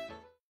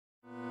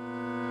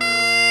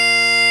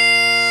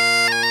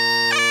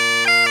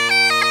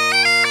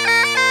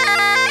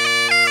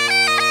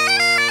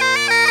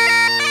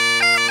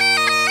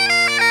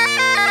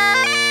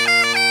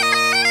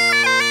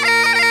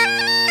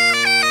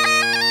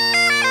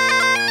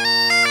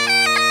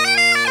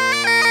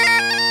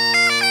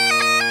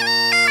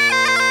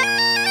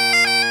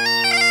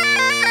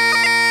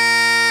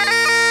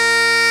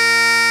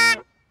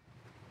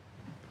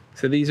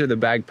 So these are the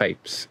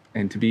bagpipes,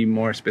 and to be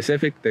more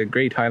specific, the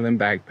Great Highland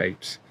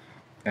bagpipes.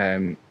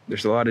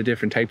 There's a lot of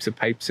different types of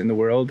pipes in the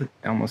world.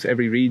 Almost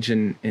every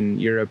region in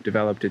Europe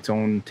developed its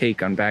own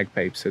take on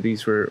bagpipes. So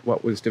these were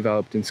what was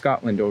developed in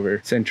Scotland over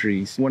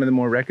centuries. One of the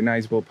more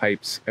recognizable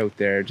pipes out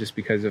there just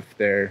because of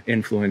their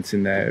influence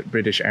in the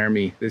British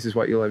Army. This is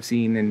what you'll have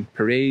seen in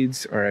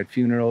parades or at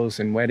funerals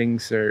and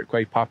weddings. They're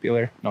quite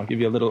popular. And I'll give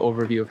you a little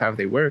overview of how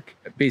they work.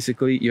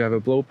 Basically, you have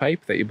a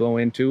blowpipe that you blow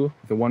into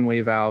with a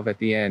one-way valve at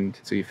the end.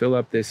 So you fill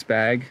up this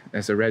bag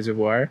as a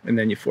reservoir, and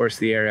then you force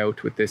the air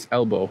out with this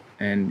elbow.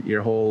 And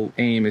your whole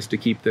aim is to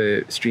keep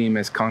the stream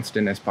as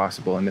constant as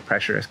possible and the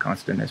pressure as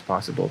constant as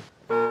possible.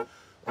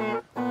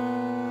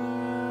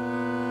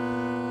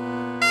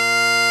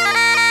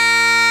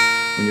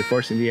 When you're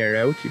forcing the air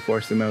out, you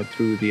force them out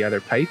through the other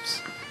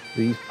pipes.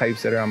 These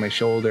pipes that are on my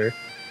shoulder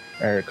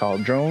are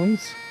called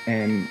drones,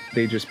 and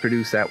they just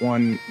produce that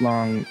one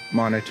long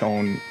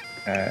monotone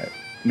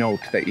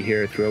note that you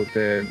hear throughout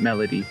the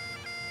melody.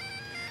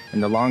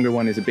 And the longer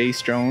one is a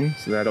bass drone,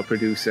 so that'll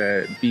produce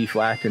a B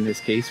flat in this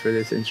case for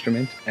this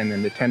instrument. And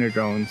then the tenor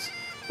drones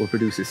will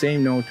produce the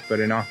same note, but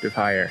an octave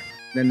higher.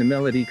 Then the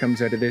melody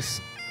comes out of this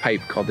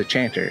pipe called the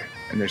chanter.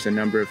 And there's a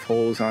number of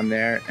holes on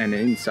there. And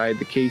inside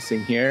the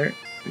casing here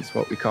is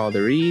what we call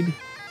the reed.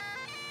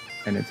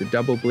 And it's a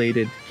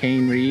double-bladed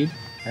cane reed,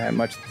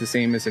 much the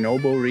same as an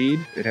oboe reed.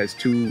 It has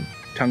two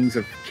tongues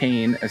of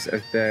cane. As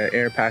the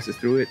air passes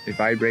through it, it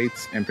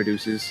vibrates and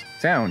produces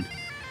sound.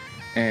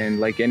 And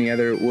like any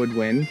other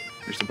woodwind,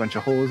 There's a bunch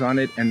of holes on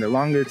it, and the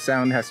longer the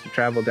sound has to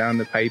travel down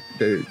the pipe,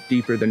 the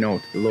deeper the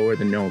note, the lower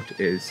the note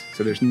is.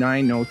 So there's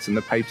 9 notes in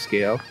the pipe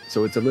scale,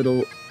 so it's a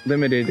little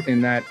limited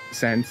in that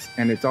sense,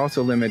 and it's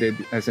also limited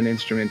as an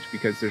instrument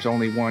because there's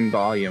only one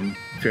volume,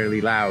 fairly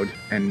loud,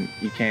 and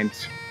you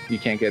can't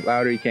get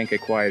louder, you can't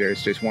get quieter.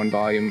 It's just one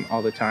volume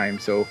all the time.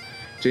 So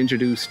to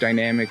introduce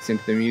dynamics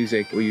into the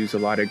music, we use a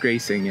lot of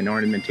gracing and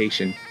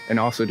ornamentation, and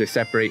also to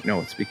separate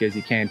notes because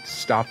you can't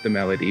stop the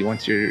melody.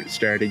 Once you're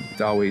started, it's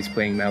always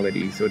playing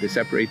melody. So to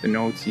separate the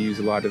notes, you use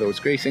a lot of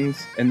those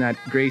gracings, and that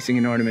gracing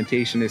and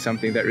ornamentation is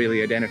something that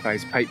really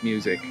identifies pipe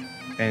music.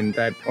 And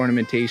that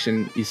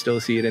ornamentation, you still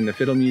see it in the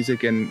fiddle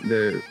music and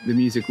the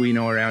music we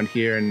know around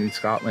here and in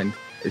Scotland.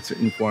 It's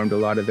informed a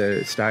lot of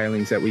the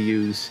stylings that we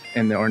use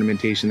and the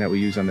ornamentation that we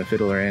use on the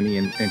fiddle or any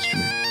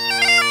instrument.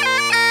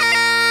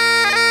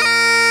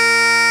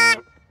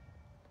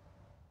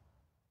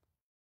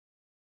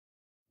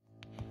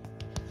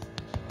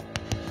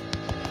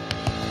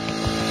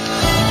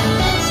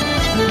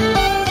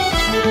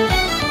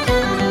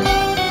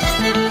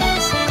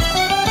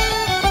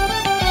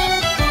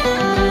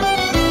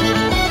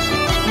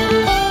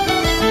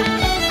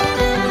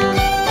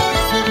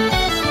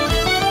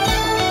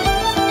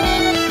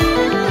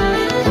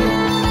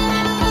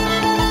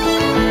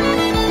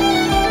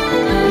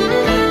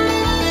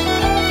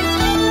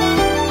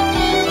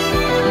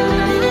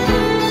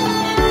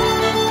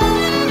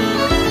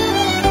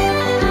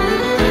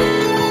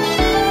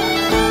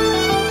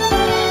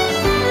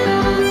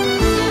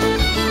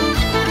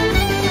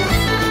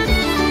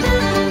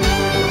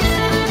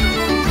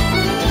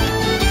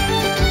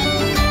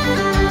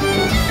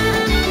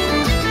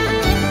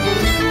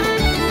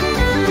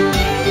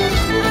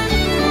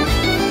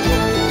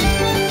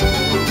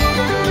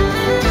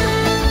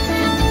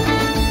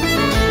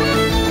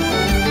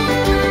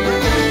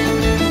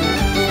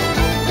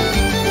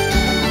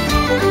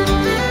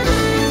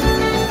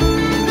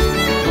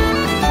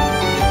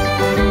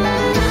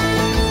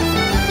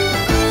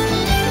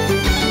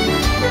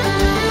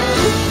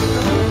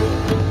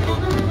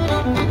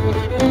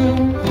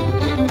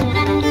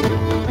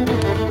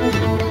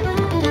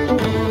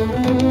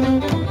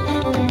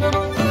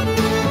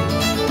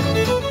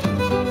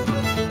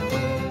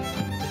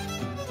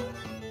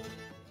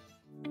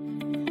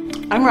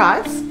 I'm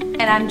Roz.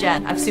 And I'm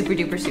Jen of Super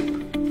Duper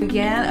Soup.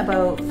 Began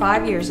about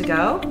 5 years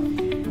ago.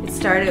 It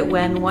started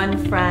when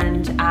one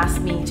friend asked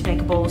me to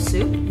make a bowl of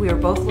soup. We were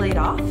both laid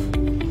off.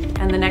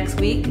 And the next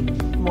week,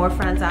 more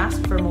friends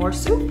asked for more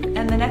soup.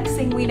 And the next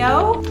thing we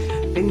know,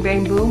 Bing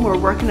bang boom, we're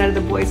working out of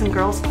the Boys and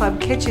Girls Club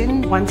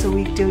kitchen once a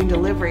week doing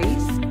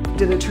deliveries.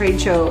 Did a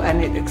trade show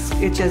and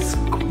it just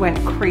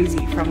went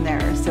crazy from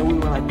there. So we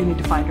were like, we need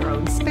to find our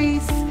own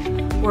space.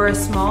 we're a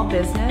small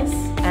business,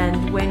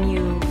 and when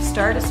you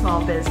start a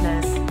small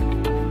business,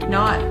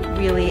 not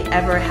really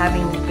ever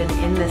having been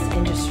in this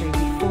industry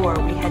before,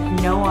 we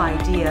had no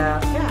idea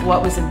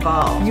what was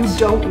involved. You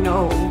don't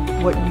know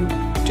what you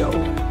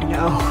don't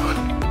know.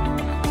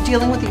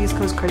 Dealing with the East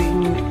Coast Credit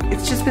Union,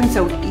 it's just been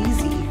so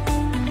easy.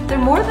 They're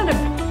more than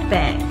a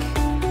bank.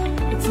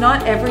 It's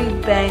not every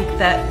bank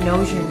that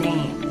knows your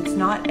name. It's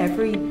not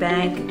every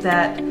bank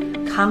that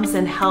comes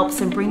and helps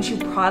and brings you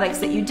products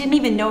that you didn't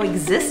even know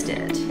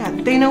existed. Yeah,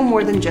 they know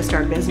more than just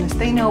our business.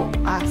 They know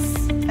us,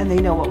 and they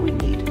know what we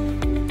need.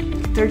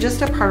 They're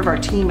just a part of our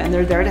team, and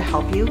they're there to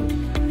help you.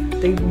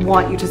 They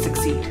want you to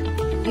succeed.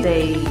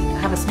 They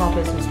have a small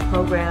business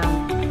program,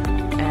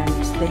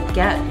 and they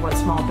get what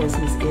small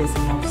business is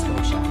in Nova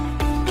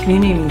Scotia.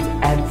 Community means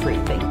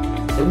everything.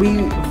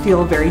 We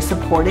feel very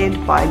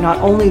supported by not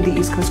only the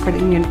East Coast Credit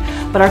Union,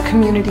 but our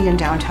community in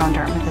downtown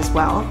Dartmouth as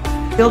well.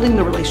 Building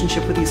the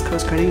relationship with East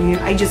Coast Credit Union,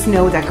 I just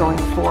know that going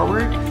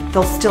forward,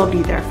 they'll still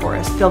be there for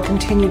us. They'll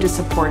continue to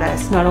support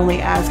us, not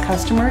only as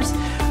customers,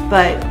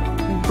 but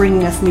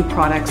bringing us new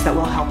products that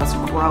will help us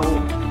grow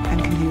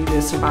and continue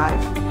to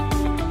survive.